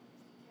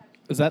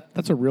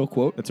 That's a real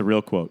quote? That's a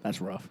real quote.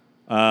 That's rough.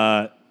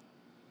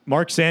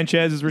 Mark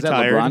Sanchez is Is that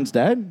retired. LeBron's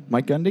dad,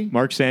 Mike Gundy?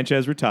 Mark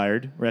Sanchez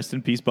retired. Rest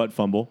in peace, butt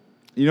fumble.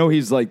 You know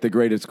he's like the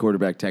greatest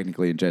quarterback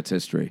technically in Jets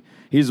history.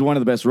 He's one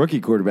of the best rookie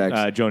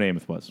quarterbacks. Joe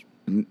Namath was.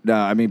 No,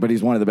 I mean, but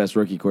he's one of the best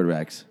rookie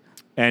quarterbacks.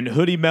 And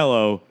Hoodie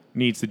Mello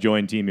needs to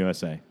join Team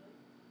USA.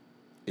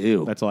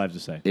 Ew. That's all I have to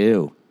say.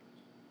 Ew.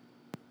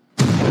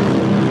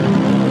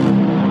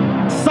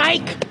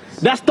 Psych!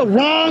 That's the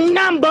wrong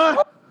number!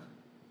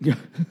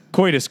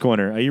 Coitus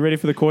Corner. Are you ready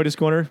for the Coitus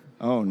Corner?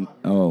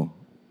 Oh.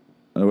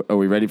 Are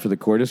we ready for the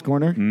Coitus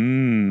Corner?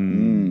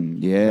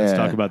 Yeah. Let's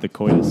talk about the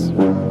coitus.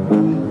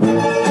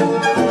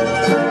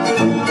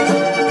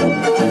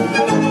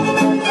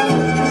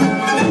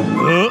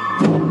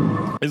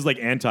 This is like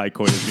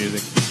anti-coitus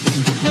music.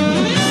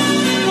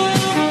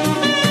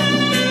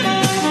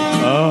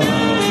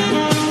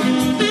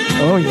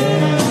 Oh,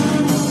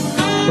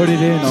 yeah. Put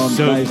it in on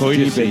So nice,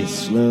 coitus-y. deep, and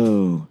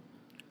slow.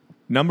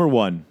 Number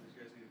one.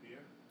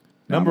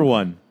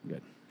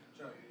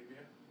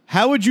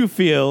 How would you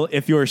feel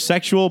if your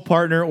sexual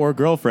partner or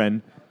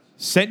girlfriend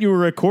sent you a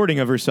recording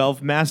of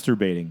herself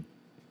masturbating?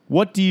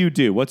 What do you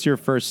do? What's your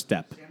first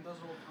step?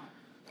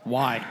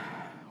 Why?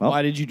 Well-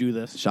 Why did you do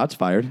this? Shots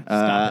fired.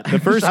 The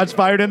first Shots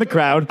fired in the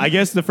crowd. I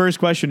guess the first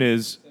question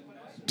is,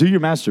 Do you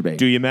masturbate?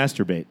 do you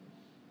masturbate?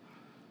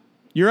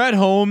 You're at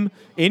home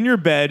in your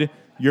bed.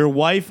 Your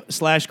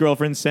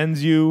wife/girlfriend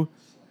sends you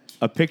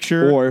a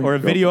picture or a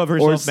video of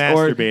herself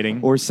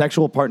masturbating. Or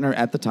sexual partner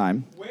at the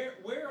time.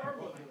 Where are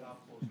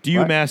Do you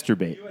What?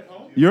 masturbate?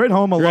 You're at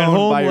home alone You're at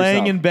home, by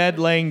laying yourself. in bed,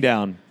 laying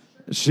down.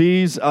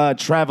 She's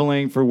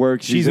traveling for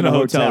work. She's in a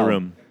hotel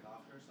room.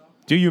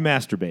 Do you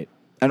masturbate?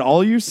 And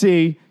all you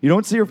see, you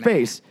don't see her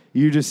face.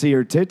 You just see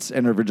her tits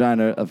and her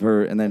vagina of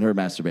her, and then her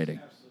masturbating.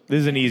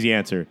 This is an easy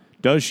answer.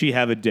 Does she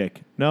have a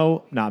dick?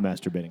 No, not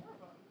masturbating.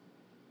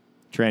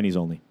 Trannies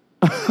only.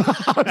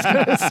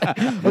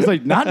 I was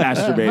like, not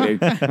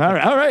masturbating.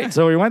 All right.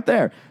 So we went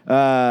there.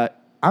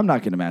 I'm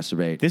not going to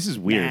masturbate. This is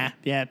weird. Nah,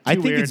 yeah, I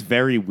too think weird. it's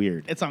very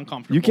weird. It's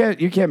uncomfortable. You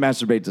can't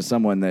masturbate to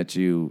someone that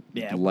you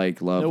Yeah.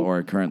 like, love, Nope. or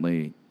are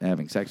currently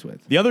having sex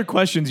with. The other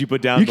questions you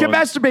put down. You can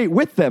Bones- masturbate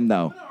with them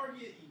though.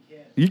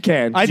 You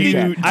can. I You do.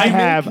 can. Do I you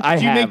have. make- I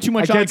do you have. make too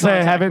much I eye can't say I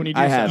contact haven't. when you do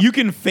I so? have. You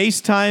can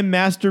FaceTime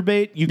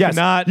masturbate. You Yes.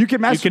 cannot. You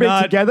can masturbate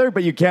cannot- together,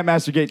 but you can't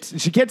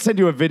masturbate. She can't send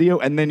you a video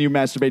and then you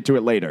masturbate to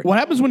it later. What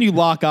happens when you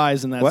lock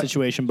eyes in that What?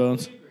 situation,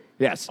 Bones?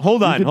 Yes.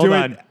 Hold You on. can Hold do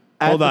on. it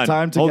At Hold the on.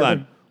 time Hold together.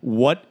 on.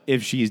 What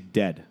if she's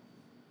dead?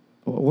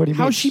 What do you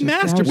How's mean? she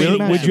How's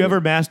masturbating? Would you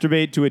ever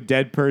masturbate to a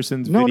dead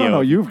person's No, video?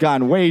 no. You've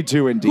gone way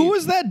too in deep. Who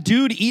was that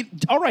dude?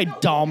 All right,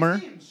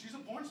 Dahmer. She's a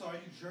porn star. You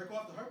jerk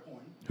off to her porn.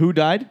 Who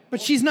died?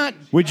 But she's not.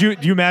 Do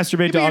you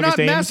masturbate to you're August not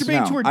Ames?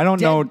 masturbating to her I don't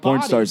know dead porn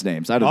body. stars'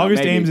 names. I don't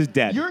August know. Maybe. Ames is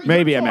dead.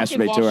 Maybe I talking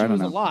masturbate while to her, she I don't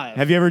was know. alive.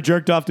 Have you ever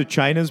jerked off to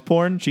China's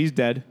porn? She's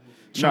dead.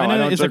 China I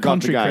don't is a jerk off to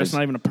country, guys. Chris,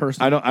 not even a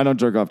person. I don't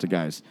jerk off to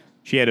guys.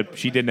 She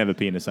didn't have a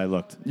penis. I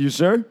looked. You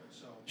sure?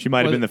 She might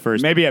have Was- been the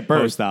first. Maybe at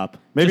birth. Post-op.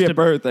 Maybe Just at a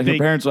birth, and her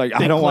big- parents were like, "I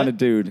big don't want a clit?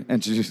 dude,"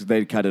 and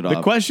they cut it The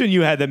off. question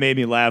you had that made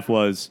me laugh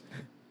was,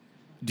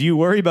 do you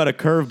worry about a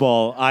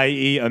curveball,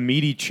 i.e., a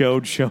meaty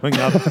chode showing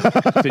up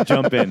to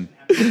jump in?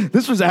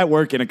 This was at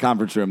work in a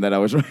conference room that I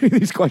was writing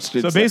these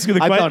questions. So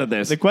basically, I thought of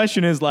this. The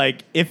question is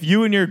like, if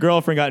you and your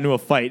girlfriend got into a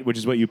fight, which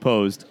is what you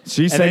posed,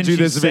 She and sent then you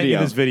she this sent you video.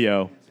 this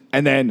video.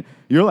 And then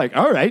you're like,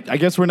 "All right, I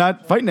guess we're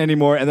not fighting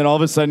anymore." And then all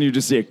of a sudden, you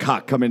just see a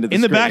cock come into the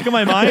In the screen. back of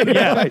my mind,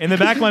 yeah. In the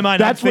back of my mind,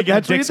 I'm thinking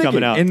what dick's you're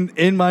coming out. thinking.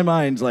 In my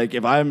mind, like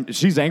if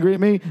she's angry at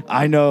me,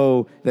 I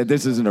know that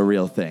this isn't a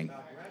real thing.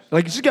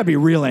 Like she's got to be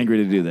real angry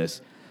to do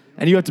this,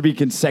 and you have to be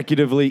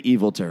consecutively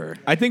evil to her.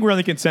 I think we're on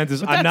the consensus.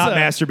 I'm that's not a-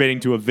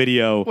 masturbating to a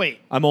video. Wait.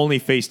 I'm only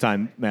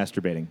FaceTime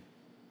masturbating.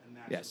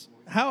 Yes.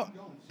 How?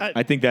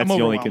 I think that's I'm the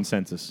only overwhelmed.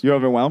 consensus. You're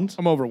overwhelmed.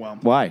 I'm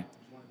overwhelmed. Why?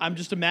 I'm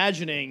just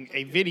imagining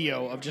a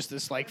video of just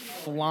this like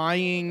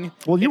flying.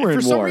 Well, you and were for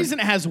in some war. reason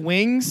it has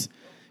wings,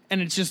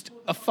 and it's just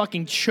a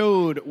fucking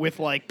chode with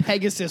like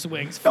Pegasus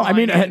wings. No, I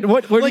mean, flying.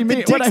 what do like you mean?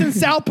 the What dicks I- in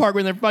South Park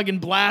when they're fucking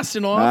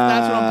blasting off.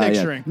 That's what I'm Yeah.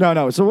 picturing.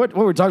 No. So what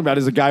we're talking about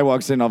is a guy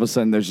walks in, all of a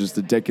sudden there's just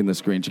a dick in the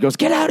screen. She goes,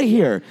 "Get out of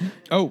here!"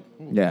 Oh,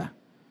 Yeah.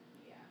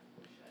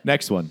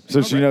 Next one.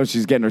 So she knows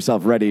she's getting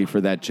herself ready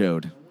for that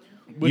chode.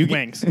 with You-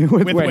 wings. With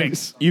with wings.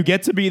 wings. You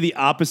get to be the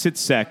opposite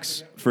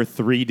sex for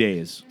 3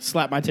 days.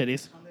 Slap my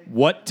titties.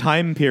 What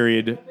time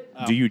period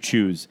do you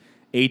choose?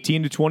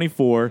 18 to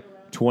 24,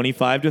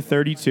 25 to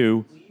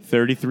 32,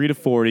 33 to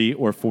 40,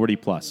 or 40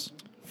 plus?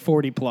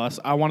 40 plus.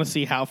 I want to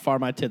see how far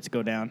my tits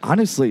go down.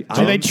 Honestly,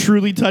 Do they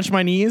truly touch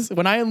my knees?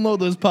 When I unload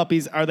those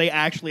puppies, are they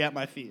actually at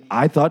my feet?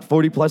 I thought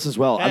 40 plus as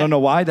well. I don't know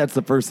why. That's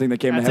the first thing that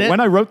came to That's head. it? When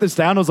I wrote this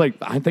down, I was like,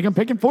 I think I'm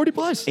picking 40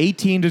 plus.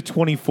 18 to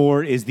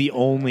 24 is the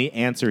only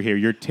answer here.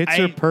 Your tits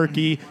are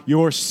perky.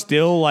 You're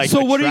still like So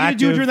what are you going to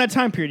do attractive. during that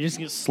time period? You're just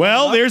going to slut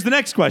Well, it up? there's the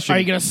next question. Are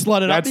you going to slut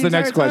it up? That's the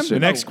next entire time? question. The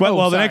next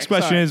the next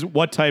question is,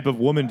 what type of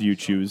woman do you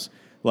choose?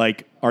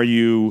 Like, are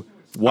you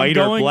white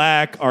or going-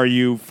 black? Are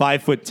you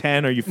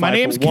 5'10"? Are you 5'1"? My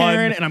name's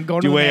Karen, and I'm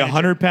going Do to you the weigh manager.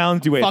 100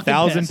 pounds? Do you weigh Fucking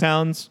 1,000 pissed.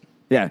 pounds?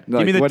 Yeah.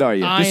 Give me the, what are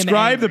you? I am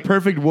Describe the angry.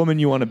 perfect woman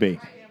you want to be.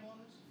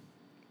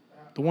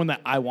 The one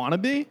that I want to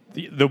be?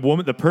 The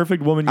woman, the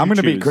perfect woman. I'm going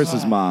to be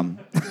Chris's mom.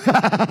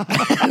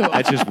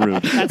 That's just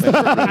rude.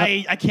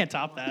 I can't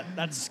top that.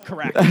 That's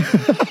correct.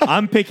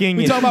 I'm picking.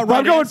 We talking about But I'm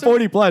right going answer?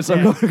 40 plus.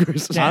 I'm going to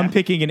Chris's mom. I'm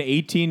picking an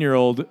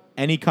 18-year-old,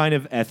 any kind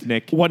of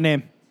ethnic, What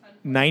name?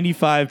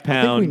 95 I think we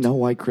pound know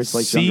why Chris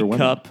likes C younger women.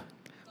 cup,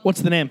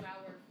 What's the name?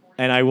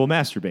 and I will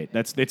masturbate.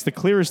 It's the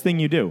clearest thing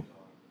you do.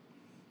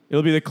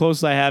 It'll be the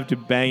closest I have to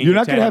banging. You're a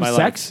not going 10 to in have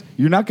my sex?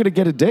 You're not going to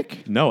get a dick?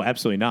 Life. No,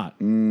 absolutely not.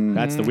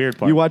 That's the weird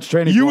part. You watch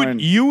training You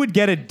porn. would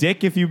get a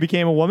dick if you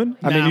became a woman?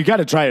 I mean, No. you got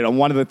to try it on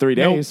one of the 3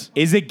 days.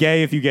 Is it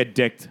gay if you get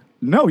dicked?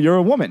 No, you're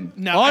a woman.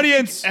 No,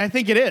 Audience. I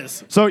think it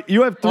is. So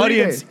you have 3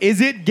 Audience, days.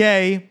 is it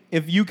gay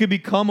if you could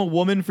become a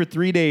woman for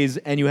 3 days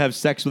and you have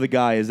sex with a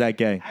guy? Is that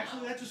gay?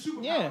 Actually, that's a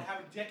superpower. Yeah. Have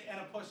a dick and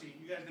a pussy.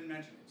 You guys didn't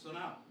mention it, so no.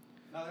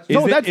 No, that's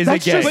No, Is that's it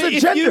just gay? a But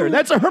if gender. you-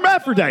 That's a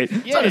hermaphrodite.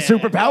 It's not a Yeah.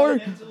 superpower.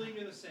 mentally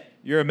you're the same.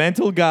 You're a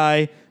mental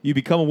guy. You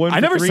become a woman I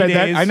for never 3 said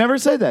days. that. I never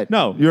said that.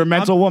 No. You're a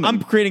mental woman.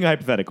 I'm creating a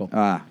hypothetical.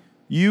 Ah.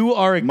 You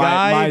are a My-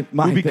 guy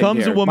my who thing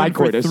becomes here, a woman my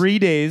for coitus. 3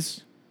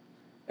 days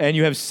and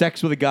you have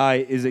sex with a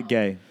guy. Is it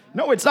gay?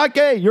 No, it's not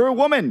gay. You're a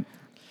woman.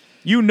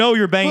 You know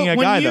you're banging But a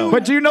when guy, you- though.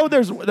 But do you know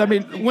there's, I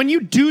mean, When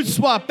you do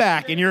swap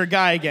back and you're a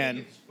guy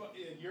again.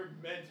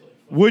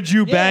 Would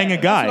you bang a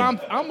Yeah, guy?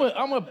 that's what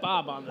I'm with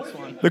Bob on this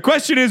one. The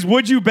question is,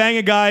 would you bang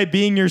a guy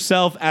being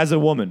yourself as a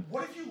woman?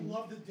 What if you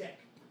love the dick?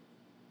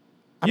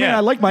 I mean, Yeah. I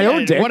like my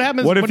own dick. What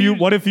happens? What if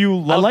you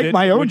loved I like it?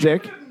 my own Would you-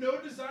 dick. I have no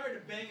desire to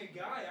bang a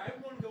guy. I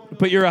want to go into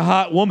But you're a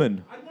hot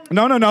woman. I'd want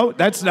No.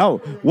 That's no.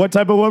 What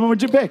type of woman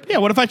would you pick? Yeah,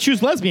 what if I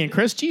choose lesbian,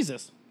 Chris?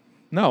 Jesus.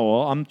 No,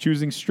 well, I'm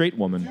choosing straight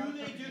woman.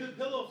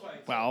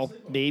 Well,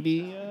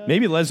 maybe.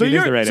 Maybe lesbian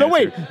is the right so answer.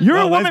 wait, you're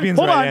No, a woman. lesbian's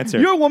Hold the right on, answer.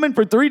 you're a woman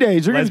for 3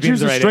 days. You're going to Lesbian's choose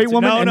the a right straight answer.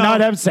 woman No, and no.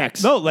 not have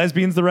sex. No,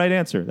 lesbian's the right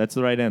answer. That's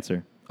the right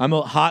answer. I'm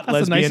a hot That's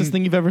lesbian. the nicest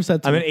thing you've ever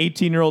said to I'm me. an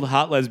 18-year-old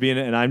hot lesbian,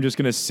 and I'm just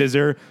going to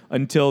scissor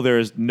until there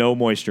is no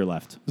moisture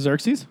left.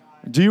 Xerxes?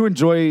 Do you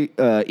enjoy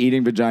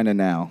eating vagina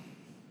now?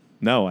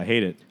 No, I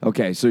hate it.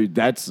 Okay, so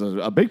that's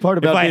a big part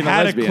If about I being had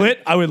a a lesbian. clit,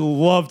 I would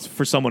love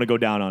for someone to go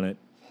down on it.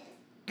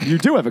 You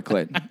do have a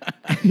clit.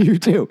 You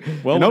do.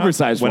 Well, An when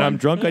oversized when one. I'm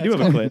drunk, I do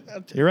have a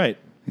clit. You're right.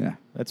 Yeah.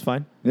 That's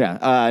fine.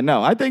 Yeah.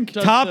 No, I think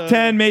Top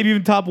 10, maybe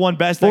even top 1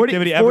 best 40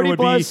 activity ever would be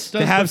plus. to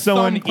Does have the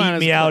someone thumb count eat as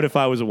me a out clit? if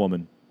I was a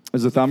woman.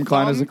 is a thumb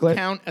count as a clit?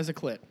 Count as a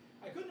clit.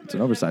 It's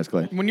an oversized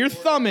clit. When you're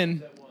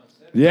thumbing,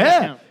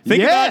 Yeah.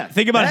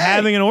 Think about Hey.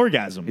 having an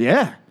orgasm.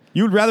 Yeah.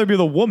 You would rather be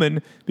the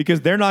woman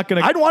because they're not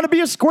going to. I'd want to be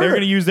a squirter. They're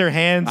going to use their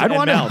hands and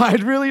mouth.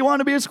 I'd really want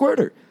to be a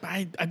squirter.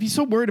 I'd be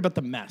so worried about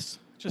the mess.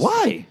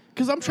 Why?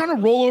 Because I'm trying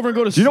to roll over and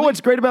go to Do sleep. you know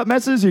what's great about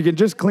messes? You can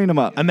just clean them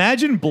up.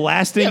 Imagine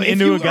blasting Yeah, if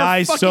into you a are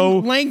guy fucking so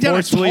laying down a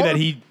forcefully that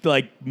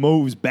tarp- he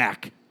moves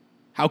back.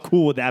 How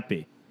cool would that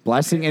be?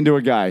 Blasting into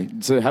a guy.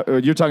 So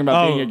you're talking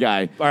about being a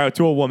guy. All right,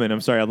 to a woman.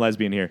 I'm sorry, I'm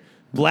lesbian here.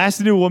 Blast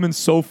into a woman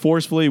so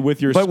forcefully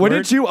with your But skirt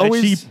wouldn't you that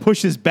always- she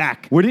pushes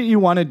back. Wouldn't you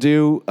want to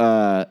do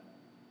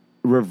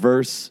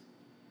reverse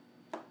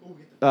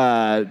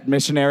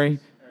missionary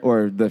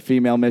or the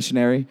female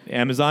missionary?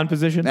 Amazon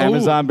position?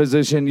 Amazon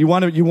position. You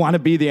want to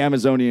be the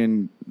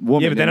Amazonian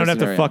woman. Yeah, but they in don't this have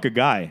to scenario. fuck a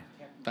guy.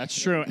 That's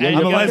true. Yeah, And I'm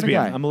you're a fucking a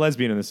lesbian. guy. I'm a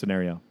lesbian in this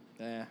scenario.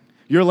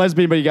 You're a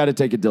lesbian, but you got to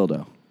take a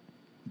dildo.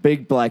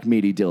 Big black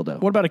meaty dildo.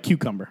 What about a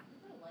cucumber?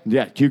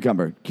 Yeah,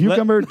 cucumber,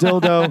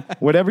 dildo,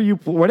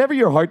 whatever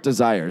your heart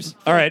desires.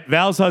 All right,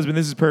 Val's husband,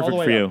 this is perfect the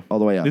way for up. you. All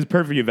the way up. This is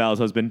perfect for you, Val's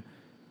husband.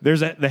 There's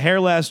the hair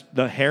loss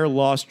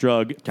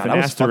drug, God, I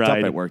was fucked up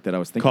finasteride, at work that I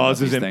was thinking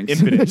causes about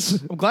these impotence.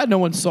 things. I'm glad no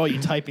one saw you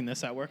typing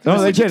this at work. No,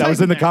 What's they you did. I was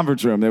in the typing there?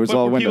 conference room. There was But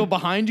all were window. people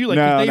behind you? Like,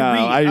 no, if they no.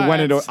 read, I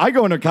went into. it's- I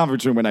go into a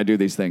conference room when I do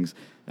these things.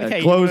 Okay,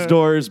 you Closed wanna-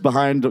 doors,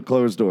 behind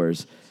closed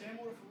doors.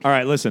 All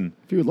right, listen.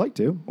 If you would like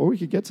to, or we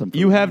could get some.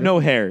 You have no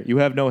hair. You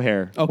have no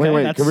hair. Okay,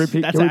 Wait, that's, can we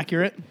repeat- that's can we-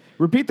 accurate.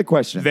 Repeat the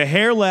question. The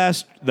hair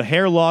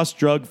loss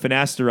drug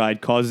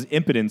finasteride causes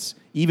impotence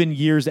even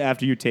years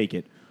after you take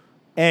it.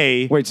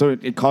 Wait, so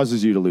it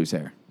causes you to lose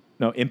hair?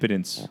 No,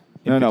 impotence.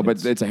 No, but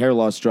Impotence. it's a hair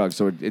loss drug,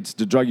 so it's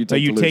the drug you So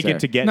take. you to lose take hair. it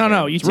to get No,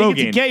 hair. you It's take it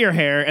to Rogaine. get your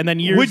hair, and then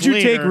years Would you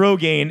take later-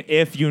 Rogaine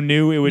if you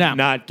knew it would No.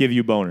 not give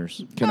you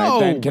boners?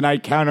 Can I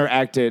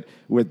counteract it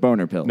with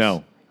boner pills?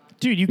 No.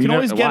 Dude, you can know-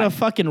 always get why? a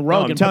fucking No,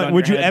 rug I'm and telling- put it on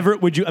would your you head. ever?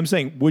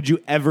 would you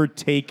ever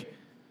take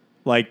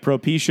like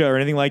Propecia or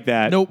anything like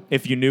that? Nope.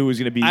 If you knew it was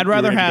going to be, I'd you were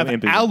rather gonna have go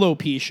impotent.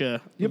 alopecia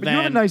Yeah, but than... you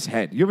have a nice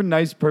head. You have a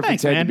nice, perfect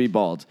Thanks, head man. to be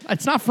bald.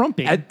 It's not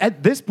frumpy.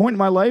 At this point in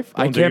my life,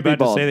 I Bones, are you can't be about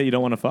to bald. say that you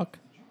don't want to fuck?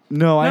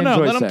 No, I no,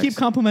 enjoy let him sex. keep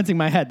complimenting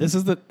my head. This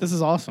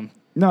is awesome.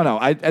 No.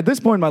 At this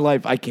point in my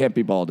life, I can't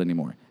be bald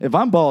anymore. If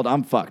I'm bald,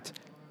 I'm fucked.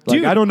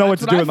 Like, I don't know what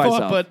to that's do with I thought,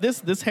 myself. But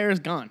this hair is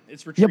gone.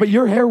 It's retreating. Yeah, but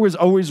your hair was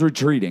always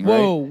retreating,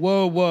 Whoa, right?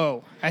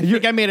 whoa. I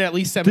think I made it at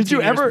least 17 Did you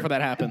years ever? before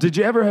that happened. Did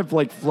you ever have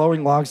like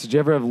flowing locks? Did you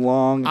ever have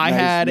long, I nice,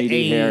 had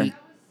meaty hair?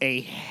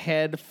 a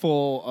head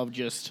full of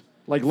just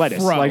Like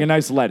lettuce, fro. like a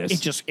nice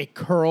lettuce. It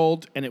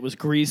curled and it was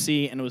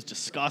greasy and it was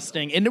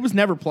disgusting and it was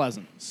never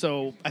pleasant.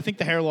 So I think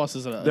the hair loss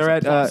is a. They're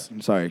is a at. plus.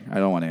 Sorry, I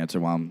don't want to answer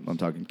while I'm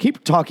talking.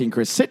 Keep talking,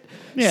 Chris. Sit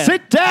Yeah,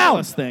 down.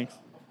 plus thing.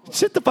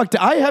 Sit the fuck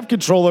down. I have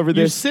control over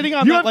You're this. sitting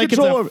on you that have like it's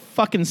control a over,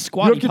 fucking You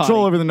squatty have control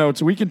potty. over the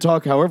notes. We can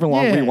talk however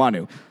long we Yeah. want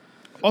to.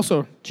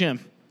 Also, Jim,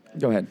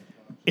 Go ahead.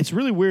 it's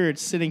really weird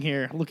sitting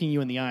here looking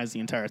you in the eyes the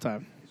entire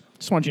time.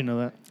 Just want you to know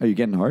that. Are you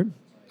getting hard?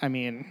 I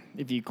mean,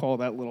 if you call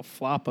that little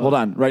flop up. Hold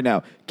on, right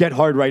now. Get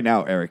hard right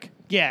now, Eric.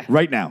 Yeah.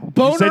 Right now.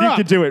 Boner you said you up.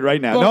 could do it right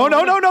now.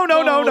 Boner.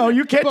 No.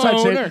 You can't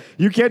touch Boner. it.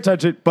 You can't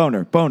touch it.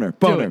 Boner. Do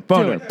it.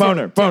 Boner.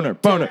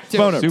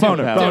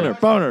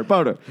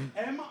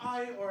 Am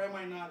I or am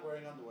I not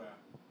wearing underwear?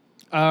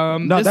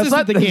 No, this that's isn't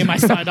not the game I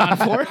signed on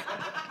for.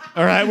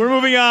 All right, we're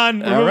moving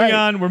on. All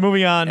right. We're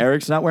moving on.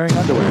 Eric's not wearing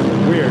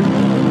underwear. Weird.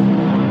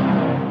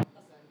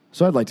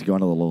 So I'd like to go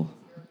on a little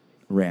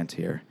rant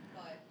here.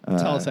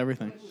 Tell us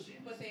everything.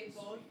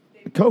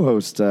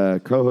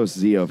 Co-host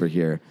Z over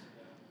here,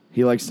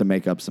 he likes to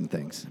make up some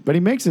things, but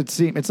he makes it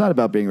seem it's not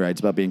about being right; it's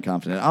about being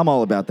confident. I'm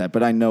all about that,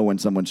 but I know when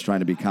someone's trying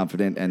to be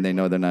confident and they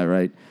know they're not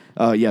right.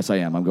 Yes, I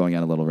am. I'm going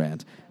on a little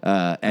rant.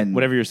 And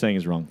Whatever you're saying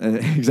is wrong.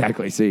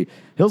 exactly. See,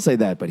 he'll say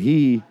that, but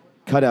he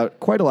cut out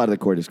quite a lot of the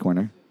Cordes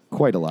Corner.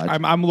 Quite a lot.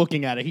 I'm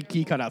looking at it.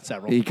 He cut out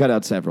several. He cut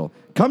out several.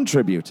 Come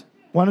tribute.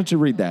 Why don't you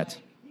read that?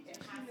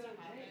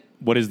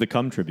 What is the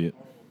cum tribute?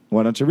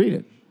 Why don't you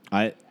read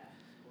it?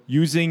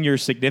 Using your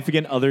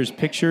significant other's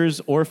pictures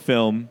or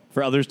film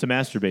for others to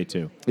masturbate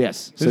to.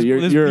 Yes. So This-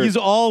 you're these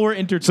all were So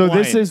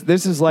intertwined.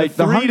 this is like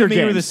the three Hunger to me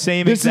Games. were the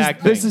same this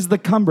exact This thing. is the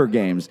Cumber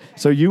Games.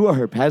 So you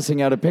are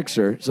passing out a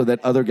picture so that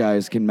other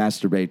guys can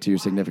masturbate to your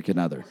significant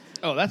other.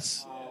 Oh,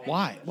 that's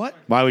why? What?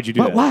 Why would you do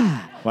But that?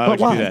 why? Why But would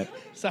you why? do that?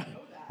 Sorry.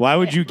 Why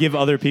would you give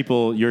other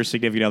people your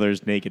significant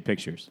other's naked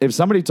pictures? If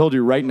somebody told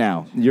you right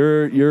now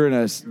you're in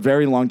a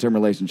very long-term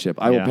relationship,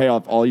 I will Yeah. pay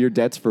off all your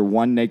debts for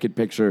one naked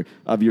picture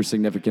of your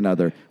significant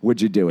other,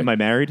 would you do it? Am I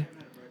married?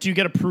 Do you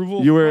get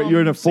approval? You're from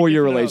in a 4-year significant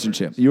other?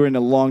 relationship. You're in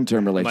a long-term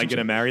Am I relationship. going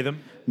to marry them?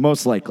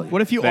 Most likely.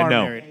 What if you Then are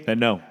no. married? Then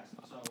no.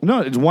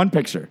 No, it's one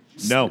picture.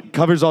 No.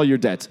 Covers all your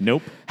debts.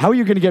 Nope. How are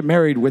you going to get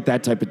married with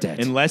that type of debt?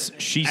 Unless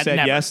she said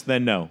never. yes,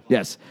 then no.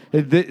 Yes.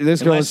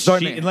 This girl is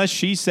starting. Unless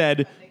she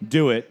said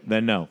do it,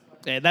 then no.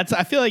 Yeah,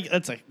 I feel like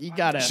that's you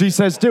gotta. She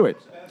says do it.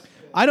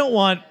 I don't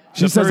want.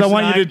 She says I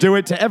want you to do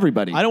it to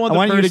everybody. I don't want I the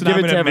want you to person give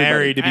I'm it to going to everybody.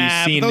 marry to be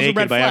but seen those are naked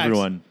red by flags.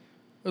 everyone.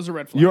 Those are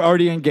red flags. You're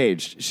already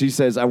engaged. She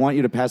says I want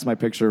you to pass my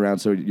picture around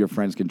so your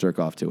friends can jerk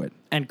off to it.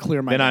 and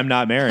clear my. Then name. I'm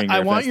not marrying her. I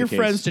if want that's your the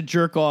friends case. to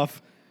jerk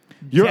off.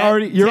 You're Debt-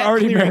 already debt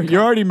clearing married.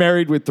 You're already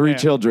married with 3 Yeah.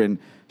 children.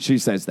 She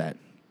says that.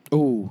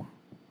 Ooh.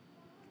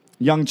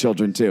 Young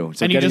children too.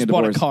 So And you getting just a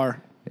bought a divorce.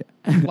 car.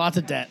 Lots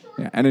of debt.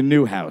 Yeah, and a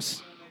new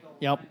house.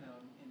 Yep.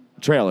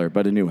 Trailer,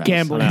 but a new house.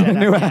 Gambling I'm debt. A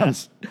new Yeah.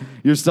 house.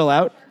 You're still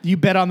out? You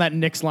bet on that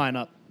Knicks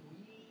lineup.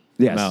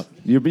 Yes. out.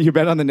 You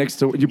bet on the Knicks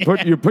to you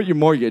put your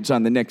mortgage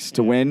on the Knicks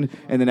to win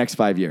in the next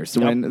 5 years. To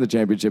Yep. win the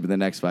championship in the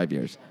next 5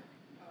 years.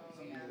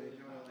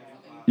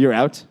 You're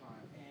out?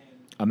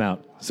 I'm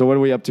out. So what are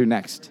we up to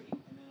next?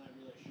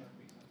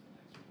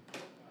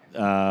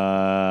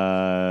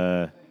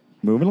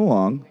 Moving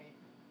along.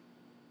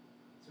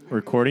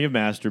 Recording of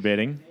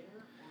masturbating.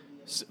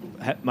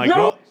 My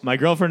No! my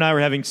girlfriend and I were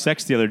having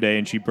sex the other day,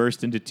 and she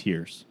burst into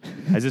tears.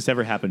 Has this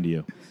ever happened to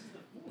you?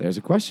 There's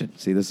a question.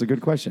 See, this is a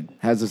good question.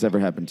 Has this ever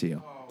happened to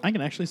you? I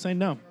can actually say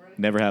no.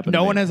 Never happened. No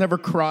to one me. has ever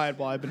cried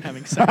while I've been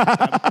having sex. with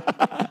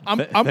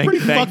them. I'm pretty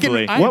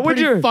thankfully. fucking. I'm What would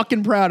pretty your-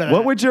 fucking proud of that.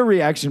 What would your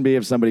reaction be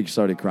if somebody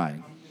started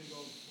crying?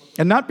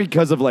 And not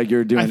because of like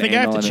you're doing I think I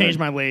have anal to and change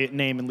my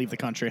name and leave the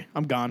country.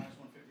 I'm gone.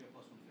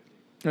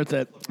 That's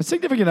it. a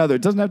significant other.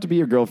 It doesn't have to be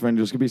your girlfriend.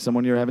 It just could be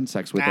someone you're having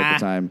sex with at the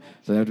time.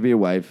 It doesn't have to be a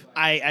wife.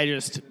 I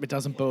just it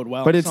doesn't bode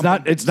well. But it's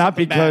not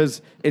Something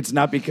because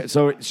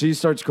so she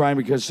starts crying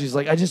because she's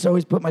like, I just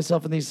always put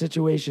myself in these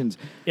situations.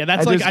 Yeah,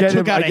 that's I like just I get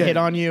took him- out I a get- hit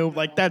on you.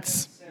 Like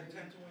that's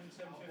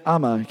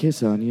I'ma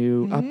kiss on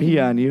you, I'll pee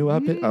on you,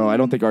 I'll pee. Oh, I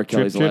don't think R.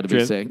 Kelly's allowed to be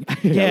drip. singing.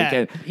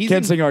 Yeah, we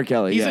can't sing R.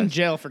 Kelly. he's in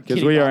jail for because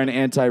kitty we are popping. an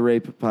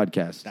anti-rape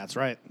podcast. that's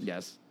right.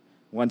 Yes.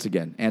 Once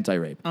again,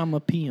 anti-rape. I'm a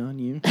pee on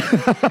you.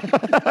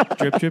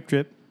 Drip, drip,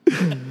 drip.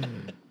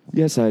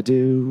 Yes, I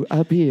do.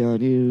 I'll pee on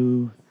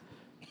you.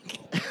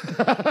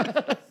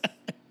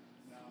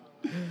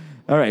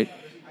 All right.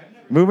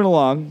 Moving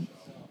along.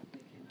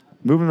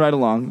 Moving right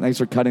along. Thanks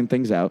for cutting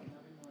things out.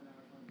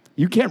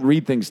 You can't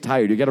read things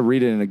tired. You got to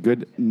read it in a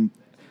good,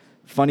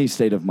 funny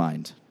state of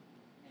mind.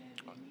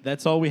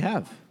 That's all we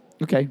have.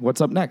 Okay,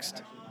 what's up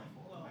next?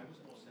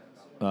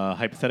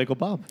 Hypothetical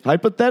Bob.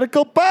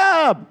 Hypothetical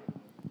Bob.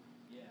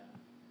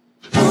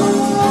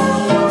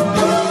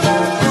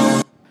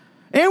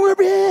 And we're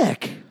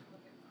back.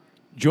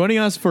 Joining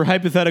us for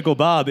Hypothetical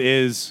Bob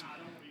is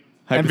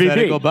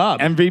Hypothetical Bob.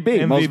 MVP.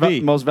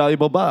 MVP. Most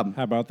valuable Bob.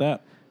 How about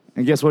that?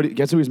 And guess what?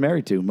 Guess who he's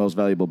married to? Most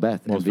valuable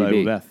Beth. Most MVP.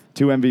 valuable Beth.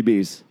 2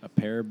 MVBs. A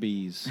pair of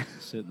bees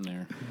sitting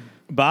there.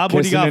 Bob,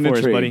 what do you Kissing got in a for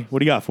us, tree. buddy? What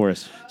do you got for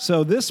us?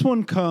 So this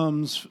one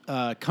comes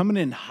coming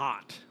in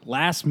hot,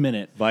 last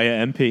minute,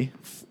 Via MP.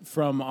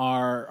 from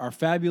our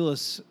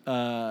fabulous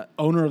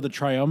owner of the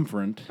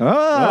Triumvirate,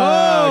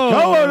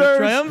 Co-owners.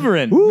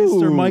 Triumvirate.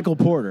 Mr. Michael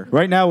Porter.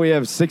 Right now we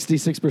have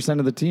 66%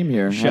 of the team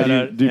here. Shout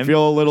out Do you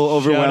feel a little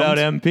overwhelmed? Shout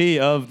out MP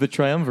of the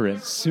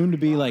Triumvirate. Soon to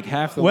be like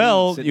half the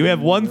Well, league sitting you have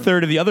in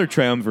 1/3 of the other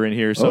Triumvirate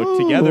here, so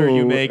together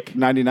you Ooh, make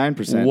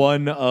 99%.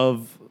 one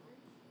of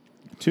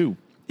two.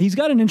 He's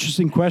got an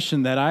interesting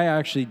question that I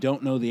actually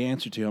don't know the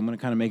answer to. I'm going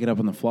to kind of make it up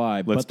on the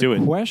fly. Let's but do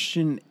the it.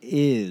 question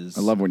is,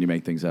 I love when you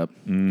make things up.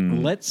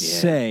 let's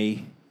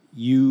say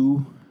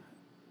you,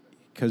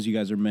 because you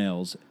guys are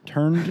males,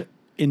 turned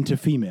into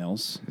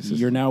females.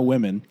 You're now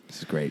women. This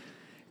is great.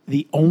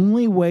 The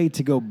only way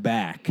to go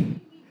back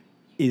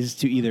is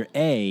to either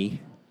A,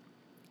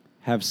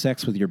 have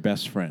sex with your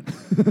best friend,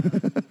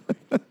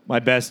 My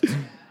best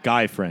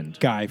guy friend.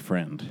 guy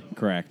friend,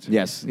 correct?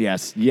 Yes.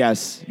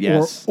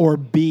 Or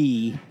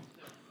B,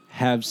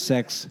 have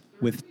sex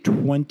with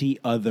 20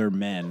 other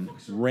men,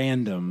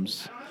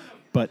 randoms,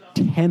 but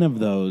 10 of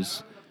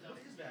those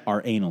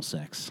are anal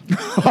sex.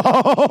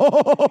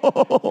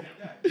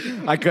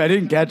 I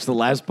didn't catch the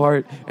last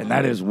part, and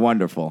that is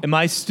wonderful. Am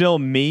I still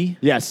me?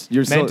 Yes,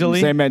 you're Mentally?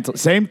 still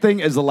same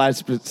thing as the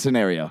last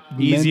scenario.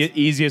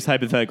 Easiest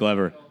hypothetical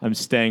ever. I'm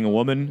staying a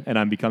woman and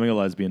I'm becoming a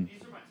lesbian.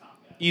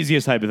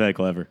 Easiest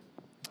hypothetical ever.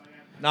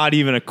 Not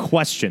even a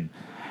question.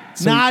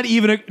 Not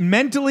even a...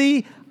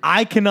 Mentally,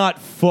 I cannot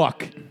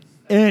fuck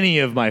any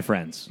of my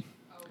friends.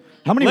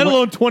 How many? Let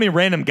alone 20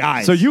 random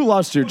guys. So you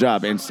lost your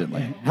job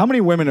instantly. How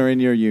many women are in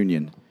your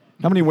union?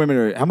 How many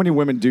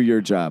women do your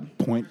job?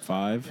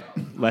 0.5.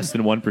 Less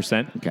than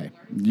 1%. Okay,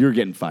 you're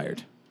getting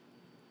fired.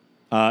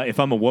 If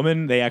I'm a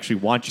woman, they actually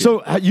want you.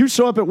 So you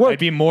show up at work. I'd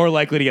be more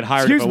likely to get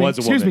hired if I was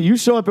a woman. Excuse me. You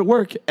show up at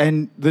work,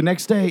 and the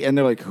next day, and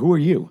they're like, "Who are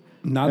you?"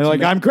 Not And they're to like,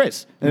 me. I'm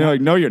Chris. And they're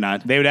like, no, you're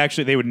not.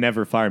 They would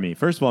never fire me.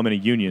 First of all, I'm in a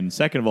union.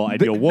 Second of all, I'd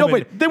be a No, woman.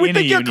 but they would in a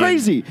think you're union.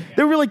 crazy.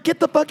 They were like,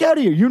 get the fuck out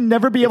of here. You'd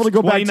never be able to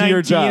go back to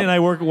your 2019 job. and I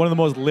work at one of the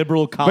most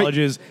liberal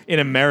colleges in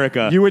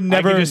America. You would I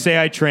never- could just say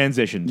I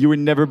transitioned. You would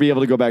never be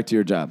able to go back to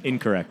your job.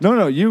 Incorrect.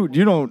 No, you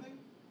don't.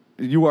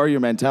 You are your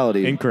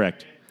mentality.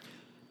 Incorrect.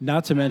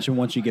 Not to mention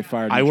once you get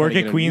fired. I you try work to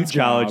at get a Queens new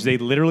job. College. They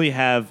literally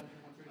have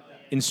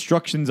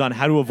instructions on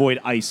how to avoid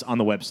ice on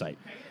the website.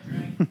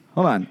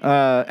 Hold on.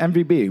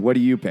 MVB, what do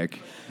you pick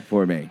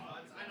for me?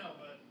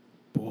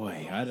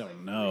 Boy, I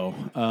don't know.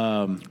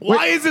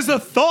 Why is this a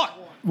thought?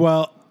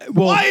 Well,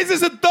 Why is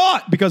this a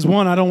thought? because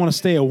one, I don't want to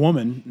stay a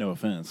woman. No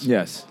offense.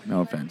 Yes,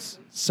 no offense.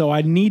 So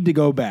I need to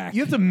go back.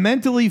 You have to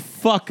mentally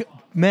fuck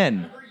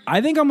men.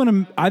 I think I'm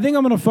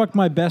gonna fuck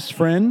my best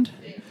friend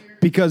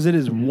because it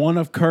is one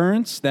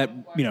occurrence that,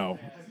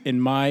 in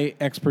my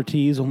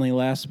expertise only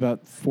lasts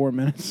about 4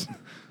 minutes.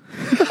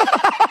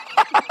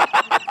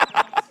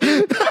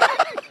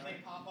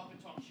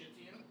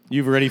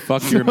 You've already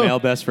fucked your male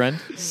best friend?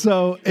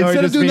 So No, it instead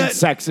of just doing means that,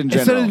 sex in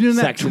instead general. of doing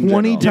that Sex in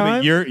 20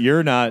 general. Yeah, but times,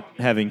 you're not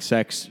having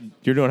sex.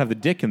 You don't have the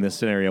dick in this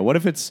scenario. What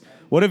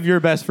if your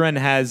best friend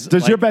has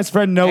Does your best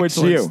friend know it's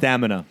excellent you?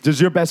 stamina? Does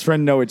your best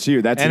friend know it's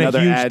you? That's And a another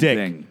huge ad dick.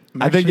 thing.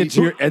 I think it's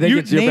your. I think You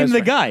it's your name best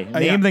the friend. guy.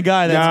 Name the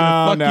guy that's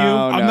gonna fuck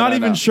you. I'm not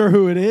even sure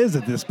who it is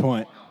at this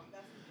point.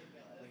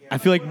 I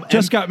feel like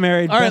Just got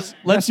married. All right, best,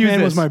 let's best use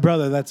man was this. my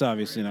brother. That's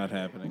obviously not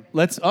happening.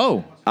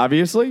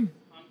 Obviously,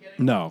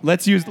 No.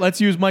 Let's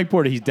use Mike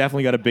Porter. He's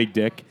definitely got a big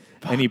dick,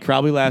 and he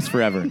probably lasts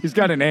forever. he's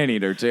got an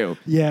anteater too.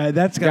 Yeah,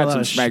 that's got, Got a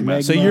lot some of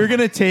schmegma. So you're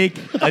gonna take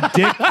a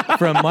dick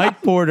from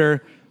Mike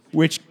Porter,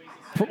 which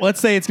let's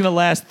say it's gonna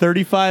last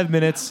 35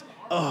 minutes,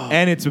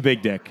 and it's a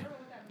big dick.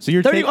 So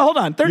you're 30, taking. hold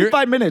on,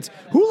 35 minutes.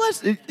 You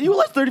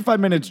last 35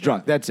 minutes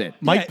drunk. That's it.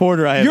 Mike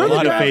Porter, I have a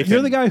lot of faith in.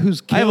 You're the guy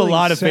who's I have a killing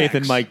lot of faith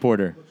in sex. Mike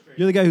Porter.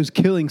 You're the guy who's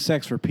killing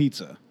sex for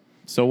pizza.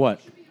 So what?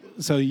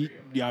 So you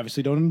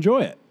obviously don't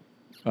enjoy it.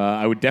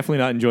 I would definitely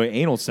not enjoy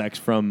anal sex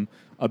from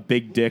a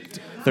big dicked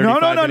 35 No.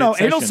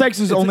 minute Anal session. sex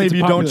is only it's if a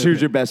you don't popular choose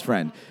thing. your best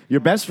friend. Your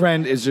best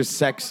friend is just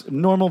sex,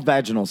 normal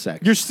vaginal sex.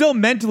 You're still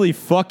mentally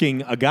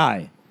fucking a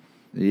guy.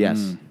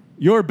 Yes.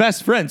 Your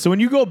best friend. So when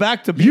you go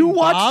back to being You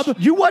watch. Bob,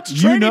 You watch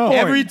training porn.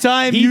 every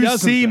time He you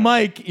doesn't, see though.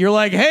 Mike, you're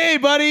like, "Hey,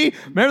 buddy,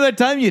 remember that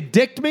time you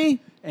dicked me?"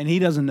 And he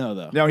doesn't know,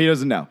 though. No, he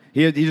doesn't know.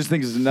 He just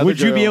thinks it's another. Would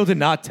you be girl. able to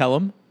not tell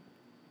him?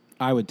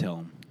 I would tell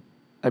him.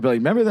 I'd be like,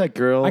 remember that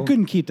girl? I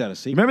couldn't keep that a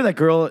secret. Remember that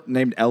girl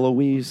named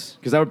Eloise?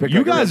 Because I would pick. You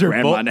like, her guys are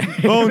grandma name.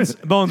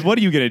 Bones. What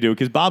are you gonna do?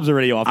 Because Bob's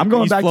already off. I'm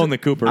going He's back. flown to, the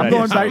Cooper. I'm already.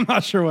 going back. I'm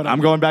not sure what I'm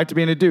going back to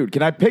being a dude.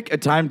 Can I pick a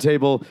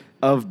timetable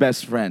of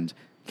best friend?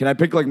 Can I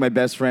pick like my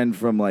best friend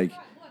from like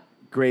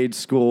grade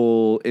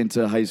school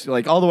into high school,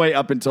 like all the way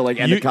up until like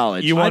end of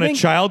college? You want I a think-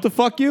 child to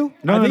fuck you?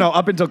 No,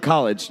 up until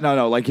college.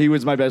 No, like he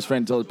was my best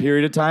friend until a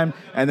period of time,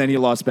 and then he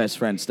lost best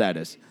friend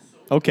status.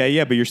 Okay,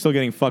 yeah, but you're still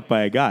getting fucked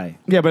by a guy.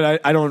 Yeah,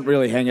 but I don't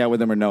really hang out with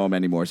him or know him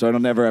anymore, so I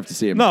don't never have to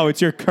see him. No,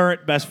 it's your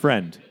current best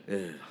friend.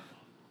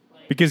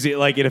 Because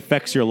it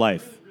affects your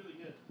life.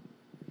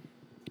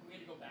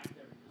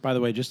 By the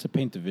way, just to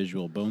paint the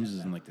visual, Bones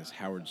is in like this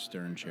Howard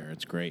Stern chair.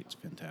 It's great. It's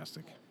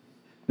fantastic.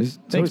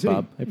 Thanks,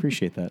 Bob. I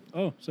appreciate that.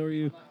 Oh, so are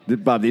you.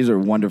 Bob, these are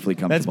wonderfully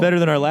comfortable. That's better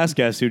than our last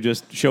guest who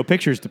just show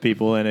pictures to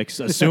people and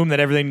assume that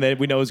everything that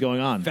we know is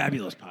going on.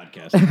 Fabulous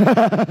podcast.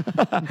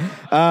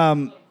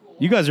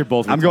 You guys are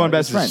both. I'm going retarded.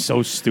 best This is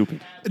friend. so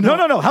stupid.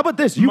 No. How about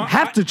this? You My-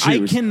 have to I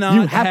choose. cannot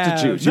You have have-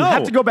 to choose. You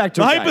have to go back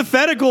to the a guy.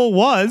 hypothetical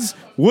was: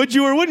 would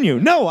you or wouldn't you?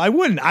 No, I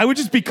wouldn't. I would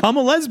just become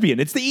a lesbian.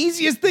 It's the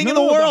easiest thing in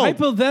the No, world.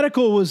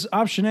 hypothetical was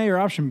option A or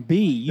option B.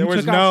 You There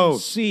was took no- option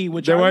C,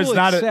 which there I was will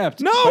not a-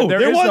 accept. No, But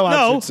there is was no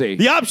option C.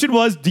 The option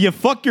was: do you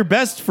fuck your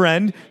best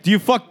friend? Do you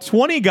fuck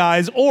 20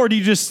 guys, or do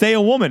you just stay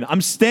a woman?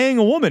 I'm staying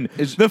a woman.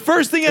 The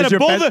first thing out of your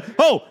both.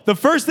 best- The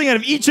first thing out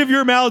of each of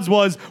your mouths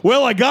was,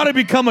 "Well, I got to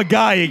become a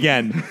guy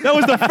again." That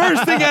was the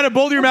first thing out of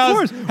both of your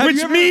mouths, course. Have which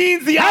you ever-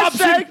 means the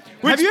option. Hashtag-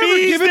 Which have you ever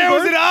means given there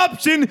was birth? an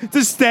option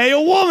to stay a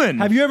woman.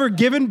 Have you ever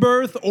given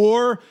birth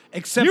or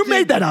accepted? You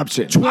made that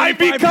option. I'm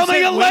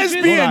becoming a 25%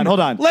 lesbian. wages? Hold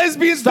on.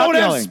 Lesbians Stop don't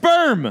yelling. have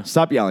sperm.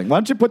 Stop yelling. Why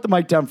don't you put the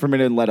mic down for a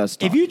minute and let us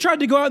talk? If you tried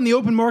to go out in the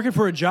open market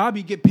for a job,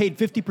 you get paid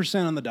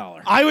 50% on the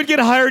dollar. I would get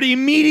hired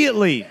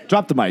immediately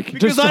Drop the mic.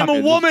 because Just I'm stop a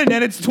it. woman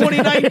and it's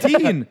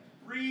 2019.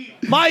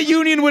 My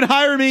union would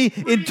hire me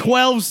in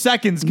 12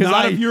 seconds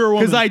Not if you're a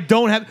woman. because I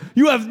don't have.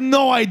 You have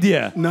no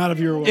idea. Not if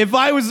you're a woman. If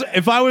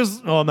I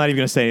was, oh, I'm not even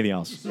gonna say anything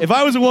else. If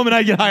I was a woman,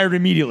 I'd get hired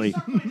immediately.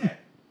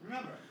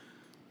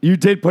 You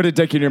did put a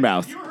dick in your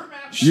mouth.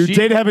 You She-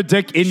 did have a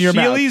dick in your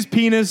mouth. Sheely's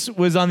penis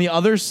was on the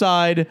other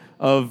side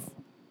of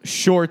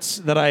shorts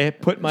that I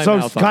put my So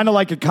mouth it's on. kind of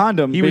like a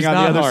condom He being was on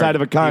not the other hard. side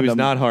of a condom. He was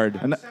not hard.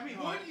 And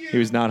He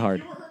was not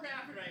hard.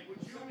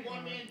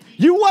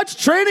 you watch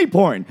tranny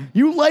porn.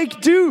 You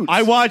like dudes.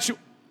 I watch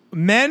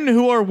men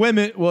who are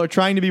women, well, are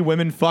trying to be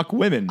women, fuck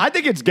women. I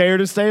think it's gayer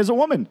to stay as a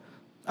woman.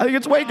 I think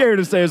it's way gayer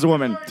to stay as a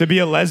woman. To be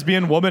a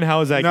lesbian woman,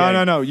 how is that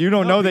gay? No. You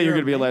don't know that you're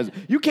going to be a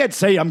lesbian. You can't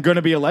say I'm going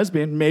to be a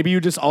lesbian. Maybe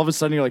you just all of a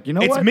sudden you're like, you know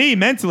It's what? me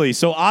mentally,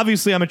 so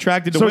obviously I'm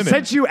attracted to So women.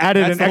 since you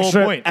added That's an the whole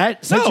extra,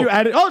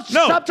 point.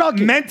 Stop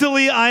talking.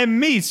 Mentally, I'm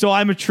me, so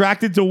I'm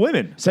attracted to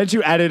women. Since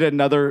you added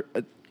another,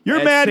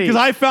 You're mad because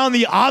I found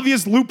the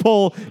obvious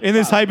loophole in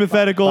this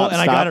hypothetical, Bob,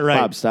 and I stop. got it right.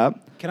 Bob, stop.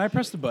 Can I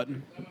press the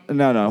button?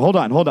 No, hold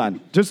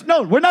on. Just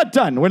no, we're not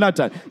done. We're not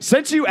done.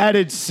 Since you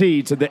added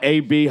C to the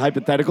A-B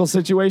hypothetical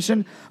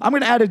situation, I'm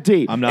going to add a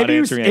D. I'm not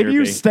answering A If or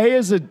you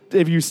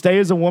B. stay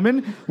as a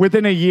woman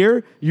within a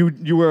year,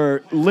 you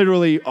are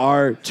literally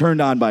are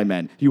turned on by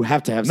men. You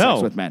have to have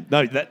sex with men.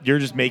 No, you're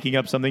just making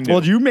up something new.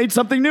 Well, you made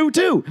something new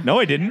too. No,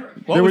 I didn't.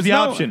 What There was was the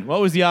no- option? What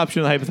was the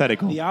option of the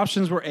hypothetical? The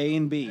options were A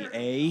and B.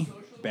 A,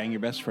 bang your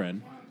best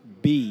friend.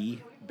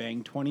 B,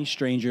 bang 20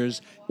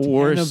 strangers.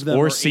 Or 10 of them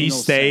or are C, anal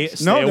stay. sex.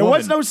 stay No, a there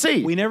was woman. no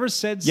C. We never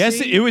said Yes,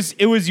 C. it was.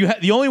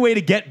 The only way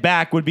to get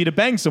back would be to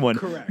bang someone.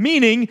 Correct.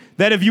 Meaning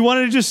that if you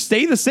wanted to just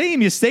stay the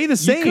same, you stay the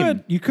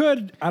same. You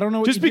could. I don't know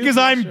what Just you do because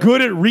for I'm that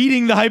good at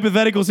reading the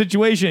hypothetical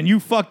situation and you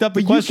fucked up the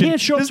But you question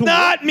can't show up does to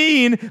not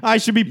mean I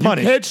should be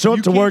punished. can't show up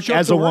You to can't work show up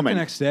as to a work woman. The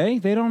next day,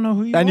 they don't know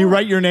who you are. And you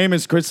write your name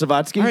as Chris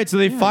Savatsky. All right, so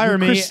they fire you're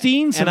me,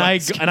 Christine and I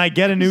Savatsky.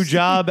 get a new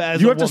job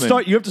as You a have to woman.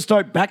 start. You have to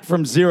start back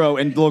from zero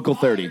in local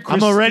 30.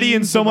 I'm already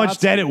in so much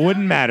Savatsky. debt it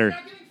wouldn't matter.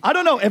 I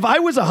don't know if I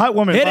was a hot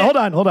woman. Hit it. Hold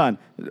on.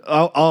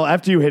 I'll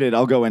after you hit it,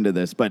 I'll go into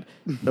this. But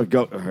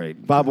go. All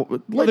right,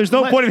 Bob. Well, there's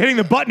no point in hitting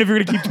the button if you're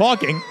going to keep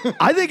talking.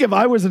 I think if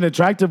I was an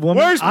attractive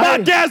woman, Worst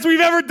podcast we've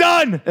ever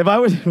done. If I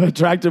was an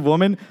attractive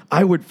woman,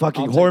 I would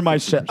fucking whore my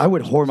shit. I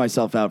would whore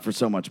myself out for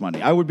so much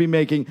money. I would be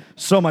making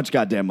so much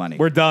goddamn money.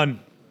 We're done.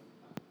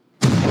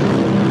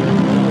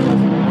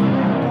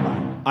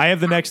 I have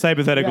the next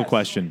hypothetical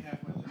question.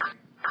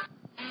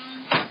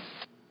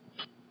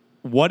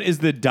 What is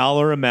the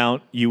dollar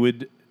amount you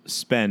would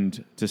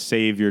spend to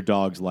save your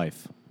dog's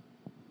life?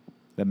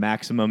 The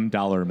maximum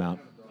dollar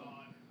amount.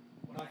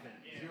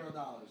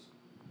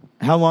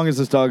 How long has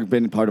this dog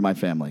been part of my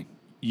family?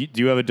 Do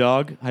you have a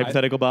dog?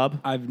 Hypothetical, Bob?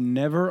 I've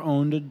never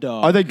owned a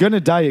dog. Are they gonna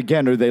die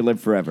again, or do they live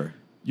forever?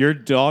 Your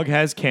dog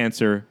has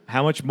cancer.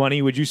 How much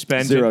money would you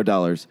spend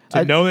 $0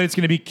 to know that it's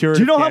going to be cured? Do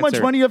you know of how much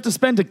cancer? money you have to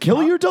spend to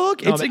kill your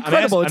dog? No, It's I'm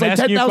incredible. It's I'm like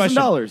asking you a question.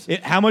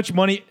 $10,000. How much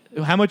money?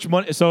 How much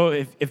money? So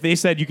if they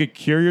said you could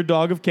cure your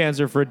dog of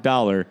cancer for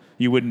 $1,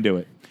 you wouldn't do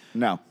it.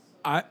 No,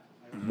 I,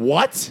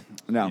 What?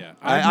 no. Yeah.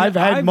 I've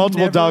had I've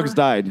multiple never- dogs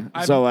died,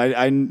 I've- so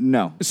I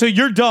no. So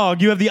your dog,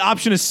 you have the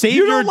option to save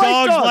You your don't like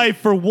dog's dogs. life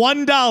for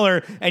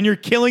 $1, and you're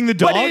killing the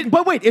dog.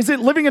 But wait, is it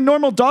living a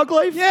normal dog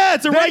life? Yeah,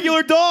 it's a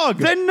regular dog.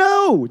 Then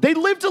no, they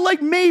live to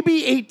like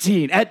maybe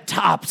 18 at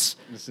tops.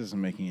 this isn't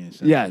making any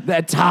sense. Yeah,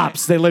 at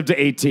tops they live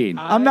to 18.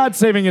 I'm not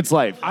saving its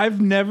life. I've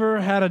never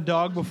had a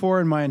dog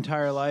before in my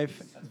entire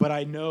life, but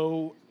I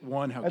know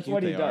one how That's cute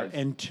what he they are, does.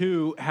 and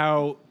two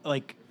how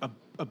like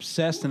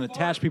obsessed and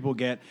attached people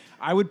get.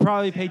 I would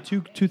probably pay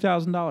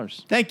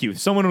 $2,000. Thank you.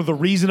 Someone with a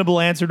reasonable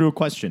answer to a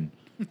question.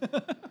 It's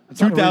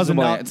not a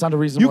reasonable- $2,000. It's not a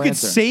reasonable You could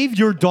answer. save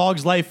your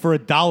dog's life for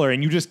 $1,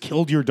 and you just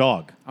killed your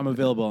dog. I'm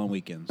available on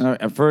weekends. All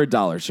right, for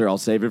 $1, sure, I'll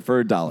save it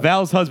for $1.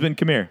 Val's husband,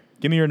 come here.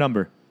 Give me your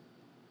number.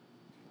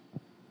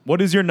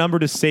 What is your number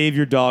to save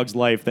your dog's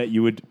life that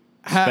you would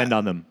spend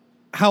on them?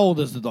 How old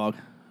is the dog?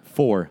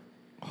 4.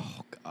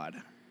 Oh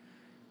God,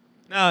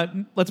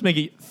 Let's make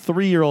it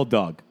 3-year-old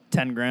dog.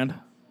 10 grand.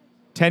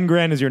 10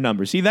 grand is your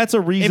number. See, that's a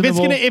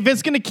reasonable. If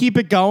it's gonna keep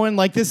it going,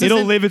 like this, it'll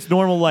isn't- live its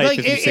normal life Like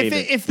if you save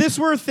it. if this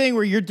were a thing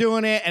where you're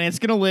doing it and it's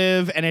gonna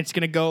live and it's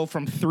gonna go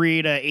from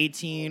 3 to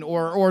 18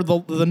 or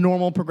the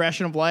normal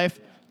progression of life,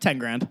 10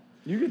 grand.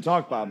 You can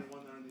talk, Bob.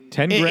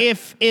 10 grand.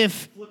 If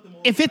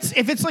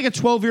it's like a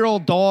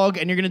 12-year-old dog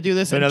and you're gonna do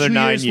this, and Another 2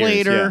 9 years years,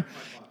 later,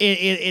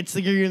 it's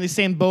like you're in the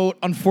same boat.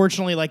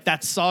 Unfortunately, like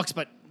that sucks,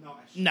 but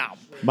no.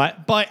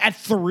 But at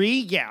 3,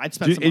 yeah, I'd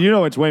spend some money. You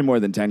know it's way more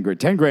than 10 grand.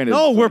 10 grand is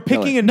No, we're like,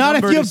 kill picking it. a Not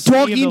number if you to have save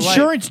doggy the life.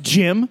 insurance,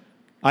 Jim.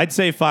 I'd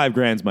say 5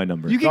 grand's my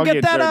number. You can Doggy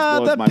get that insurance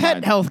blows the my pet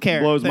mind. health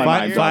care. Blows my thing.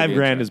 mind. Five Doggy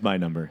grand insurance. is my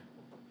number.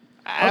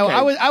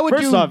 I would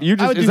First do. off, you I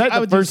just would is do- that I the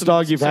would do first some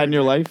dog you've had in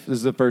your surgery. life? This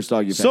is the first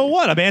dog you've had. So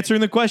what? I'm answering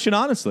the question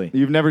honestly.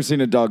 You've never seen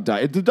a dog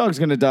die. The dog's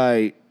going to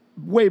die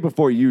way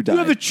before you die. You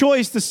have the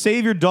choice to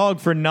save your dog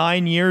for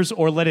 9 years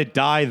or let it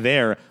die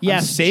there. I'm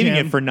Yes, saving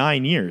Jim. it for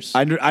 9 years.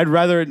 I'd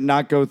rather it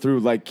not go through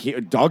like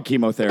dog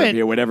chemotherapy But-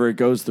 or whatever it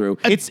goes through.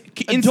 It's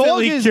A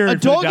instantly dog is cured a for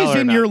the dog is dollar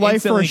in your amount.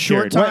 life for a Instantly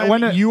short cured. time.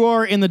 When you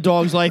are in the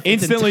dog's life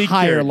its Instantly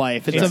entire cured.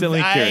 life. It's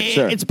Instantly cured.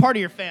 Sure. It's part of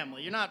your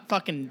family. You're not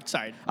fucking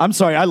sorry. I'm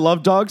sorry. I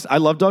love dogs.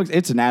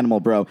 It's an animal,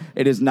 bro.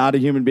 It is not a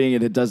human being,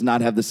 and it does not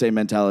have the same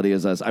mentality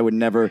as us. I would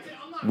never.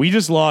 We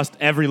just lost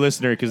every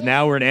listener because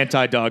now we're an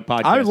anti-dog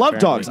podcast. I love apparently.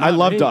 dogs. I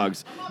love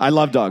dogs. I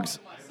love dogs.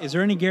 Is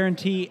there any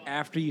guarantee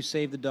after you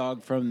save the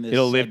dog from this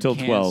It'll live said till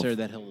 12. cancer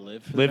that he'll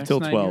live for the Live next till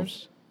 9 12.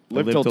 years?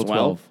 Live till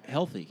 12?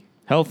 Healthy.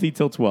 Healthy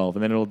till 12,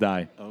 and then it'll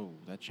die. Oh,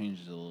 that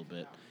changes it a little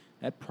bit.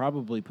 That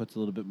probably puts a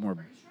little bit more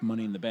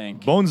money in the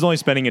bank. Bones is only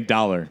spending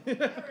 $1.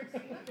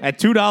 At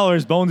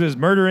 $2, Bones is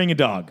murdering a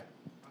dog.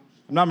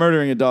 I'm not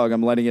murdering a dog.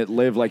 I'm letting it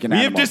live like an We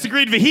have animal.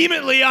 disagreed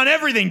vehemently on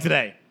everything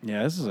today.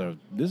 Yeah, this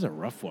is a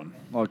rough one.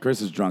 Well,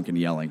 Chris is drunk and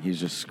yelling. He's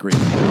just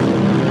screaming.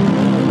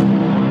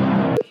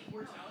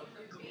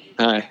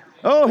 Hi.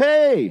 Oh,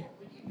 hey.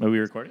 Are we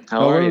recording?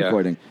 How are we're you?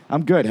 recording.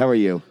 I'm good. How are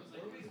you?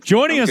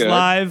 Joining I'm us good.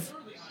 live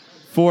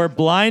for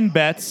Blind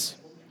Bets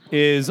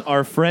is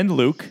our friend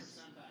Luke.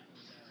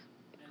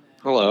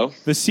 Hello.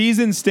 The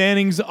season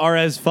standings are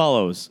as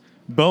follows.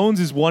 Bones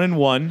is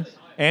 1-1,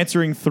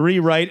 answering 3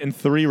 right and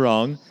 3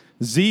 wrong.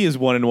 Z is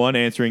 1-1,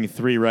 answering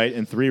 3 right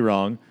and 3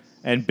 wrong.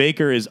 And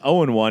Baker is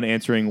 0-1,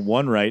 answering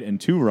 1 right and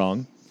 2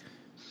 wrong.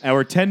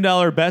 Our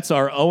 $10 bets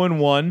are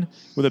 0-1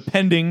 with a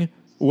pending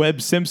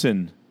Webb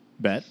Simpson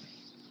bet.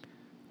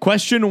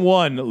 Question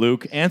 1,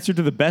 Luke. Answer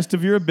to the best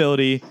of your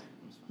ability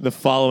the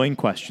following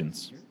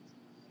questions.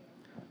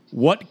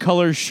 What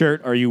color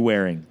shirt are you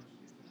wearing?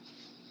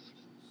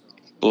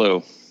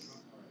 Blue.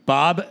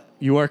 Bob,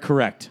 you are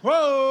correct.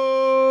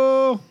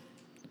 Whoa!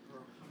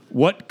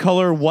 What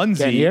color Can't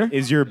hear? onesie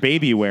is your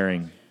baby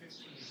wearing?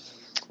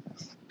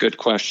 Good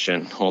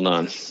question. Hold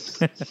on.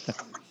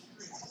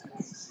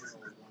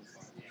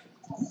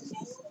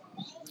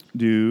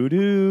 Do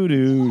do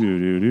do do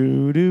do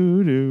do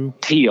do do.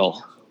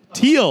 Teal.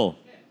 Teal.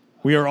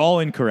 We are all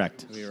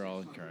incorrect. We are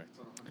all incorrect.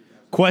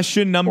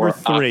 Question number Or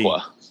 3.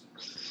 aqua.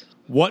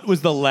 What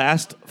was the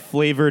last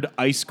flavored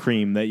ice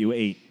cream that you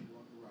ate?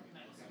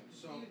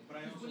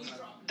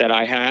 That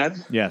I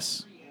had?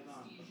 Yes.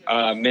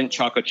 Mint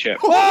chocolate chip.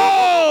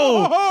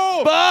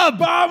 Whoa!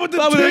 Bob with the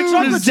chocolate chip?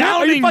 Are you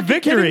resounding fucking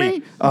victory. kidding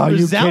me? Are you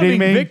Resounding kidding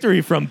me?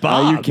 victory from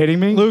Bob. Are you kidding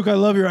me? Luke, I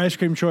love your ice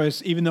cream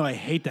choice, even though I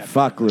hate that.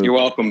 Fuck, Luke. You're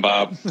welcome,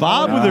 Bob.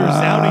 Bob with a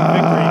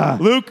resounding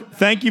victory. Luke,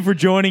 thank you for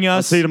joining us.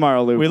 I'll see you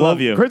tomorrow, Luke. We Well, love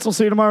you. Chris will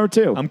see you tomorrow,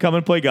 too. I'm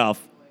coming to play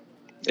golf.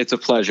 It's a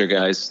pleasure,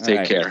 guys.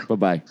 Take care.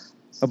 Bye-bye.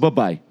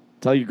 Bye-bye.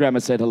 Tell your grandma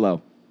said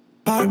hello.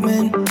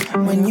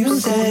 When you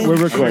said We're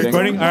recording.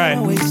 Recording? All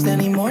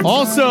right.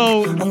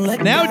 Also,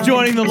 now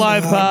joining the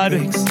live pod,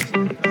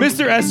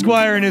 Mr.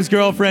 Esquire and his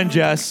girlfriend,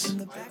 Jess.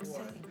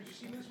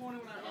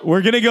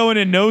 We're going to go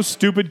into no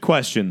stupid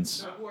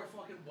questions.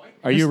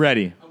 Are you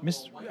ready?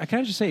 I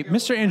can just say,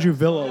 Mr. Andrew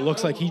Villa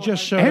looks like he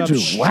just showed Andrew,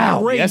 up wow.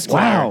 straight Yes,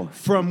 wow.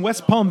 from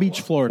West Palm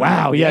Beach, Florida.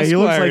 Wow, yeah, The he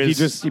looks Esquire like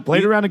is- he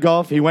played around a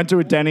golf, he went to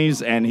a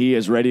Denny's, and he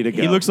is ready to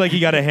go. He looks like he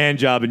got a hand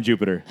job in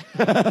Jupiter.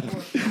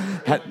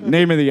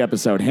 Name of the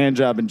episode, Hand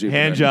Job and Jupiter.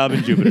 Hand job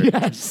in Jupiter.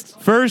 Yes.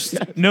 First,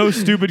 no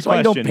stupid So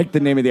I question. don't pick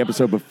the name of the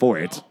episode before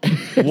it.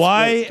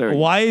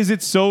 Why is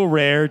it so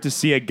rare to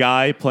see a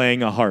guy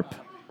playing a harp?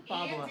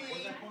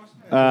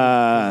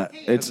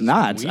 It's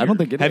not. I don't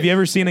think it is. Have you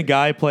ever seen a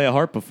guy play a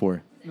harp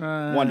before?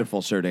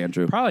 Wonderful shirt,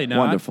 Andrew. Probably not.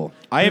 Wonderful.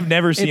 I have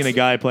never seen It's- a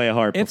guy play a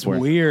harp It's before.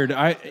 weird.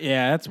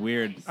 That's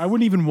weird. I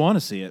wouldn't even want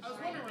to see it.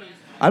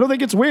 I don't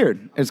think it's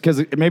weird. It's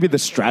because maybe the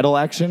straddle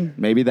action.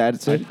 Maybe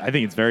that's it. I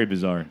think it's very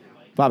bizarre.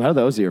 Bob, how do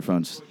those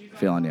earphones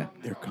feel on you?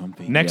 They're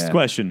comfy. Next Yeah.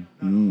 question.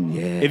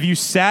 Yeah. If you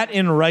sat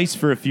in rice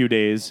for a few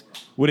days,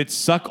 would it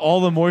suck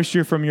all the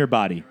moisture from your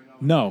body?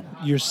 No,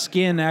 your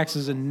skin acts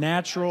as a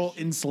natural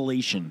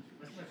insulation.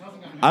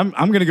 I'm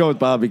going to go with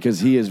Bob because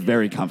he is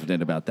very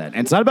confident about that. And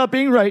it's not about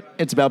being right.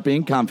 It's about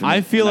being confident.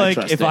 I feel and like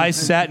trust if him. I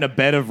sat in a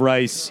bed of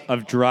rice,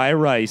 of dry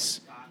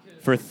rice,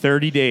 for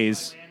 30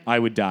 days, I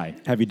would die.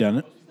 Have you done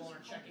it?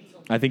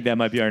 I think that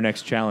might be our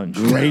next challenge.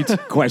 Great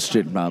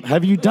question, Bob.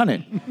 Have you done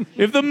it?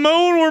 If the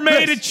moon were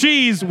made Chris, of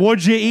cheese,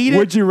 would you eat it?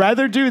 Would you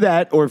rather do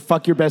that or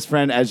fuck your best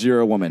friend as you're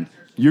a woman?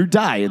 You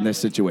die in this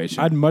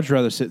situation. I'd much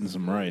rather sit in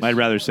some rice. I'd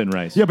rather sit in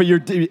rice. yeah, but you're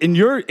in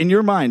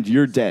your mind,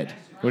 you're dead.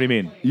 What do you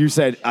mean? You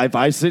said if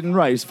I sit in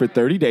rice for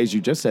 30 days,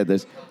 you just said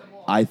this.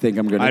 I think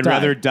I'm going to I'd die.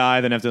 rather die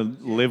than have to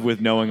live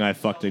with knowing I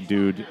fucked a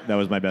dude that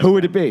was my best Who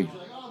would it friend.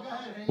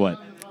 be? What?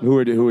 Who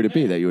would it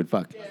be that you would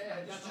fuck?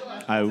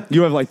 I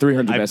You have like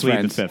 300 I best plead the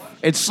friends. fifth.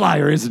 It's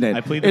Slyer, isn't it? I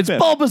plead the it's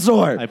fifth.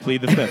 Bulbasaur. I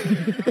plead the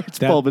fifth. It's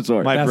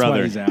Bulbasaur. My That's why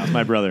brother. he's out.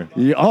 My brother.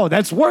 Yeah, oh,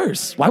 that's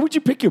worse. Why would you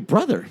pick your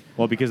brother?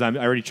 Well, because I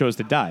already chose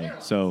to die.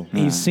 So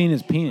He's seen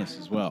his penis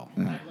as well.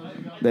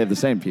 They have the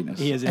same penis.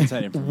 He has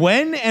inside information.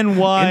 when and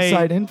why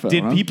Inside info,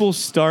 did huh? people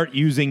start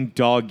using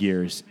dog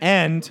ears?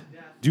 And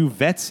do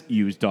vets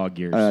use dog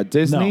ears?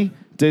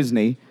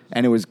 Disney,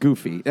 and it was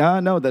Goofy.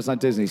 No, that's not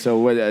Disney.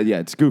 So yeah,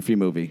 it's Goofy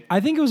movie. I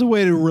think it was a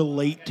way to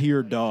relate to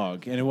your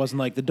dog, and it wasn't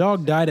like the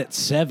dog died at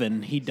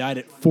 7, he died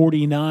at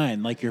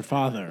 49, like your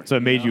father. so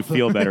it made you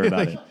feel better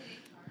about it.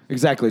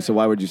 Exactly. So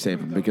why would you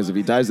save him? Because if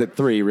he dies at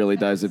 3, he really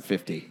dies at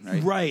 50.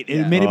 Right? Right,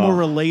 it made it more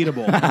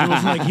relatable. It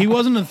was like he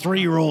wasn't a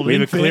 3-year-old. We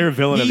have a infant. clear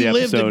villain of He the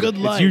lived episode. a good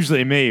It's life.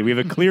 usually me. We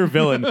have a clear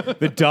villain,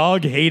 the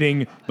dog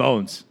hating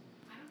Bones.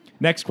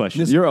 Next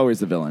question. You're always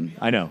the villain.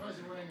 I know.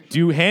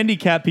 Do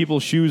handicapped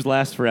people's shoes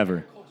last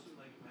forever?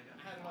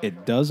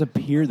 It does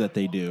appear that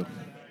they do.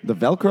 The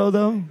Velcro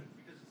though.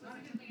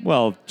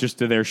 Well, just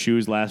do their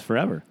shoes last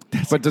forever?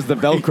 But does the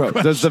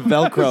Velcro? Does the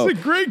Velcro? That's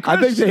a great I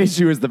think the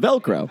issue is the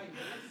Velcro.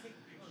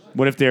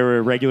 What if they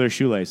were regular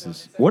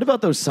shoelaces? What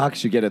about those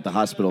socks you get at the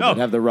hospital that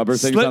have the rubber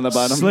things on the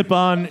bottom?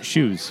 Slip-on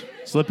shoes.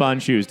 Slip-on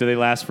shoes. Do they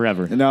last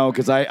forever? No,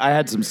 because I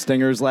had some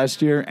stingers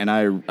last year, and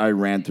I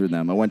ran through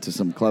them. I went to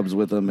some clubs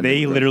with them. And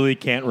They literally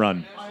can't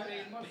run.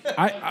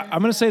 I'm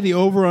going to say the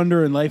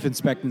over/under in life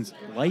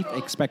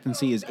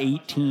expectancy is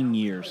 18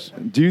 years.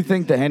 Do you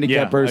think the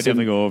handicapped I person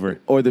definitely go over.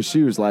 or the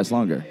shoes last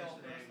longer?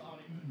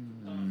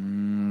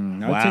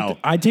 Wow.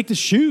 I'd take the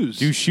shoes.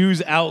 Do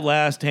shoes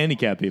outlast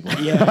handicapped people?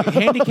 Yeah,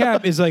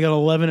 handicap is like an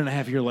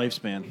 11.5-year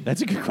lifespan.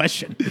 That's a good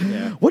question.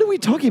 What are we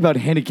talking about?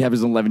 Handicap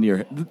is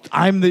 11-year.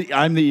 I'm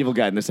the evil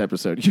guy in this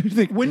episode. You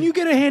think When you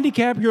get a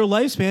handicap, your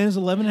lifespan is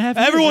 11.5 years.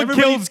 Everyone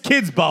Everybody- kills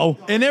kids, Bo.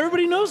 And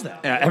everybody knows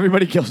that. Yeah,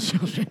 everybody kills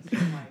children.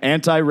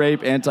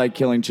 Anti-rape,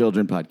 anti-killing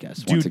children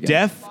podcast. Do once again.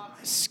 deaf,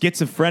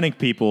 schizophrenic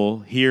people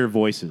hear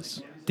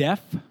voices? Deaf?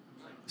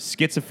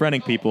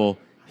 Schizophrenic people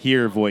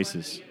hear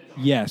voices.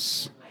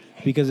 Yes.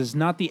 Because it's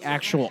not the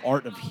actual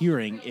art of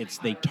hearing; it's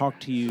they talk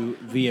to you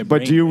via.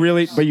 But do you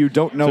really? But you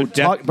don't know.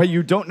 So But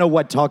you don't know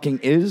what talking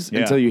is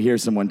Yeah. until you hear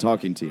someone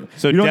talking to you.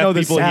 So you don't deaf know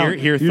the people sound.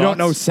 hear you don't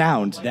know thoughts?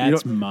 sound. You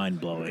That's don't-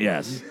 mind blowing.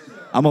 yes.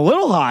 I'm a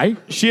little high.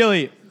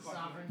 Sheely,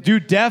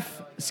 do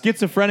deaf,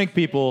 schizophrenic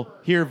people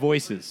hear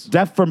voices?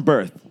 Deaf from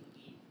birth.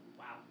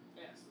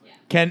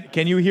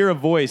 Can you hear a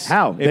voice?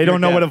 How? if They you're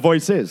don't know deaf? what a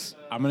voice is.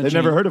 I'm gonna They've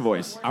never change- heard a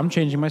voice. I'm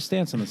changing my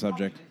stance on the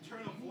subject.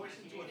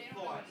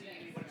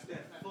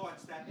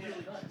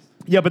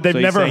 Yeah, but they've So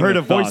he's never saying heard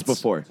their a voice thoughts.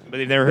 before. But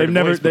they've never heard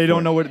a voice They before.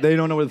 don't know what. They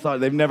don't know what a thought.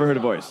 They've never heard a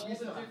voice.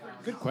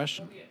 Good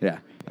question. Yeah.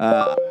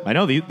 I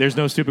know there's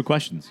no stupid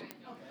questions.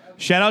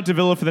 Shout out to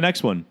Villa for the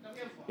next one.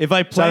 If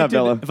I out,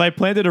 Villa.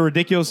 planted a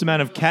ridiculous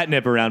amount of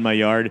catnip around my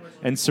yard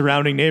and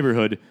surrounding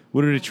neighborhood,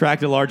 would it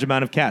attract a large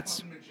amount of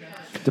cats?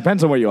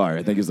 Depends on where you are.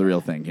 I think is the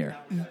real thing here.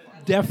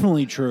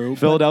 Definitely true.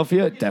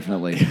 Philadelphia,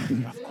 definitely.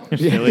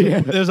 Really?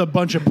 There's a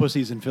bunch of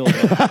pussies in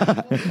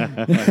Philadelphia.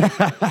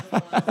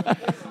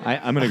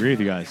 I'm gonna agree with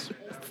you guys.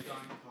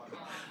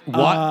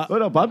 Oh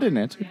no, Bob didn't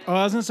answer.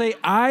 I was gonna say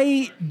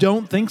I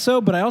don't think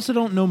so, but I also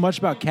don't know much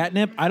about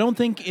catnip. I don't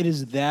think it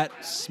is that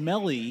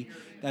smelly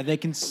that they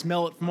can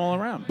smell it from all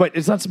around. But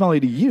it's not smelly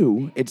to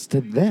you. It's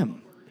to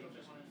them.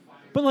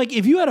 But like,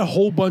 if you had a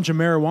whole bunch of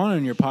marijuana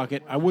in your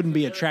pocket, I wouldn't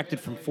be attracted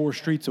from 4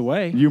 streets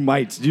away. You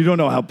might. You don't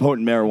know how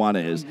potent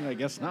marijuana is. I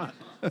guess not.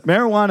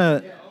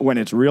 Marijuana, when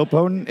it's real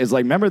potent, is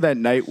like, remember that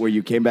night where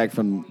you came back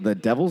from the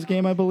Devils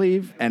game, I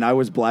believe, and I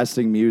was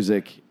blasting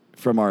music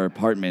from our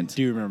apartment.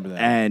 Do you remember that?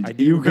 I And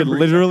do you could remember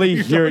literally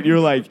exactly hear it. You're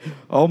like,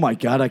 oh my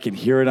God, I can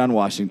hear it on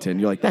Washington.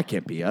 You're like, that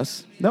can't be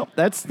us. Nope,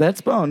 that's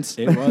Bones.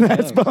 It was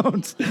That's us.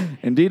 Bones.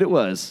 Indeed it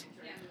was.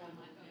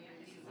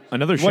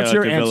 Another shout What's out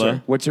your to answer?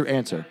 Villa. What's your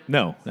answer?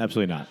 No,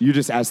 absolutely not. You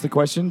just ask the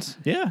questions?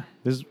 Yeah,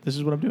 this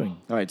is what I'm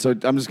doing. All right, so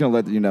I'm just going to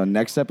let you know,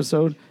 next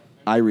episode,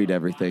 I read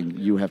everything.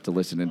 You have to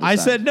listen and decide.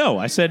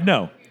 I said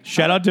no.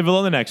 Shout out to Villa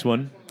on the next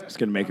one. It's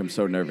going to make him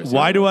so nervous.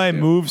 Why do I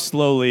move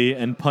slowly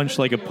and punch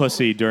like a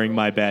pussy during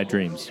my bad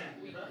dreams?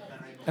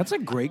 That's a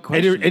great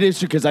question. It is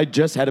true because I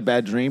just had a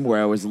bad dream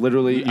where I was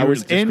literally You were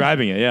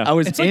describing it, yeah. I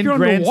was It's like in you're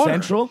Grand underwater.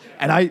 Central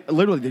and I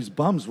literally these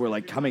bums were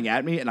like coming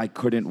at me and I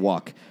couldn't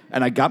walk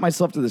and I got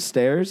myself to the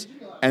stairs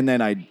and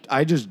then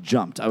I just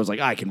jumped. I was like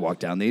I can walk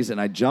down these and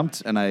I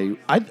jumped and I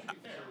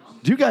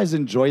do you guys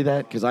enjoy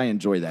that? Because I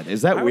enjoy that.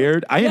 Is that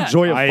weird? I yeah.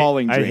 enjoy a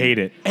falling I dream. hate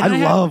it. And I I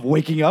have- love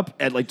waking up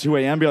at like 2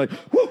 a.m. be like,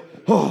 whoo,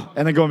 oh,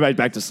 and then going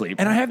back to sleep.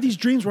 And I have these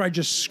dreams where I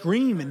just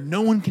scream and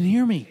no one can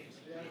hear me.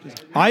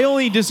 I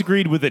only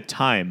disagreed with the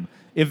time.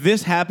 If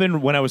this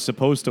happened when I was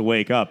supposed to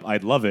wake up,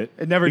 I'd love it.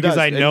 It never because does.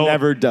 I It know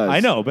never does.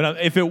 I know, but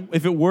if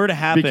it were to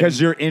happen,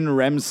 because you're in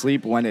REM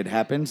sleep when it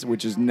happens,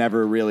 which is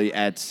never really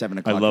at 7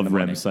 I o'clock. in love the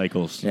morning. REM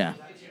cycles. Yeah.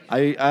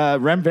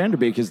 Rem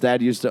Vanderbeek, his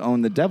dad used to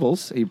own the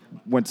Devils. He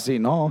went to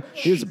Seton Hall.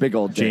 He was a big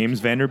old dick.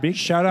 James Vanderbeek.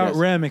 Shout out Yes.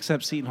 Rem,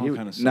 except Seton Hall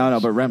kind of sucks. No,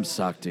 but Rem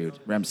sucked, dude.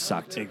 Rem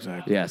sucked.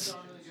 Exactly. Yes.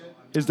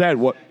 His dad,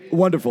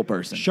 wonderful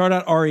person. Shout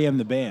out REM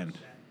the band.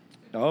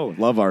 Oh,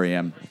 love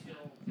REM.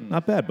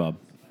 Not bad, Bob.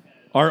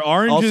 Are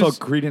oranges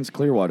Also, Creedence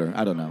Clearwater.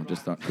 I don't know.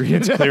 Just don't.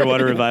 Creedence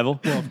Clearwater Revival?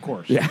 Well, of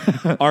course. Yeah.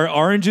 Are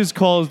oranges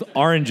called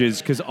oranges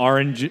because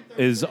orange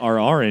are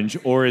orange,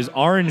 or is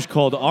orange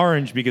called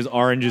orange because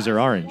oranges are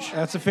orange?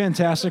 That's a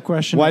fantastic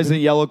question. Why isn't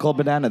yellow called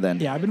banana then?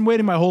 Yeah, I've been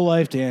waiting my whole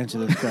life to answer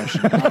this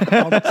question.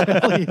 I'll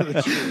tell you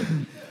the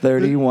truth.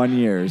 31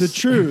 years. The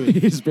truth.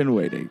 He's been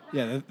waiting.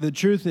 Yeah, the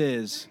truth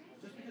is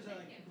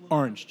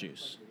orange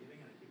juice.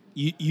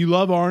 You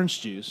love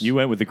orange juice. You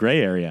went with the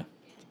gray area.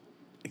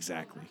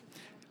 Exactly.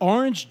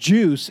 Orange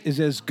juice is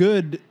as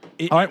good.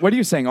 All right, what are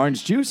you saying?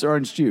 Orange juice or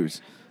orange juice?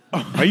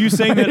 Are you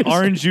saying that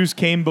orange juice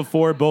came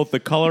before both the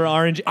color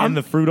orange and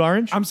the fruit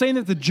orange? I'm saying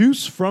that the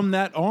juice from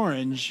that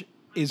orange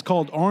is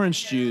called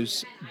orange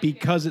juice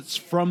because it's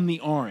from the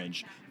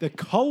orange. The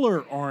color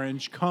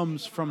orange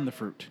comes from the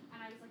fruit.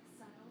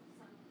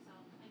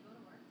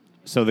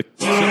 So the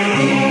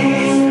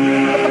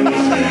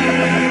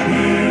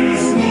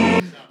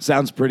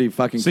Sounds pretty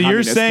fucking so you're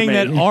communist to saying me.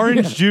 that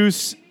orange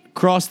juice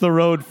crossed the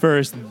road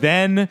first,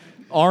 then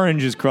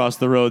oranges crossed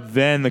the road,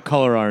 then the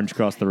color orange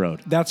crossed the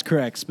road. That's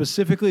correct.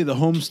 Specifically the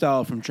home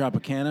style from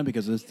Tropicana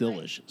because it's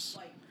delicious.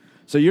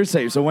 So you're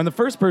saying, so when the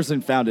first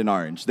person found an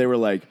orange, they were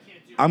like,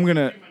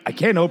 I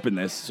can't open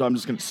this, so I'm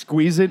just gonna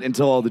squeeze it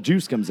until all the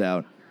juice comes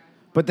out.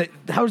 But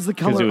how's the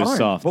color Because it was orange?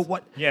 soft. But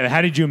what? Yeah,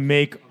 how did you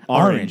make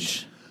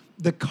orange?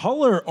 The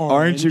color orange.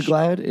 Aren't you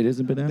glad it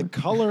isn't banana? The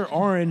color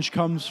orange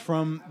comes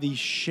from the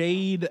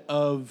shade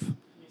of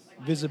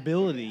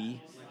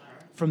visibility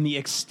from the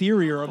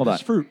exterior of Hold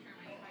this on. fruit.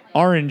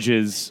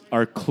 Oranges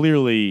are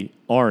clearly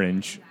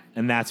orange,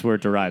 and that's where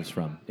it derives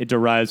from. It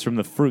derives from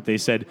the fruit. They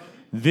said,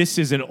 this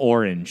is an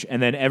orange,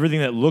 and then everything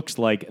that looks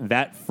like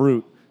that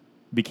fruit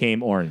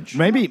became orange.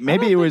 Maybe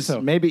it was so.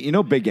 maybe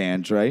Big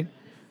Ange, right?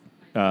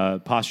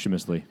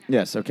 Posthumously.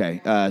 Yes.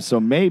 Okay. So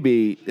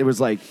maybe it was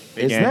like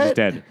Big Ange is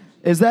dead.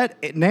 Is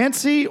that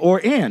Nancy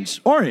or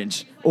Ange?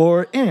 Orange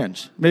or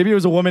Ange? Maybe it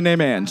was a woman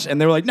named Ange, and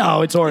they were like,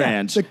 no, it's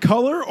Orange. The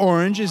color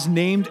orange is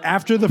named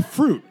after the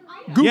fruit.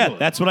 Google Yeah, it.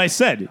 that's what I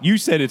said. You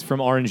said it's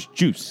from orange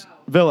juice.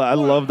 Villa, I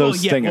love those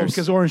stingers.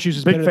 because orange juice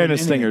is big better fan than of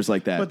stingers anything.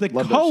 like that. But the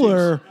Love those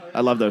color, shoes.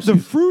 I love those. the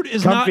shoes. fruit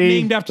is not Comfy,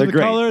 named after they're the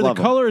great. color. Love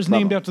The 'em. color is Love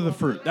named 'em. after the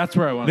fruit. That's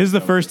where I want. This is the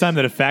first time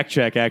that a fact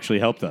check actually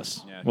helped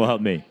us. Well,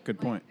 helped me. Good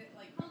point.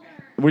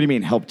 What do you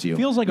mean helped you?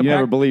 Feels like a you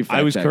never back- believe.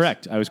 I was fact checks.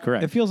 correct. I was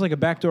correct. It feels like a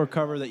backdoor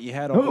cover that you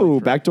had. All the way Oh,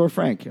 through. backdoor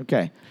Frank.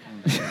 Okay.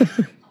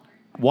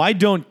 Why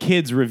don't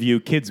kids review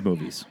kids'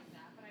 movies?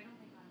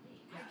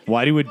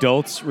 Why do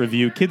adults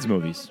review kids'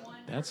 movies?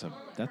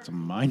 That's a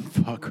mind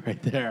fuck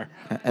right there.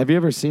 Have you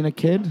ever seen a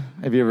kid?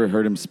 Have you ever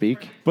heard him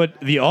speak? But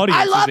the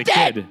audience is a loved it!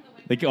 kid.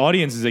 The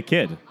audience is a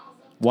kid.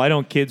 Why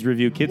don't kids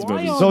review kids'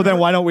 movies? So then,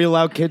 why don't we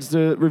allow kids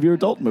to review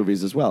adult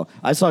movies as well?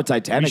 I saw We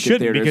Titanic in shouldn't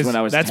theaters because when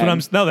I was that's 10. what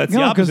I'm. No, that's the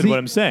No, 'cause opposite of the- what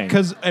I'm saying.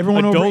 'cause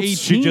everyone over adults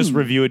should just 18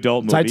 review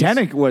adult movies.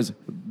 Titanic was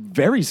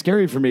very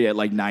scary for me at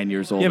like 9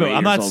 years old. Yeah, or but 8 I'm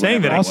years not old, saying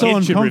whatever that I was. Also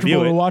kids should review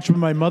uncomfortable to it. watch with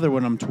my mother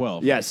when I'm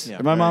 12. Yes. Yeah,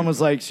 And my mom right. was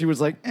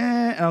like,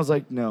 and I was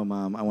like, no,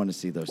 Mom, I want to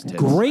see those tits.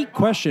 Great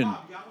question.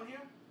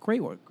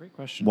 Great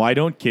question. Why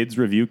don't kids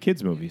review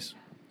kids' movies?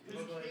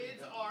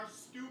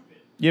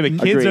 Yeah, but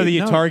kids Agreed. are the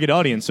No. target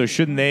audience, so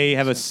shouldn't they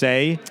have a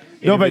say?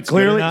 in No, if but it's good or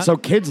clearly, not? so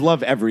kids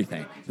love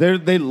everything.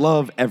 They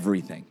love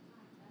everything.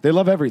 They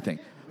love everything.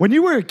 When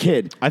you were a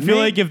kid, I feel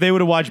like if they would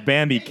have watched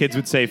Bambi, kids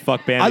would say,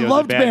 "Fuck Bambi." I it was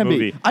loved a bad Bambi.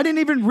 Movie. I didn't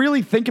even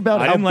really think about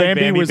I how didn't like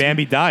Bambi. was.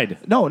 Bambi died.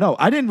 No,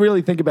 I didn't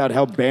really think about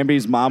how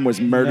Bambi's mom was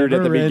murdered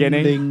at the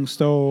beginning. Never-ending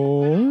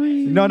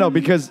story. No,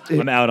 because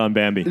I'm out on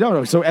Bambi.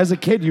 No. So as a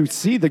kid, you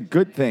see the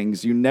good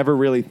things. You never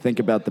really think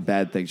about the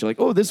bad things. You're like,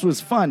 oh, this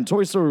was fun.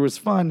 Toy Story was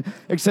fun.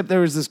 Except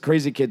there was this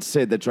crazy kid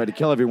Sid that tried to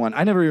kill everyone.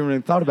 I never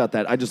even thought about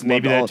that. I just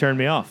Maybe loved that all. turned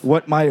me off.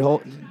 What?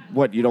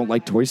 You don't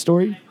like Toy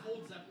Story?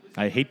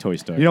 I hate Toy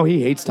Story. You know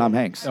he hates Tom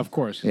Hanks. Of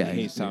course, Yeah,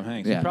 he hates Tom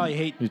Hanks. yeah. You probably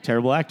hate He's a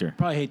terrible actor.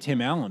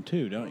 Tim Allen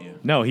too, don't you?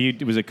 No, he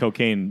was a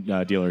cocaine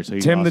dealer. So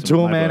he's Tim the awesome in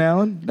Tool my Man book.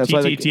 Allen? That's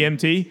why they-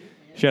 TMT.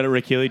 Shout out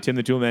Rick Healy, Tim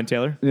the Tool Man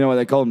Taylor. You know why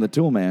they call him the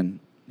Tool Man?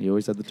 He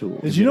always had the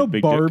tools. Did you know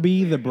big dick.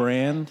 Barbie, the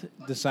brand,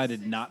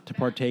 decided not to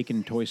partake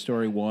in Toy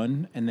Story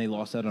 1, and they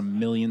lost out on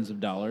millions of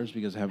dollars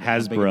because of how big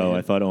of a Hasbro, hit?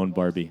 I thought, owned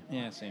Barbie.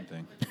 Yeah, same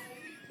thing.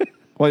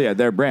 Well, yeah,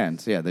 they're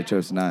brands. Yeah, they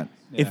chose not.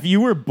 If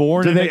you were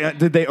born Did in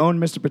did they own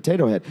Mr.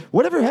 Potato Head?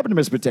 Whatever happened to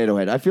Mr. Potato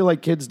Head? I feel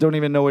like kids don't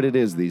even know what it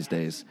is these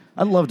days.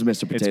 I loved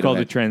Mr. Potato it's called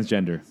a Head.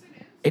 transgender.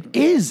 It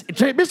is.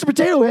 Mr.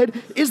 Potato Head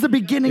is the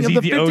beginning Is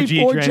of he the the OG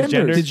 54 transgender?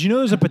 genders. Did you know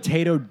there's a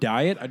potato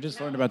diet? I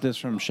just learned about this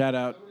from shout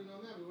out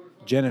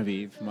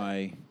Genevieve,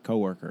 my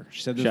coworker.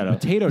 She said there's Shout a out.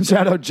 potato diet.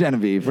 Shout out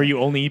Genevieve. Where you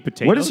only eat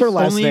potatoes? What is her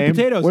last Only eat name?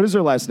 potatoes. What is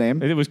her last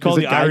name? It was called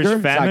Is the Geiger? Irish It's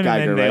not famine, and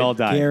Geiger, then they right? all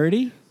died.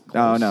 Garrity?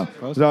 Oh, no.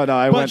 Close. No,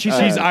 I But went. she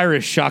She's said-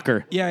 Irish,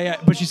 shocker. Yeah.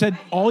 But she said,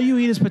 all you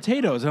eat is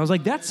potatoes. And I was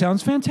like, that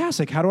sounds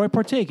fantastic. How do I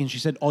partake? And she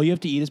said, all you have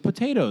to eat is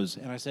potatoes.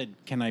 And I said,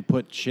 can I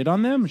put shit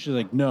on them? And she's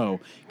like, no.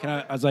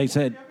 As I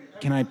said,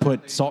 can I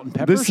put salt and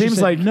pepper? This She seems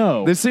said, like-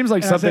 no. this seems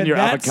like And I something said, your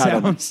that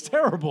avocado- sounds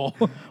terrible.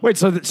 Wait,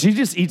 so she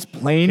just eats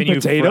plain Can you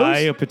potatoes? fry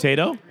a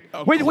potato? Wait,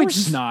 Of wait, course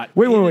just not.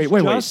 Wait, It is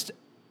wait. Just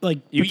like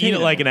You eat it potato.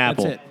 like an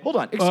apple. That's it. Hold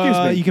on, excuse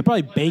me. You could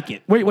probably bake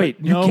it. Wait.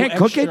 but You no can't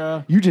cook extra-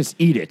 it? You just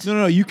eat it.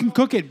 No. You can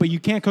cook it, but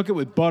you can't cook it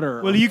with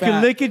butter. Well, or you can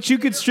fat. lick it, you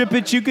could strip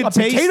it, you could A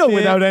taste potato it.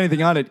 without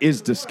anything on it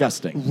is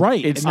disgusting.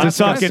 Right. It's And I'm that's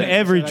talking disgusting.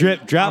 every drip,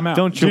 I'm drop. out.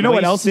 Don't Do you know what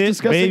waste else is it,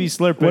 disgusting? Baby,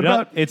 slurp What it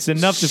up. about- It's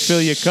enough to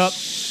fill your cup.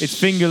 It's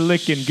finger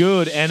licking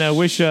good, and I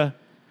wish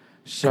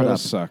Shut That up.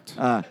 sucked.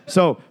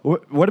 So,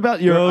 what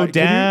about your... go can you-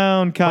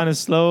 down, kind of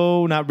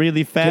slow, not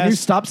really fast. you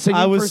stop singing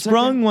I for was a second?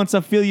 sprung once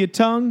I feel your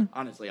tongue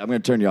honestly, I'm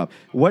going to turn you off.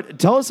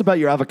 Tell us about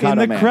your in avocado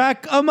the man.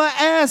 crack of my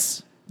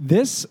ass.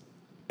 This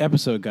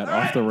episode got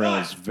off the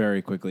rails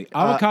very quickly.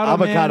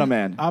 Avocado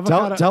man.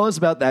 Avocado. Tell us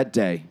about that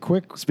day.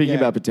 Speaking yeah.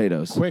 about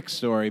potatoes. Quick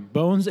story.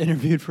 Bones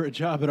interviewed for a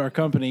job at our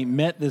company.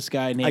 Met this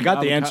guy named. I got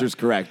the Avoca- answers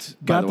correct,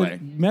 by the way.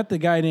 Met the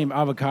guy named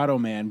Avocado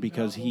Man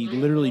because he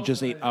literally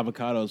just ate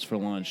avocados for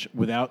lunch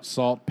without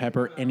salt,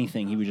 pepper,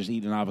 anything. He would just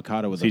eat an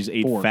avocado with So a you just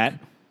ate fork. fat.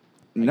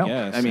 No,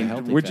 guess, I a mean,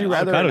 healthy would you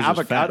fat. rather an Avocado's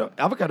just fat.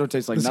 avocado? Avocado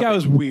tastes like This nothing. guy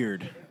was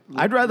weird.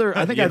 I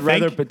think You I'd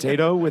rather think?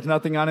 potato with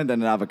nothing on it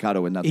than an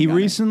avocado with nothing He on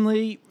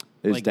recently,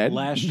 Is like dead?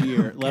 last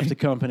year, left the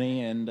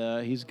company and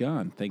he's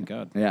gone. Thank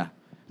God. it. Yeah.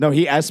 No,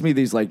 he asked me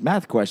these like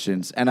math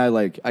questions, and I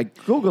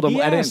Googled them.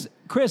 He I didn't. asked,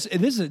 Chris,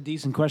 this is a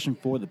decent question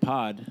for the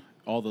pod,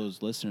 all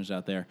those listeners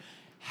out there.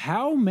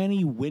 How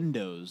many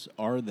windows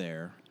are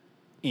there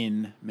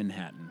in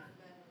Manhattan?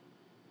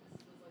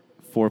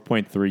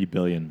 4.3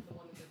 billion.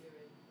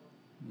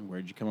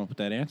 Where'd you come up with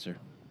that answer?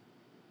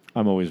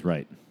 I'm always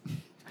right.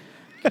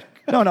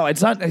 No,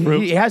 it's not.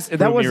 He has prove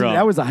that me wasn't wrong.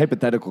 that was a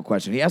hypothetical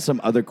question. He asked some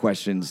other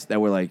questions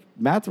that were like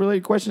math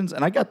related questions,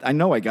 and I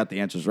know I got the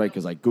answers right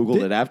because I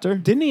googled it after.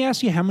 Didn't he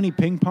ask you how many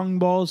ping pong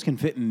balls can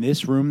fit in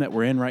this room that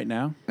we're in right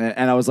now?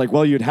 And I was like,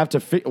 well, you'd have to.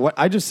 What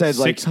I just said,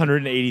 like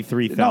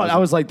 683,000. no, I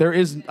was like,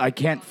 I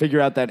can't figure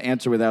out that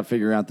answer without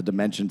figuring out the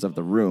dimensions of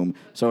the room.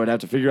 So I'd have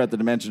to figure out the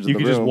dimensions You of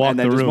the could just room walk and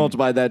then the just room.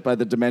 multiply that by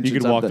the dimensions.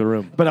 You could walk the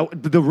room.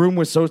 But the room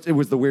was it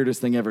was the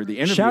weirdest thing ever. The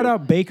interview. Shout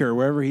out Baker,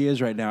 wherever he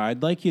is right now.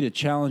 I'd like you to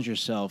challenge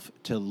yourself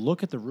to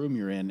look at the room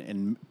you're in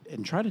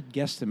and try to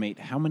guesstimate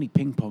how many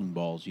ping pong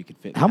balls you could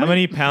fit. How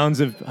many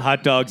pounds of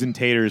hot dogs and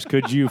taters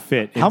could you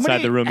fit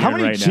inside the room How you're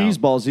in many right cheese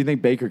now? balls do you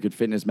think Baker could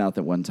fit in his mouth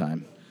at one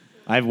time?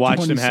 I've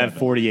watched him have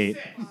 27.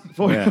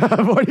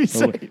 48.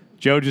 46.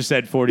 Joe just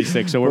said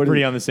 46, so we're 40.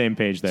 pretty on the same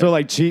page there. So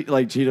like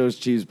Cheetos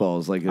cheese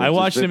balls. Like I just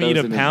watched fit him eat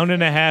those a in his- pound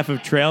and a half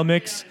of trail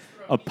mix,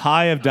 a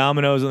pie of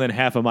Domino's, and then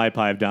half of my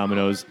pie of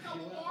Domino's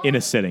in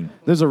a sitting.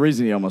 There's a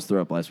reason he almost threw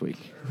up last week.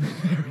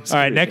 All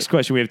right, next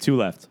question. We have 2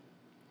 left.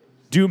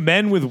 Do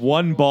men with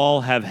one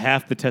ball have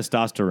half the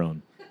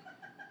testosterone?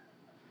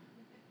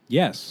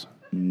 Yes.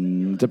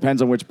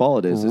 Depends on which ball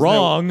it is.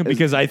 Wrong,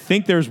 because I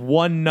think there's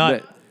one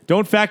nut.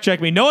 Don't fact check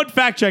me. No one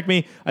fact check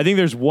me. I think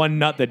there's one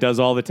nut that does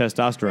all the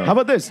testosterone. How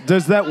about this?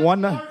 Does that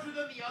one nut? Larger than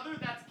the other,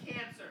 that's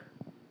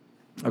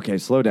cancer. Okay,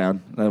 slow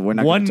down. We're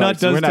not one gonna nut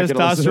talk, we're does not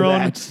gonna listen to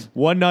testosterone. that.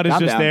 One nut is Calm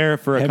just down. there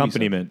for Heavy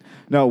accompaniment.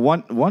 No,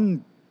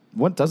 one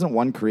doesn't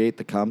one create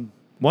the cum?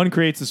 One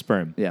creates the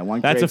sperm. Yeah,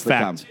 one That's a creates the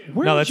cum. fact.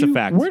 Where No, did that's you- a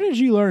fact. Where did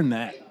you learn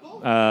that?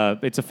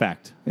 It's a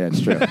fact. Yeah,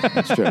 it's true.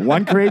 It's true.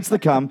 One creates the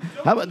cum.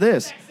 How about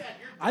this?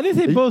 I think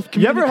they both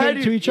You ever communicate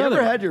had to each you other.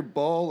 ever had your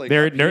ball like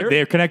They're up here?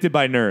 they're connected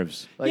by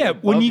nerves. Like yeah,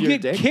 when above you your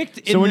get dick? kicked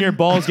in So when the, your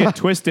balls get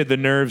twisted, the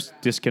nerves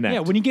disconnect.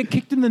 Yeah, when you get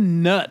kicked in the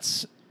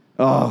nuts,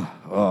 I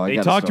they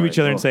got a talk to story. each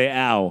other and Oh. say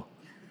 "ow."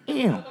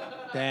 Ew.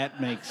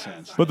 that makes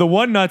sense. But the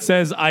one nut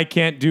says, "I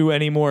can't do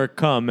any more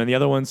cum," and the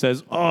other one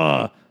says,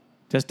 "Oh,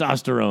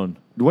 testosterone."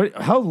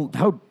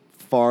 How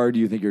far do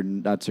you think your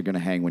nuts are going to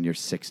hang when you're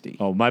 60?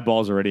 Oh, my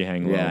balls already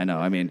hang low. Yeah, I know.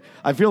 I mean,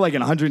 I feel like in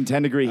 100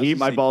 degree heat,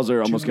 my say balls are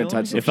 2 almost going to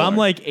touch the If floor. I'm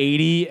like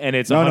 80 and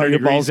it's No, 100 your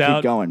degrees balls keep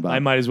out, going, Bob. I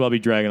might as well be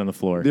dragging on the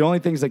floor. the only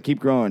things that keep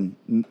growing,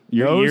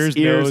 Your nose,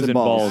 ears, nose, and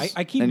balls. balls.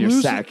 I keep and your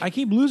losing. sack. I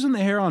keep losing the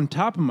hair on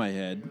top of my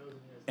head,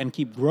 and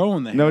keep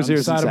growing the hair Nose, on the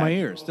ears, and side of my sack.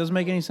 ears. Doesn't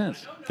make any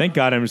sense. Thank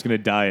God I'm just going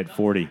to die at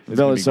 40. It's Bill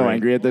gonna is be so great.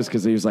 angry at this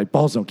because he was like,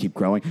 balls don't keep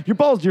growing.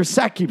 Your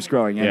sack keeps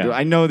growing, Andrew. Yeah.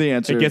 I know the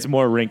answer. It gets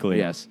more wrinkly.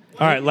 Yes.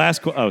 All right,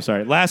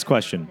 last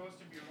question.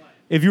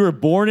 If you were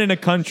born in a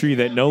country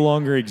that no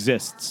longer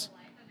exists,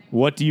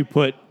 what do you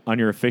put on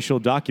your official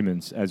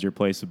documents as your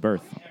place of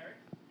birth?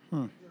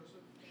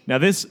 Now,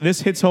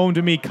 this hits home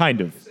to me,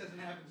 kind of.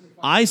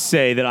 I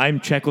say that I'm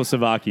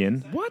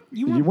Czechoslovakian. What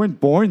You weren't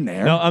born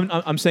there. No,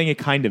 I'm saying it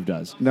kind of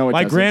does. No, it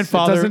my doesn't.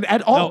 grandfather It doesn't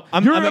at all. No,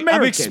 I'm, You're I'm,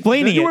 American. I'm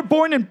explaining You it. were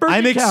born in Bergen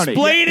I'm County.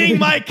 explaining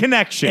my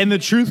connection. And the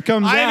truth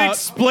comes I'm out,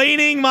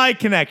 explaining my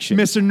connection.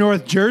 Mr.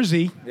 North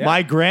Jersey.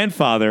 My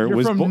grandfather You're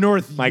was from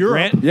North my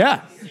Europe.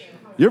 Yeah.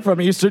 You're from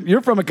Eastern.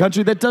 You're from a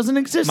country that doesn't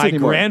exist My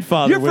anymore.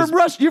 grandfather You're was- from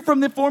Russia. You're from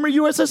the former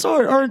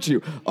USSR, aren't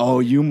you? Oh,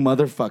 you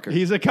motherfucker.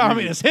 He's a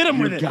communist. Hit him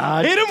with it.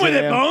 God Hit him with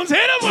it, damn. Bones. Hit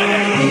him with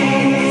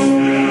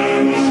it.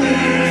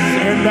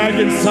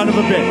 Sandbagging son of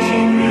a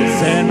bitch.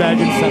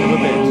 Sandbagging son of a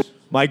bitch.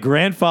 My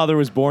grandfather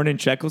was born in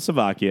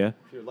Czechoslovakia,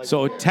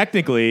 so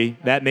technically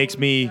that makes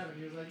me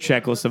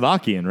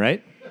Czechoslovakian,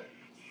 right?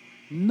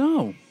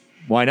 No,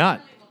 Why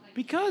not?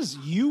 because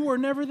you were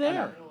never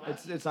there.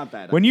 It's not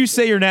bad. When you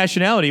say your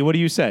nationality, what do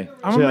you say?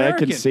 I'm Actually,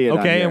 American. I can see it. on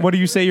Okay, here. and what do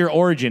you say your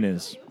origin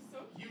is?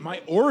 My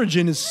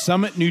origin is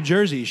Summit, New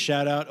Jersey.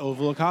 Shout out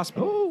Oval Oak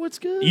Hospital. Oh, what's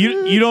good?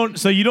 You don't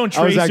trace I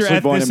was your actually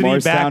born in ethnicity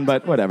Morristown,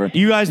 back. but whatever.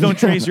 You guys don't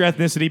trace your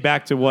ethnicity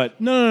back to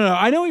what? No.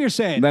 I know what you're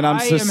saying. Then I'm I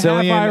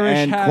Sicilian am half Irish,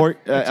 and half I'm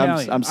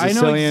Italian. I know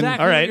Sicilian.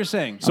 exactly All right. what you're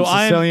saying. So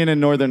I'm Sicilian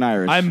and Northern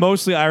Irish. I'm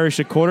mostly Irish,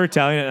 a quarter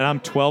Italian, and I'm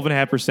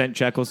 12.5%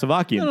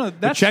 Czechoslovakian. No, But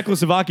that's-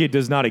 Czechoslovakia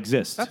does not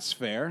exist. That's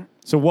fair.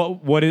 So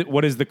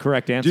what is the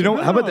correct answer? Do you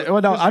know? How about?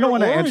 Well, no, I don't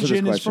want to answer this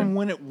Origin is from question.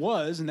 when it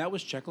was, and that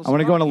was Czechoslovakia. I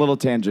want to go on a little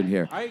tangent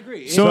here. I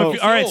agree. So,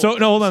 all right, so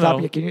no, hold on. Stop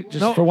no. it. Can you just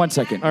No. for 1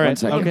 second? All right, 1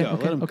 second. okay, Let him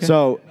go, let him go. okay.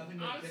 So,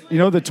 you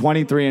know the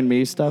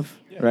 23andMe stuff,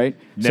 right?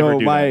 Never so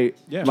do my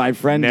that. my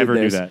friend Never do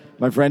did this. that.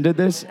 My friend did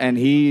this, and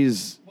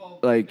he's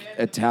like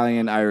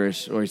Italian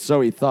Irish, or so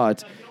he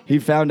thought. He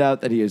found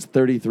out that he is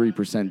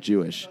 33%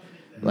 Jewish,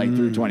 like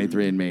through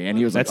 23andMe, and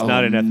he was That's like,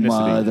 not "Oh, an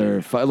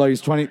ethnicity." Like he's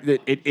 20.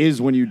 It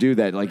is when you do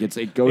that. Like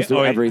it goes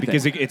through everything.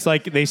 Because it's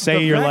like they say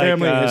The you're like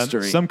family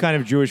history. some kind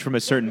of Jewish from a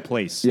certain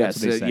place. yes,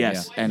 That's what they say,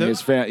 yes, yeah. and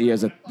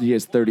he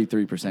has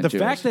 33% the Jewish.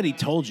 fact that he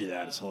told you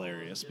that is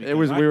hilarious. it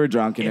was we were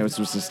drunk and it was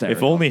just hysterical.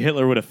 If only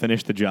Hitler would have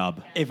finished the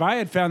job. If I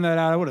had found that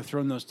out, I would have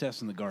thrown those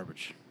tests in the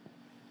garbage.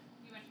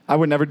 I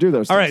would never do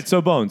those. All things. right,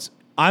 so Bones,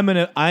 I'm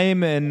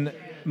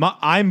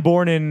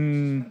born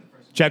in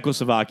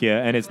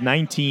Czechoslovakia, and it's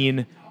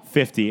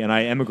 50 and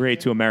I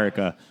emigrate to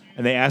America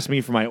and they ask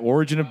me for my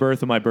origin of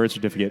birth and my birth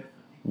certificate,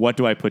 what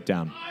do I put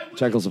down?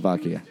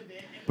 Czechoslovakia.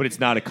 But it's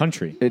not a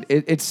country.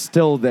 It's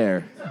still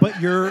there.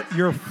 But you're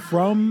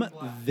from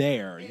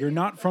there. You're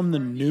not from the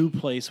new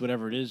place,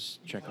 whatever it is,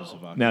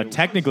 Czechoslovakia. Now,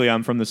 technically,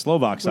 I'm from the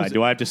Slovak side. it?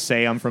 Do I have to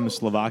say I'm from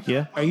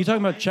Slovakia? Are you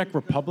talking about Czech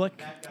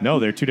Republic? No,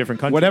 they're two different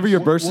countries. Whatever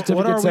your birth What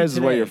certificate are we says is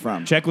where today? you're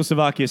from.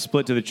 Czechoslovakia is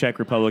split to the Czech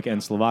Republic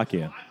and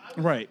Slovakia.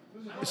 Right.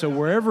 So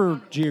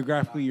wherever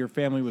geographically your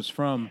family was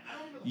from,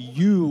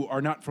 you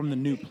are not from the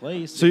new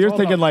place. So It's you're all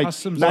thinking about like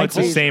customs Well, it's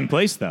the 19 same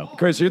place, though.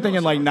 Chris, you're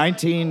thinking like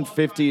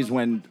 1950s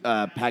when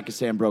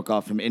Pakistan broke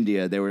off from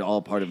India. They were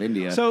all part of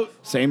India. So-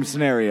 same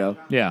scenario.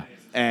 Yeah.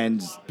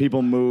 And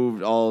people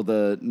moved, all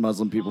the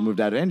Muslim people moved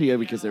out of India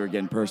because they were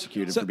getting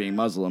persecuted for being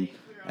Muslim.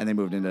 And they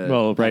moved into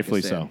Well,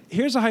 rightfully Pakistan. so.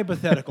 Here's a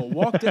hypothetical.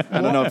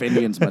 I don't know if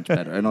Indian's much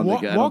better. I don't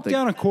think. I don't Walk think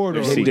down a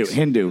corridor. They're Sikhs.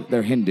 Hindu.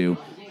 They're Hindu.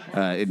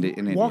 In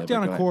India, Walk but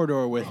down go a ahead.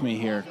 corridor with me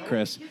here,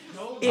 Chris.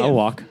 I'll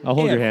walk. I'll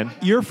hold your If hand.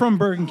 You're from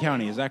Bergen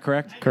County, is that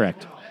correct?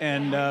 Correct.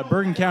 And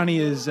Bergen County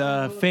is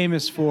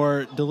famous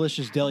for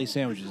delicious deli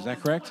sandwiches. Is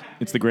that correct?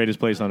 It's the greatest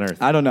place on earth.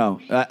 I don't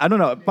know. I don't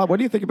know. Bob, what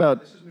do you think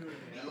about?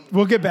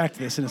 We'll get back to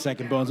this in a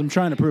second, Bones. I'm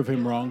trying to prove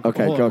him wrong.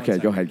 Okay, Hold on go. one Okay,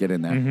 second. go ahead. Get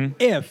in there.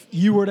 If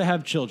you were to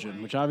have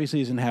children, which obviously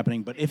isn't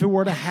happening, but if it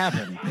were to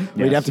happen,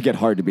 We'd have to get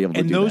hard to be able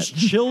to and do those that.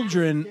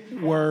 children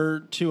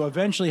were to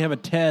eventually have a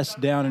test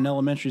down in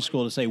elementary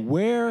school to say,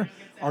 where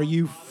are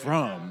you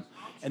from?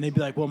 And they'd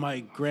be like, well,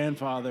 my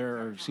grandfather,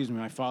 or excuse me,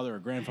 my father or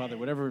grandfather,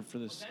 whatever for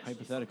this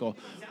hypothetical,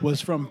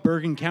 was from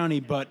Bergen County,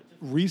 but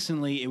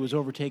recently it was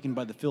overtaken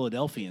by the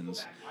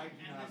Philadelphians.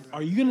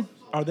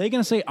 Are they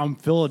gonna say I'm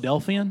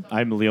Philadelphian?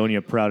 I'm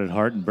Leonia proud at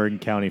heart in Bergen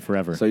County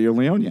forever. So you're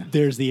Leonia.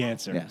 There's the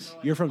answer. Yes.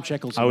 You're from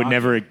Czechoslovakia. I would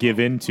never give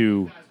in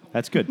to.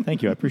 That's good.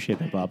 Thank you. I appreciate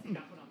that, Bob.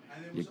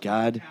 You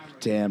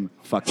goddamn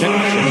fucking.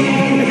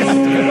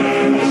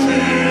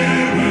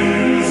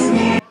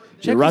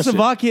 You're Russian.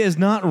 Czechoslovakia is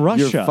not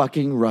Russia. You're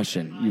fucking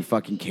Russian. You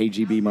fucking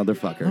KGB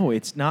motherfucker. No,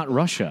 it's not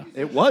Russia.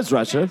 It was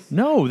Russia.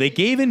 No, they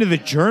gave in to the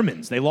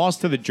Germans. They lost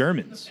to the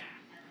Germans.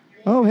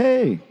 Oh,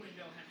 hey.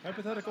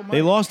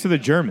 They lost to the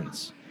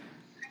Germans.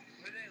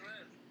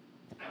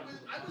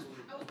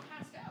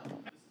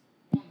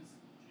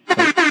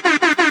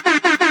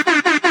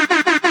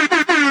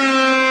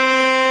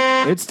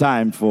 It's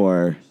time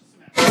for.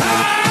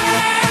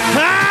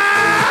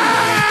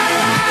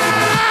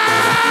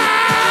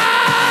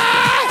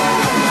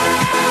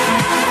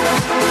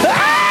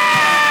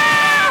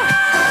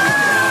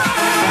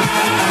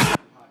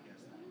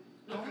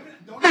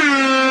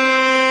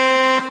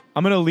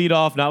 I'm going to lead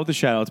off not with the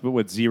shout outs, but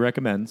what Z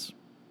recommends.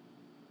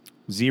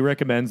 Z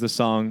recommends the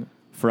song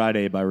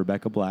Friday by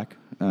Rebecca Black.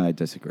 I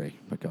disagree,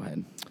 but go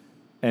ahead.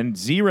 And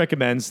Z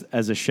recommends,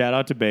 as a shout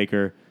out to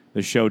Baker,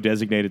 the show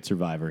Designated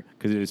Survivor,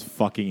 because it is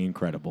fucking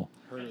incredible.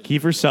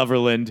 Kiefer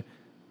Sutherland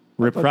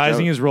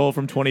reprising his role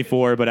from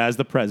 24, but as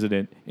the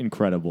president,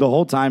 incredible. The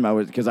whole time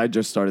because I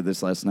just started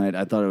this last night,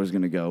 I thought it was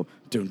going to go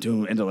doom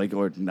doom into like,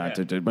 or not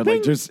to, but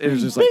like just, it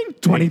was just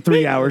like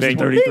 23 hours and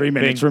 33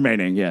 minutes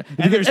remaining. Yeah.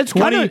 and there's it's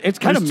 20,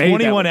 kind of there's made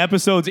 21 that way.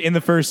 episodes in the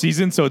first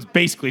season, so it's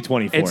basically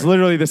 24. It's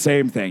literally the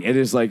same thing. It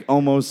is like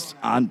almost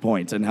on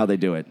point in how they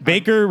do it.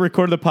 Baker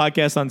recorded the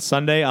podcast on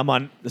Sunday. I'm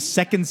on the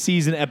second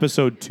season,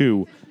 episode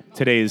 2.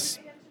 Today is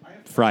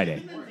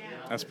Friday.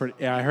 That's pretty.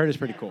 Yeah, I heard it's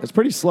pretty cool. It's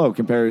pretty slow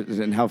compared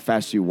to how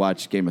fast you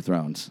watch Game of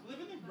Thrones.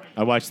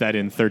 I watched that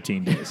in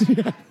 13 days.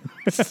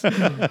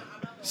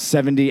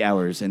 70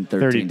 hours in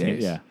 13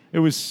 days. Yeah. It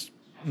was,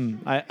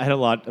 I had a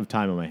lot of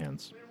time on my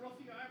hands.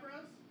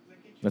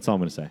 That's all I'm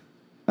going to say.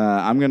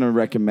 I'm going to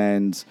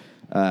recommend,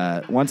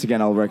 once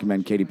again, I'll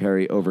recommend Katy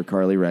Perry over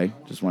Carly Rae.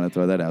 Just want to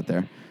throw that out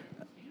there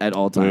at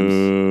all times.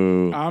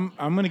 Ooh. I'm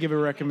going to give a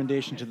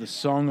recommendation to the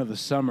Song of the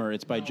Summer.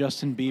 It's by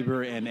Justin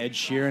Bieber and Ed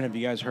Sheeran. Have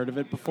you guys heard of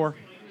it before?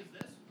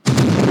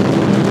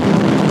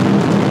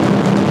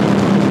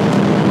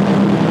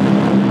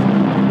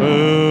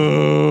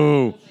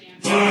 Boo.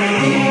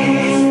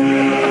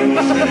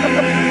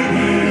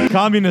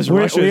 Communist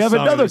Russia. We have song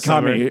of another the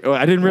summer. commie.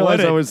 I didn't realize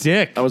What a I was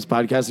dick. I was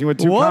podcasting with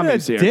two What a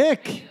commies here.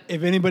 dick.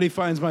 If anybody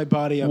finds my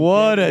body, I'm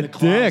What dead in a the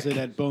closet dick.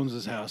 at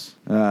Bones' house.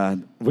 We You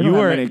don't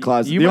were- have any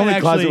closets. you The might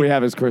only closet actually- we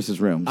have is Chris's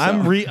room. So.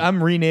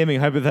 I'm renaming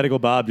Hypothetical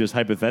Bob just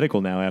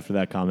Hypothetical now after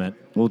that comment.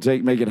 We'll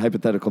make it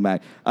hypothetical,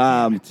 Mac.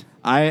 I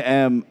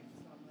am.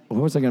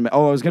 What was I going to?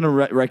 Oh, I was going to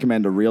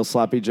recommend a real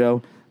sloppy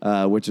Joe,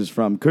 which is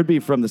could be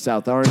from the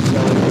South Orange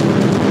Deli.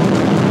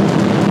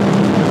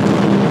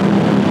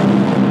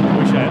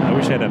 I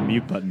wish I had a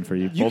mute button for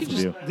you, both of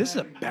you. This is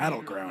a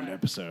battleground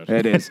episode.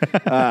 It is.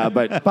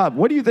 But Bob,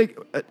 what do you think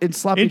in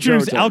sloppy Joe?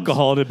 Introduce terms?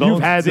 alcohol to Bones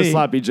You've had the Z.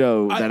 sloppy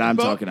Joe that I'm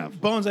talking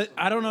of. Bones,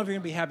 I don't know if you're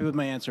going to be happy with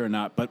my answer or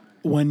not, but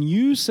when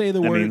you say the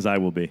That word... means I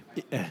will be.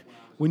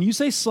 When you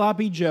say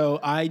sloppy Joe,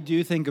 I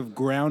do think of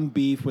ground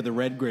beef with a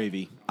red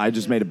gravy. I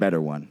just made a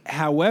better one.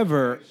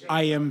 However,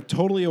 I am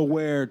totally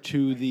aware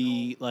to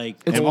the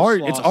It's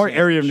coleslaw our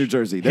area of sandwich. New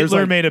Jersey.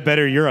 Hitler made a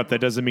better Europe. That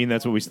doesn't mean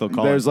that's what we still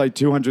call There's it. like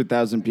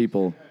 200,000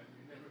 people.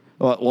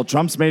 Well,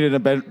 Trump's making a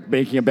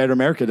better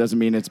America doesn't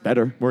mean it's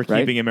better. We're right?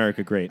 keeping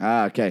America great.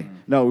 Okay.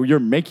 No, you're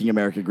making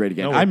America great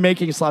again. No, I'm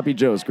making Sloppy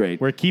Joe's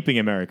great. We're keeping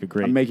America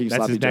great. I'm making That's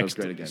Sloppy his Joe's next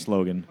great again.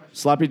 slogan.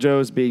 Sloppy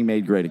Joe's being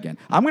made great again.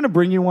 I'm going to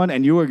bring you one,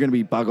 and you are going to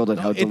be boggled at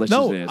how delicious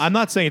it is. I'm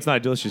not saying it's not a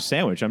delicious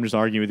sandwich. I'm just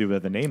arguing with you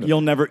about the name of You'll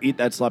it. never eat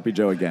that Sloppy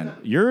Joe again.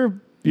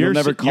 You're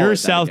never call it that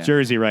South again.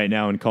 Jersey right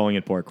now and calling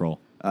it pork roll.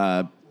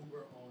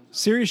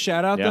 Serious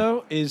shout out Yeah.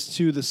 though is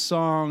to the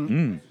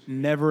song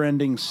 "Never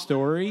Ending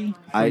Story"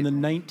 from the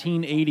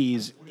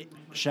 1980s.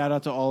 Shout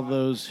out to all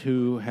those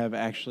who have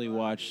actually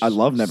watched. I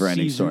love Never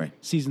Ending Story.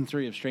 Season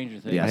 3 of Stranger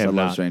Things. Yes, I have love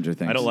not. Stranger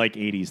Things. I don't like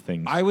 80s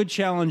things. I would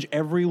challenge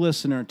every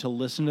listener to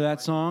listen to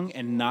that song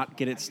and not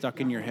get it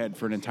stuck in your head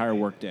for an entire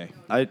workday.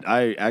 I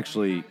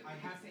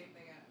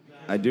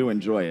do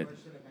enjoy it.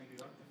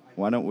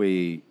 Why don't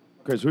we,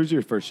 Chris? Who's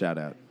your first shout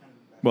out?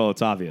 Well,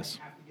 it's obvious.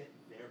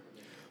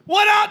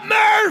 What up,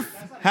 Murph?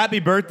 Happy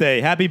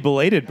birthday. Happy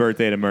belated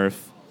birthday to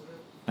Murph.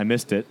 I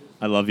missed it.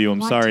 I love you.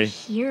 I'm sorry.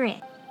 Hear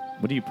it.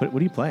 What are you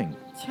playing?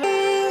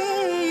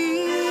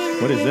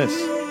 What is this?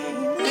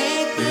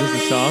 Is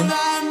this a song?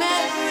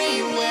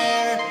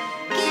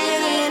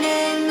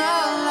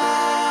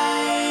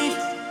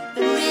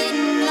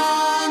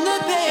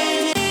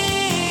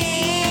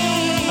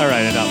 All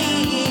right, enough.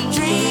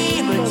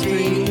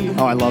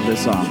 Oh, I love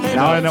this song.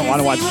 Now I don't want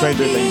to watch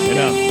Stranger Things.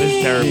 Enough. This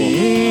is terrible.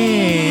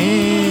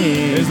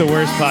 This is the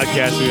worst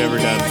podcast we've ever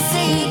done.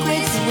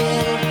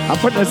 I'm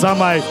putting this on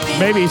my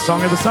maybe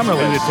song of the summer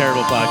This is list. a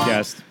terrible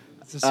podcast.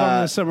 It's a song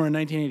of the summer in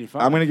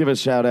 1985. I'm going to give a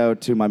shout out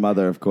to my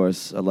mother, of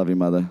course. I love you,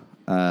 mother.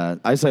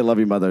 I say love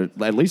you, mother,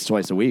 at least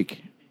twice a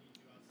week.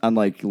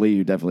 Unlike Lee,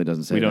 who definitely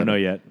doesn't say We that. don't know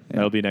yet.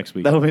 That'll be next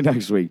week That'll be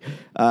next week.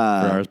 for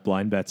our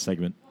blind bet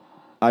segment.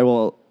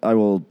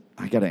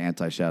 I got an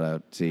anti-shout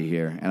out to you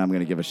here, and I'm going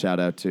to give a shout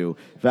out to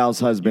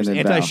Val's husband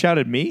and Val.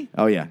 Anti-shouted me?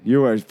 Oh yeah,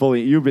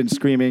 you've been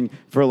screaming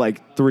for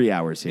like 3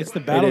 hours here. It's the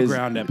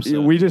Battleground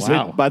episode. We just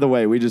Wow. hit, by the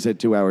way, we just hit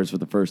 2 hours for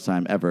the first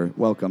time ever.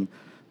 Welcome.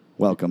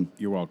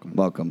 You're welcome.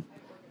 Welcome.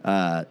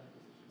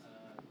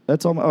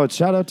 That's all. Oh,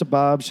 shout out to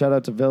Bob. Shout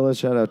out to Villa.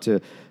 Shout out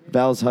to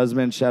Val's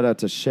husband. Shout out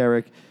to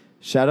Sherrick.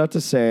 Shout out to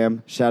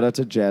Sam. Shout out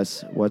to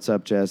Jess. What's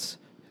up, Jess?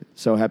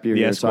 So happy you're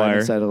The here. Sorry I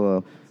Esquire. said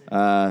hello.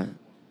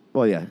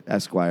 Well, yeah,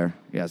 Esquire.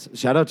 Yes.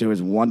 Shout out to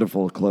his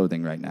wonderful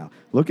clothing right now.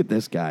 Look at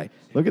this guy.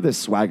 Look at this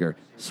swagger.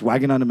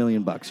 Swagging on $1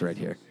 million right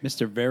here.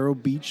 Mr. Vero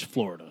Beach,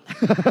 Florida.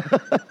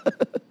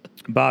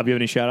 Bob, you have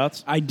any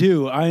shout-outs? I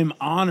do. I am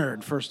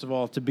honored, first of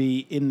all, to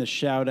be in the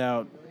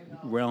shout-out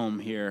realm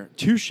here.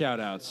 2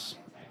 shout-outs.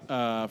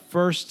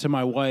 First to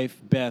my wife,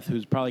 Beth,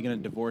 who's probably going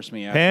to divorce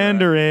me after.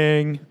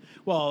 Pandering.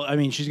 Well, I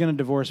mean, she's going to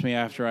divorce me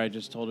after I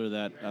just told her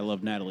that I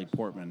love Natalie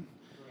Portman.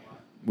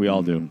 We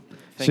all do.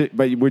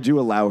 But would you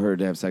allow her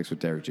to have sex with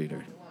Derek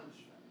Jeter?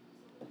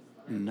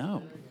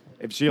 No.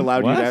 If she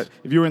allowed What? you to,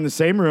 if you were in the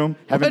same room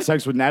having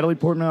sex with Natalie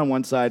Portman on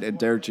one side and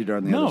Derek Jeter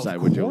on the No, other side,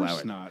 of would you allow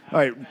course it? not. All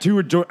right,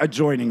 2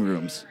 adjoining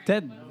rooms.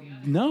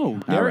 No.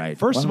 All right.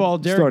 First of Well, all,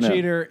 just Derek throwing it out.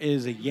 Jeter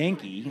is a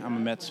Yankee. I'm a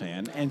Mets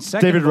fan. And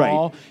second David of Wright.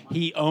 all,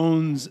 he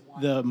owns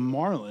the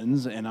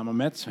Marlins, and I'm a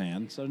Mets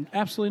fan. So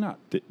absolutely not.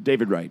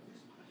 David Wright.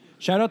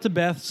 Shout out to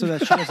Beth so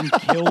that she doesn't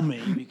kill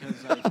me because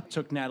I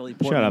took Natalie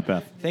Portman. Shout out,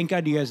 Beth. Thank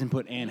God you guys didn't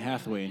put Anne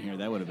Hathaway in here.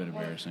 That would have been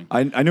embarrassing.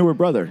 I knew her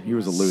brother. He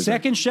was a loser.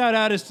 Second shout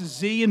out is to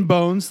Z and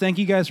Bones. Thank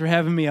you guys for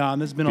having me on.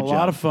 This has been a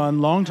lot of fun.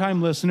 Long time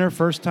listener,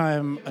 first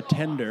time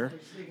attender.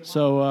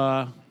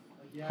 So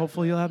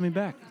hopefully you'll have me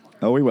back.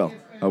 Oh, we will.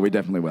 Oh, we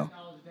definitely will.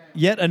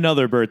 Yet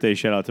another birthday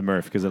shout-out to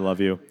Murph, because I love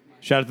you.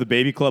 Shout-out to the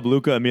Baby Club,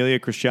 Luca, Amelia,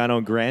 Cristiano,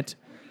 and Grant.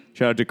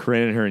 Shout-out to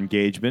Corinne and her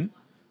engagement.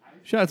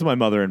 Shout-out to my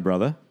mother and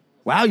brother.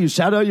 Wow, you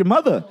shout out your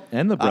mother.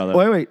 And the brother.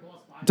 Wait.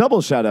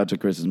 Double shout out to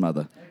Chris's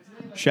mother.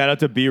 Shout out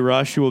to B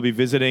Rush, who will be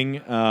visiting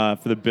for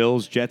the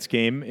Bills Jets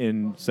game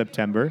in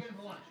September.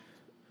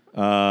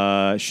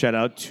 Shout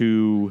out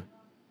to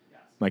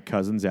my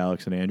cousins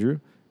Alex and Andrew,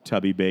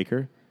 Tubby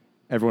Baker,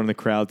 everyone in the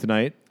crowd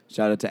tonight.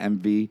 Shout out to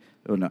MVP.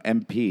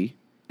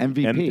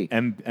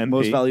 MP.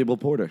 Most valuable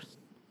porter.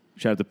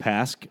 Shout out to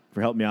Pask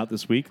for helping me out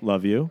this week.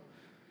 Love you.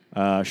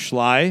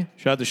 Schley.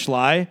 Shout out to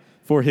Schley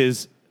for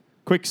his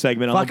quick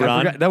segment on Fuck, I LeBron.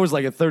 forgot. That was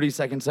like a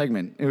 30-second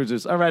segment. It was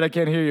just, all right, I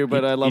can't hear you,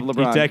 but I love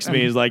LeBron. He texted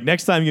me. He's like,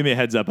 next time give me a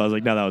heads up. I was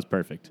like, no, that was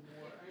perfect.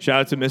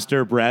 Shout out to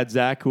Mr. Brad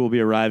Zach, who will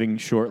be arriving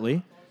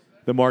shortly.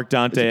 The Mark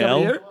Dante Is he L.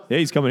 coming here? Yeah,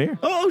 he's coming here.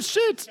 Oh,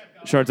 shit.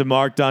 Shout out to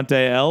Mark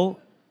Dante L.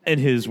 and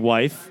his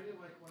wife.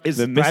 Is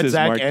the Brad Mrs.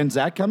 Zach Mark- and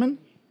Zach coming?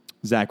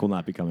 Zach will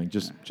not be coming.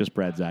 Just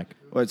Brad Zach.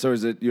 Wait, so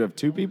is it you have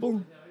 2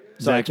 people?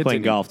 Sorry, Zach's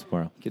playing golf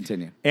tomorrow.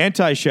 Continue.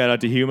 Anti-shout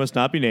out to He Who Must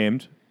Not Be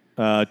Named,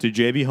 to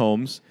JB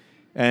Holmes,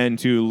 and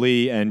to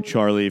Lee and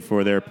Charlie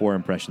for their poor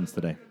impressions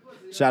today.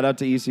 Shout out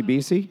to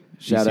ECBC.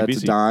 Shout out to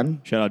ECBC.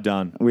 Don. Shout out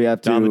Don. We have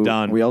to. Don the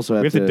Don. We also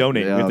have to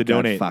donate. Oh, we have to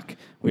God, donate. Fuck.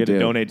 We have to do.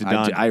 donate to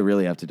Don. I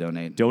really have to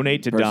donate.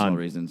 Donate to Personal Don.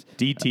 reasons.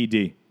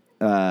 DTD.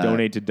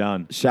 Donate to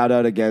Don. Shout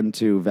out again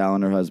to Val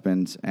and her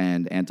husband,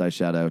 and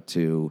anti-shout out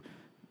to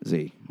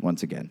Z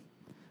once again.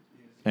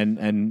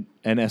 And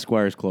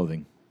Esquire's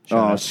clothing.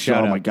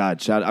 Shout out. my God! I'm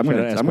Shout out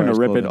gonna Esquire's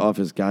rip it clothing. off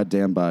his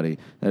goddamn body.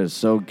 That is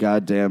so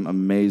goddamn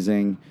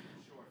amazing.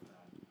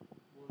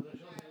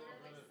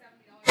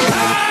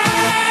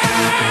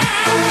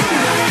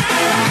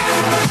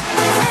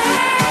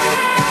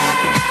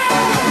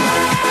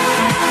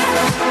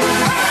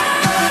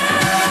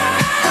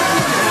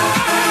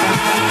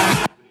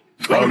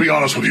 I'm gonna be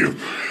honest with you.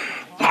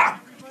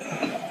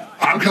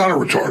 I'm kind of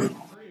retarded.